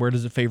matchup, and where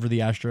does it favor the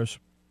Astros?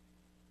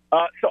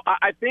 So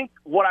I think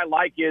what I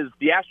like is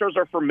the Astros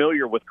are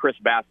familiar with Chris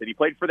Bassett. He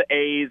played for the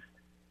A's,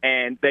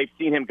 and they've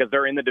seen him because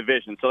they're in the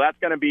division. So that's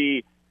going to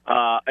be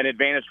an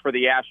advantage for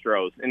the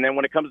Astros. And then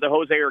when it comes to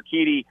Jose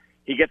Urquidy,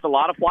 he gets a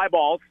lot of fly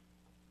balls.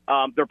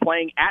 They're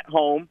playing at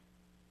home.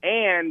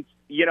 And,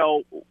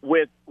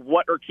 with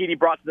what Urquidy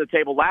brought to the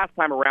table last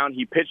time around,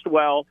 he pitched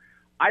well.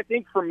 I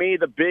think for me,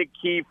 the big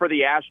key for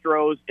the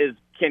Astros is,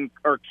 can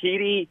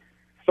Urquidy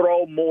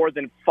throw more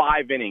than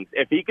 5 innings?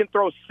 If he can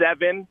throw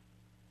 7,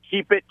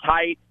 keep it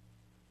tight,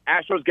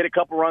 Astros get a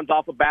couple runs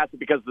off of Bassett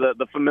because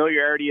the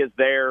familiarity is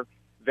there,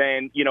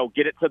 then,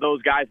 get it to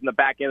those guys in the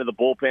back end of the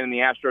bullpen, and the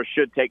Astros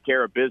should take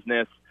care of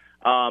business.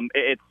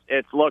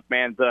 Look,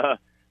 man,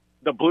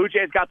 the Blue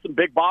Jays got some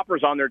big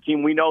boppers on their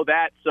team. We know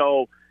that.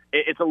 So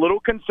it's a little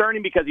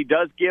concerning because he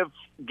does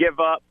give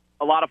up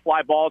a lot of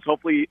fly balls.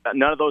 Hopefully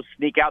none of those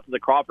sneak out to the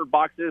Crawford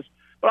boxes.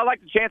 But I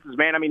like the chances,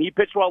 man. I mean, he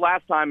pitched well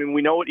last time, and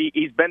we know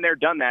he's been there,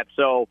 done that.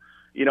 So,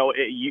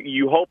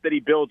 you hope that he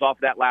builds off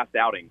that last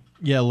outing.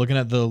 Yeah, looking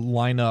at the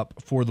lineup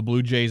for the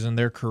Blue Jays and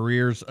their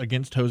careers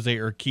against Jose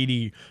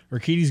Urquidy,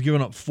 Urquidy's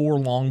given up 4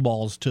 long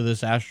balls to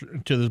this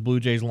Blue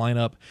Jays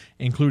lineup,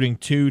 including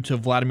 2 to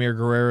Vladimir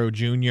Guerrero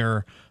Jr.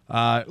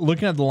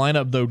 Looking at the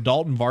lineup, though,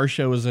 Dalton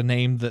Varsho is a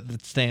name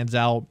that stands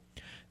out.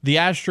 The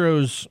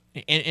Astros,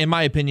 in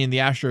my opinion, the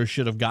Astros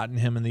should have gotten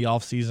him in the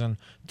offseason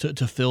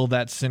to fill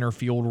that center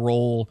field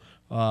role.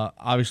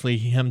 Obviously,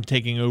 him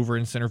taking over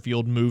in center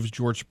field moves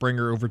George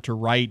Springer over to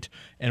right,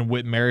 and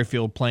Whit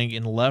Merrifield playing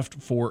in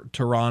left for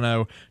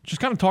Toronto.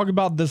 Just kind of talk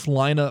about this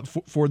lineup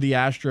for the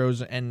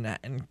Astros and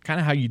kind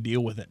of how you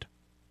deal with it.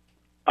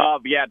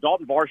 Yeah,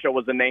 Dalton Varsho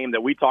was a name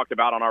that we talked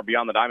about on our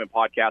Beyond the Diamond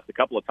podcast a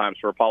couple of times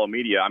for Apollo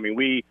Media. I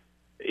mean,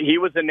 he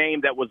was a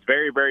name that was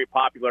very, very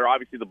popular.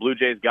 Obviously, the Blue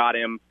Jays got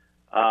him.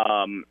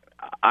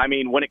 I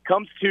mean, when it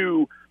comes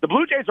to the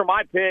Blue Jays,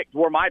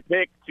 were my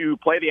pick to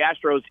play the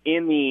Astros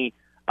in the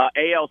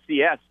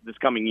ALCS this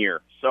coming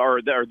year,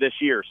 or this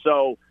year.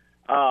 So,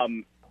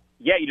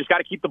 you just got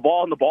to keep the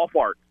ball in the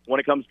ballpark when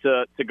it comes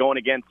to going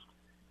against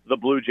the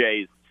Blue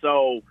Jays.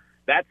 So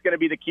that's going to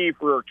be the key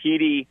for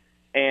Urquidy.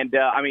 And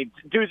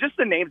just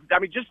the names. I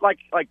mean, just like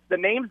the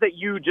names that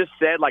you just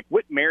said, like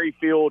Whit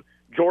Merrifield,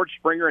 George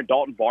Springer, and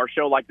Dalton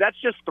Varsho. Like that's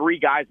just 3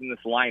 guys in this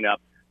lineup.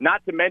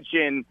 Not to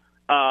mention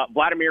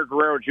Vladimir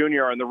Guerrero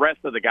Jr. and the rest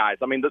of the guys.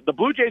 I mean, the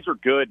Blue Jays are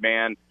good,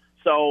 man.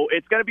 So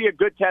it's going to be a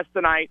good test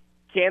tonight.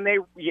 Can they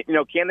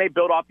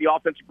build off the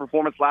offensive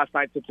performance last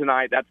night to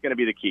tonight? That's going to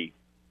be the key.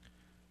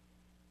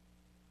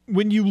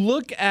 When you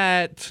look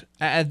at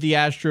the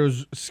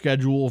Astros'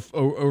 schedule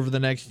over the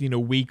next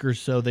week or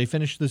so, they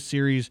finish the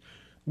series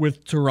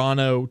with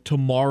Toronto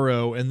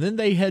tomorrow, and then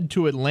they head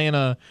to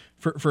Atlanta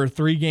for a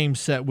 3-game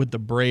set with the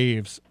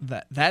Braves.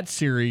 That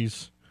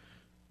series,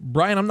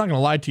 Brian, I'm not going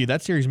to lie to you,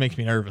 that series makes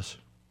me nervous.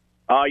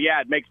 Yeah,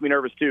 it makes me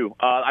nervous too.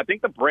 I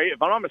think the Braves,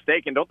 if I'm not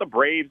mistaken, don't the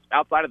Braves,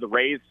 outside of the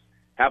Rays,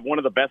 have one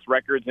of the best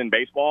records in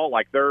baseball?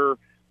 Like they're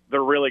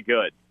really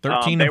good.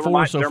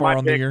 13-4 so far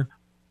on the year.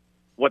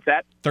 What's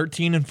that?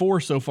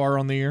 13-4 so far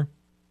on the year.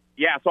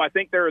 Yeah, so I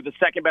think they're the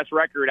second best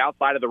record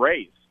outside of the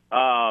Rays.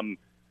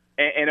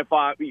 And if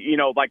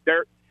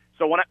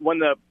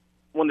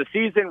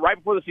right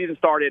before the season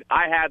started,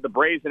 I had the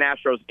Braves and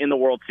Astros in the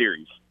World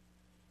Series.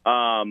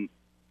 And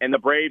the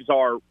Braves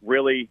are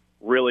really,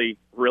 really,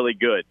 really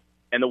good.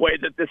 And the way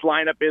that this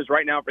lineup is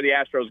right now for the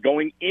Astros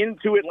going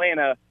into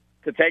Atlanta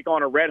to take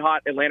on a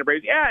red-hot Atlanta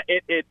Braves,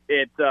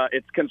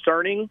 it's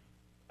concerning.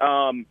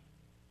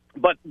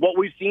 But what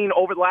we've seen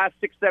over the last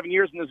 6-7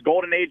 years in this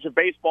golden age of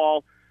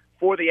baseball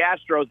for the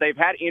Astros, they've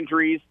had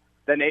injuries,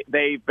 then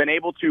they've been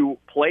able to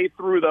play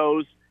through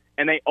those,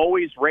 and they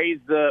always raise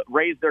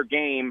their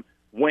game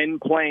when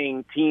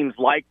playing teams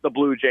like the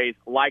Blue Jays,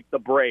 like the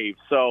Braves.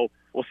 So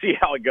we'll see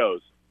how it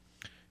goes.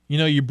 You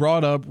know, you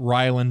brought up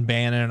Rylan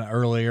Bannon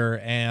earlier,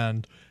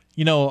 and,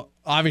 you know,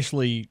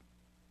 obviously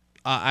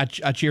I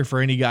cheer for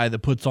any guy that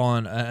puts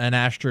on an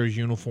Astros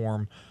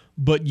uniform,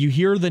 but you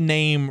hear the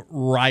name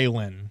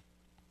Rylan,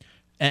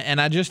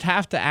 and I just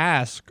have to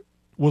ask,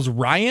 was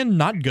Ryan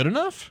not good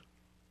enough?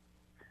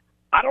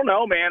 I don't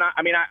know, man.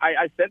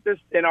 I sent this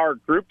in our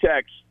group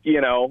text,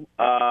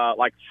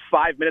 like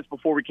 5 minutes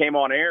before we came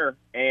on air,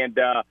 and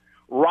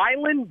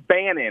Rylan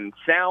Bannon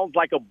sounds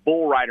like a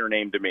bull rider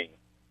name to me.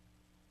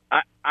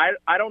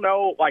 I don't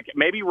know, like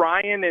maybe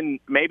Ryan and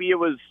maybe it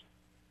was,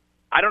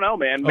 I don't know,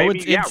 man. Maybe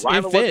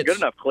Rylan wasn't good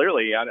enough.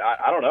 Clearly,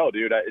 I don't know,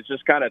 dude. It's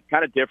just kind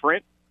of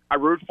different. I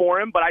root for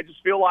him, but I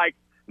just feel like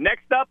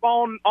next up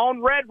on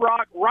Red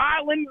Rock,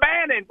 Rylan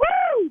Bannon,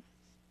 woo!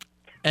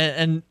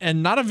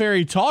 And not a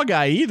very tall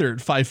guy either at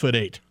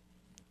 5'8".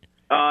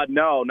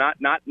 No, not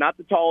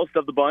the tallest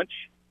of the bunch.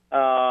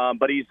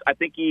 But I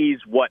think he's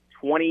what,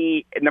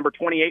 number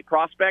 28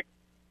 prospect,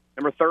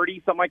 number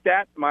 30, something like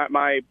that. Am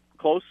I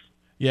close?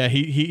 Yeah,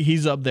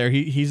 he's up there.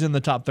 He's in the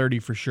top 30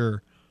 for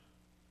sure.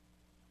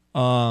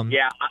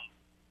 Yeah,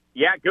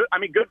 good. I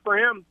mean, good for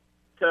him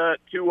to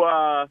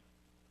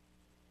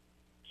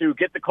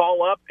get the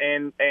call up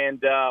and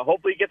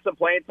hopefully get some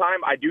playing time.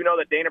 I do know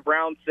that Dana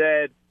Brown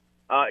said,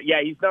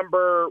 he's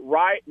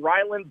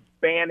Rylan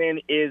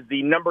Bannon is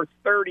the number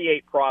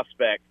 38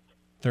 prospect.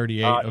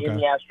 38, okay. In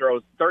the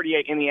Astros,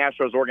 38 in the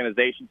Astros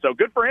organization. So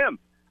good for him.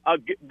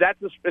 It's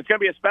going to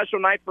be a special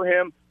night for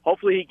him.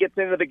 Hopefully he gets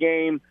into the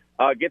game,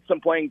 gets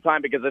some playing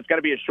time, because it's going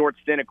to be a short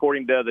stint,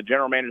 according to the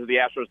general manager of the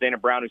Astros, Dana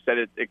Brown, who said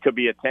it could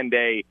be a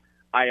 10-day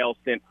IL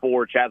stint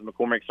for Chas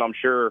McCormick. So I'm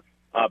sure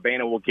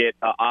Bannon will get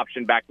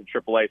option back to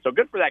AAA. So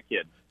good for that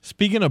kid.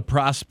 Speaking of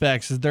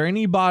prospects, is there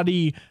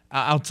anybody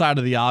outside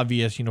of the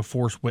obvious,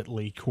 Forrest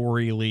Whitley,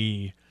 Corey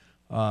Lee,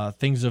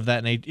 things of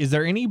that nature? Is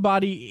there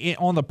anybody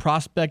on the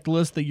prospect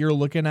list that you're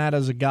looking at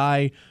as a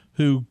guy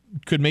who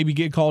could maybe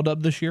get called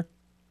up this year?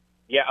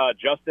 Yeah,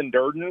 Justin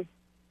Durden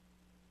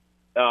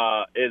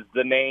is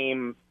the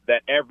name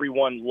that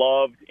everyone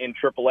loved in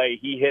AAA.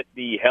 He hit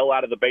the hell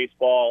out of the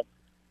baseball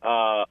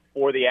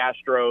for the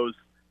Astros,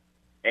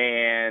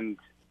 and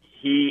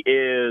he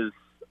is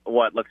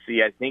let's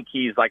see, I think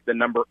he's like the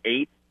number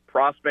 8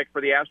 prospect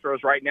for the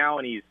Astros right now,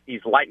 and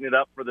he's lighting it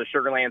up for the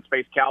Sugarland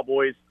Space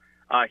Cowboys.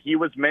 He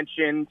was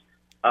mentioned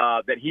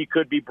that he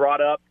could be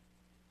brought up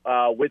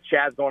with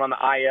Chaz going on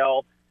the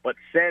IL, but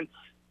since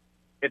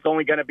it's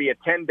only going to be a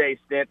 10-day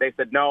stint, they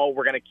said, no,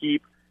 we're going to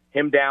keep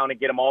him down and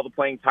get him all the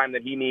playing time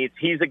that he needs.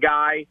 He's a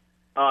guy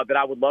that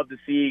I would love to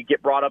see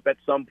get brought up at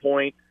some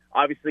point.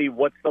 Obviously,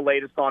 what's the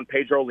latest on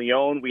Pedro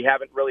Leon? We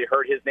haven't really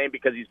heard his name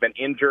because he's been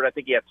injured. I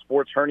think he had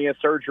sports hernia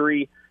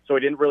surgery, so he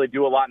didn't really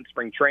do a lot in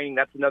spring training.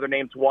 That's another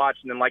name to watch.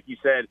 And then, like you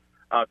said,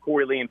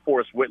 Corey Lee and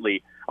Forrest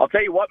Whitley. I'll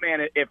tell you what,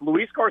 man, if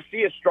Luis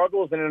Garcia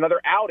struggles in another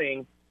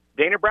outing,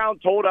 Dana Brown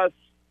told us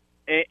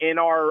in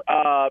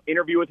our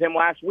interview with him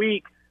last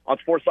week on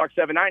Sports Talk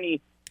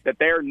 790 that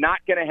they're not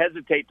going to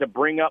hesitate to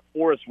bring up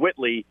Forrest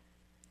Whitley.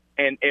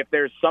 And if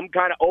there's some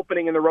kind of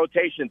opening in the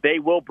rotation, they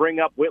will bring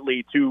up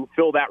Whitley to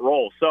fill that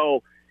role.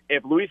 So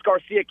if Luis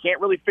Garcia can't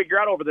really figure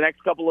out over the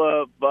next couple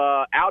of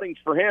outings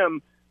for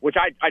him, which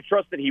I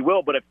trust that he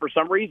will, but if for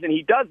some reason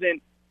he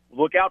doesn't,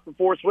 look out for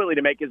Forrest Whitley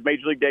to make his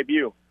Major League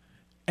debut.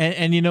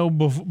 And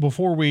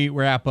before we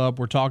wrap up,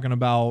 we're talking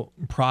about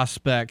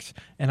prospects,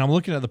 and I'm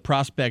looking at the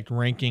prospect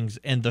rankings,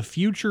 and the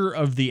future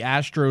of the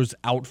Astros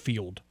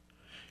outfield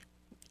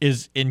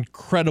is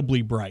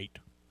incredibly bright.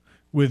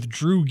 With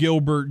Drew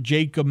Gilbert,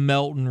 Jacob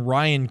Melton,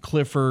 Ryan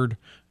Clifford,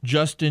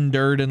 Justin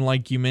Durden,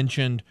 like you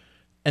mentioned.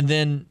 And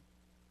then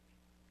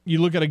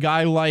you look at a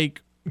guy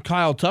like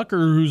Kyle Tucker,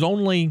 who's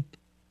only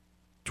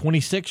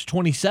 26,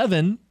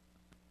 27.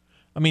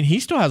 I mean, he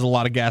still has a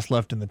lot of gas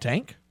left in the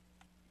tank.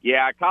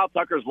 Yeah, Kyle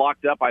Tucker's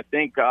locked up, I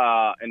think,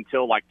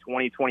 until like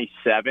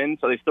 2027.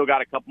 So they still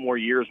got a couple more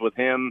years with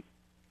him,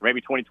 maybe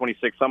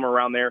 2026, somewhere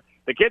around there.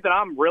 The kid that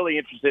I'm really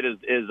interested in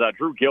is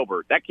Drew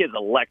Gilbert. That kid's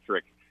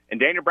electric. And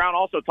Daniel Brown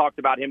also talked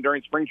about him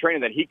during spring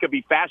training, that he could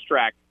be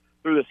fast-tracked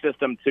through the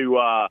system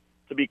to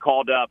be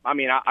called up. I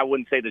mean, I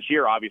wouldn't say this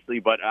year, obviously,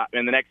 but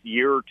in the next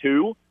year or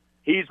two,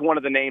 he's one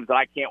of the names that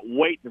I can't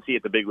wait to see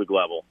at the big league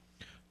level.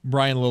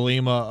 Brian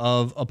Lalima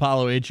of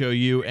Apollo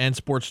HOU and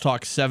Sports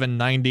Talk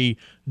 790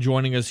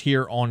 joining us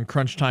here on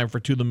Crunch Time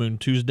for To the Moon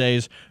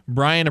Tuesdays.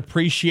 Brian,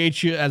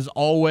 appreciate you as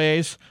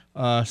always.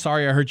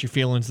 Sorry I hurt your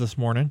feelings this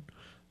morning.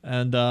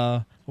 And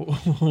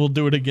we'll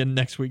do it again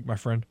next week, my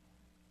friend.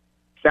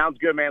 Sounds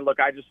good, man. Look,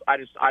 I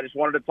just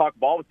wanted to talk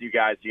ball with you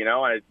guys,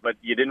 but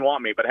you didn't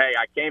want me. But hey,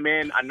 I came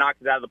in, I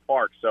knocked it out of the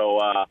park. So,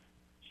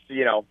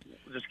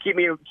 just keep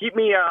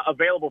me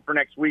available for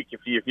next week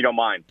if you don't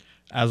mind.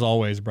 As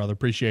always, brother.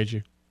 Appreciate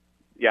you.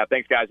 Yeah,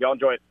 thanks, guys. Y'all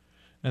enjoy it.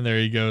 And there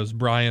he goes,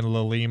 Brian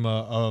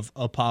Lalima of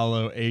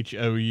Apollo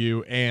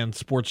HOU and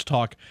Sports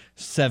Talk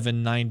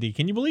 790.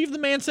 Can you believe the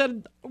man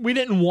said we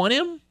didn't want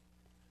him?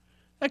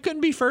 That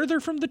couldn't be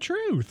further from the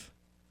truth.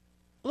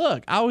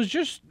 Look,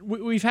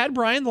 we've had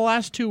Brian the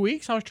last 2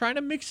 weeks. I was trying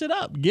to mix it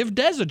up, give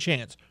Dez a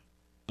chance.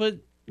 But,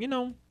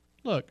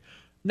 look,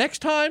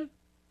 next time,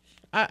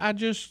 I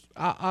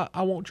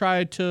won't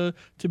try to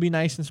be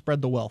nice and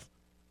spread the wealth.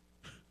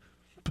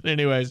 But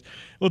anyways,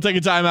 we'll take a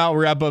timeout.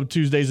 We'll wrap up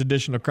Tuesday's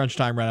edition of Crunch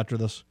Time right after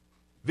this.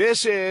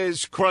 This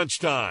is Crunch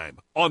Time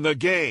on the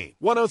Game.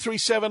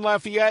 103.7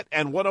 Lafayette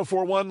and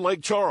 104.1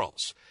 Lake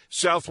Charles,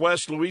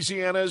 Southwest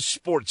Louisiana's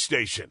sports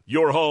station.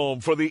 Your home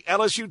for the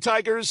LSU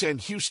Tigers and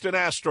Houston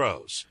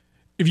Astros.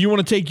 If you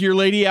want to take your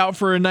lady out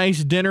for a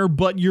nice dinner,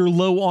 but you're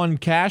low on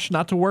cash,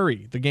 not to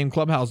worry. The Game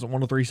Clubhouse at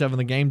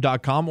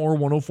 1037thegame.com or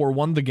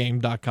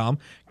 1041thegame.com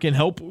can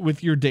help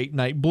with your date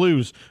night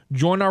blues.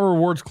 Join our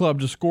rewards club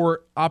to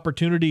score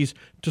opportunities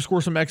to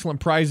score some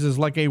excellent prizes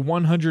like a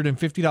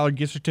 $150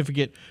 gift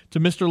certificate to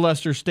Mr.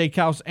 Lester's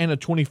Steakhouse and a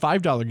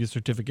 $25 gift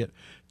certificate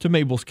to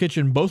Mabel's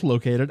Kitchen, both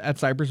located at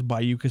Cypress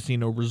Bayou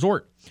Casino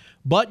Resort.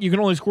 But you can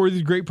only score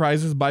these great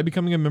prizes by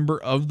becoming a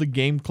member of the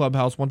Game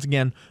Clubhouse. Once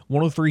again,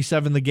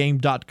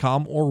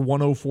 1037thegame.com or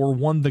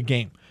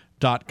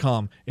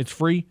 1041thegame.com. It's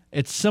free,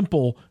 it's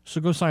simple, so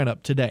go sign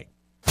up today.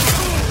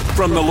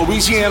 From the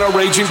Louisiana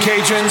Raging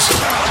Cajuns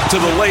to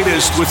the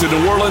latest with the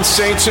New Orleans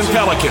Saints and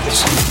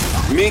Pelicans,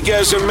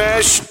 Miguez and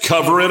Meche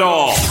cover it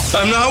all.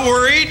 I'm not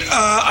worried.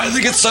 I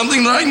think it's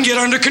something that I can get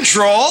under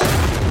control.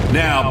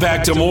 Now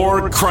back to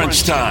more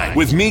Crunch Time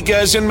with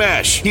Miguez and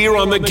Meche here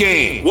on the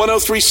Game.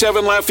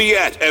 103.7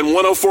 Lafayette and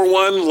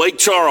 104.1 Lake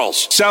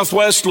Charles,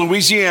 Southwest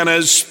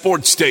Louisiana's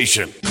sports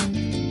station.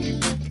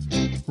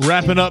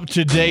 Wrapping up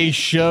today's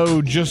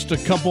show, just a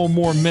couple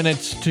more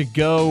minutes to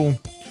go.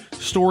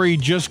 Story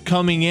just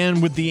coming in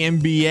with the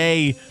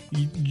NBA.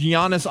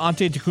 Giannis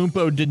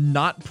Antetokounmpo did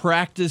not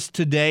practice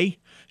today.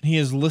 He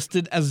is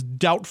listed as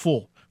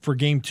doubtful for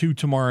Game 2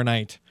 tomorrow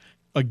night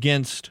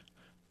against...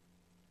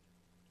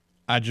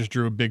 I just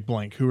drew a big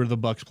blank. Who are the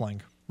Bucks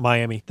playing?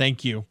 Miami.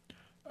 Thank you.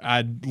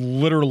 I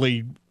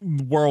literally,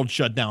 world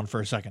shut down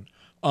for a second.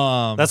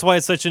 That's why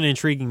it's such an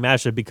intriguing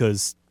matchup,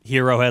 because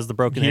Hero has the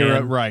broken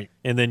hand, right,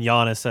 and then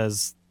Giannis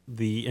has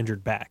the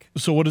injured back.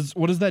 So what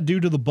does that do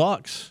to the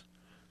Bucks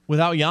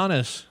without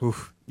Giannis?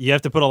 Oof. You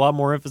have to put a lot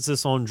more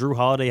emphasis on Drew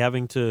Holiday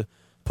having to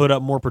put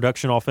up more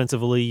production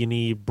offensively. You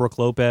need Brook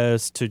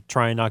Lopez to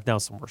try and knock down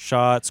some more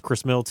shots.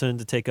 Chris Middleton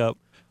to take up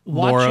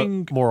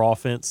more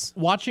offense.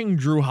 Watching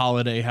Drew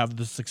Holiday have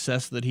the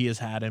success that he has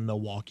had in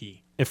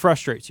Milwaukee, it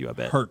frustrates you, I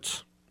bet.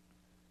 Hurts.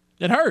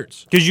 It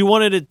hurts. Because you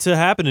wanted it to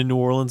happen in New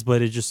Orleans,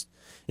 but it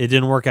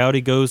didn't work out.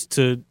 He goes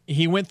to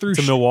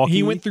Milwaukee.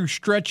 He went through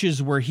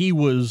stretches where he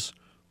was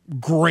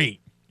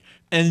great.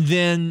 And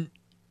then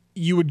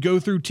you would go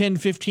through 10,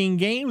 15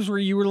 games where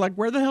you were like,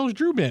 where the hell's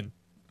Drew been?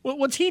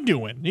 What's he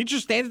doing? He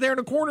just stands there in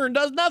a corner and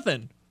does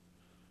nothing.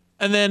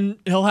 And then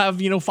he'll have,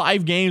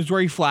 5 games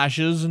where he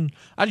flashes, and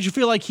I just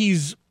feel like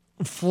he's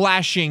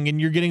flashing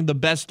and you're getting the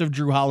best of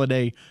Drew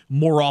Holiday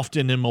more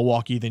often in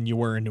Milwaukee than you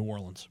were in New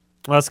Orleans.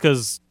 Well, that's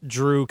because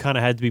Drew kind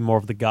of had to be more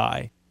of the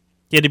guy.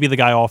 He had to be the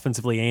guy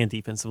offensively and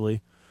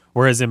defensively.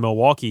 Whereas in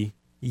Milwaukee,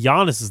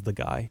 Giannis is the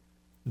guy.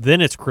 Then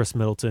it's Chris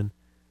Middleton.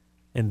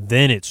 And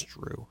then it's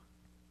Drew.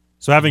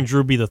 So having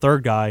Drew be the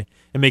third guy,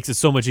 it makes it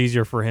so much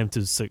easier for him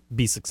to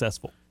be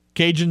successful.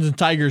 Cajuns and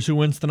Tigers, who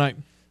wins tonight?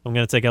 I'm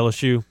going to take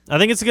LSU. I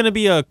think it's going to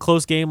be a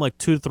close game, like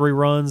 2 to 3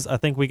 runs. I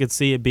think we could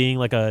see it being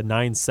like a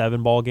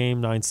 9-7 ball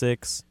game,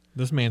 9-6.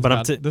 This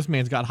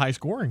man's got high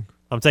scoring.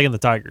 I'm taking the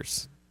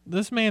Tigers.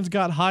 This man's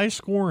got high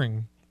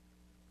scoring.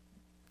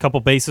 Couple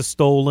bases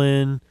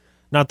stolen.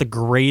 Not the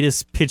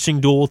greatest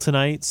pitching duel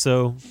tonight.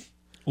 So,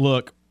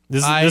 look,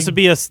 this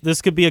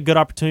could be a good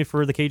opportunity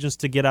for the Cajuns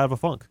to get out of a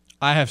funk.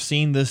 I have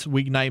seen this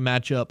weeknight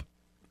matchup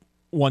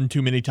one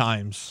too many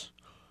times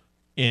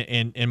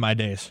in my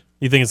days.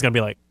 You think it's going to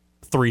be like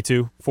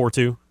 3-2,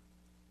 4-2?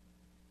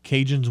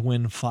 Cajuns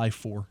win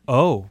 5-4.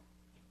 Oh.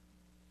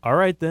 All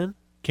right, then.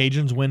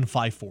 Cajuns win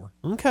 5-4.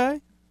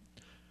 Okay.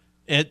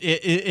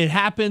 It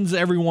happens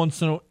every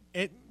once in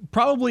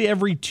probably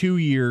every 2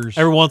 years.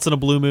 Every once in a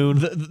blue moon.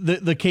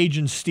 The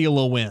Cajuns steal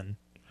a win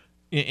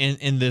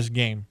in this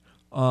game.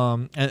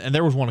 And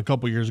there was one a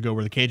couple years ago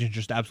where the Cajuns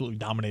just absolutely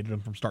dominated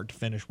them from start to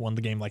finish, won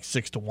the game like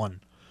 6-1.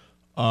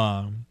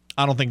 I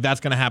don't think that's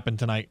going to happen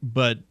tonight,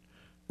 but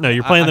no,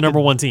 you're playing the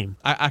number one team.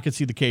 I could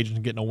see the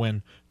Cajuns getting a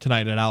win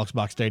tonight at Alex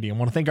Box Stadium. I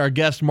want to thank our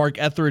guests, Mark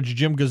Etheridge,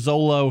 Jim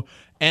Gazzolo,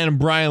 and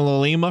Brian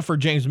Lalima. For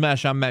James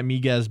Meche, I'm Matt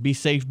Miguez. Be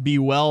safe, be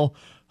well.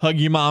 Hug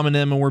your mom and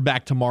them, and we're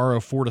back tomorrow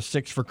 4 to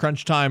 6 for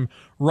Crunch Time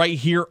right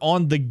here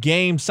on the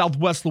Game,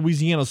 Southwest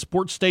Louisiana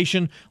Sports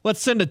Station.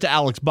 Let's send it to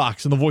Alex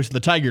Box and the voice of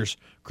the Tigers,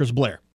 Chris Blair.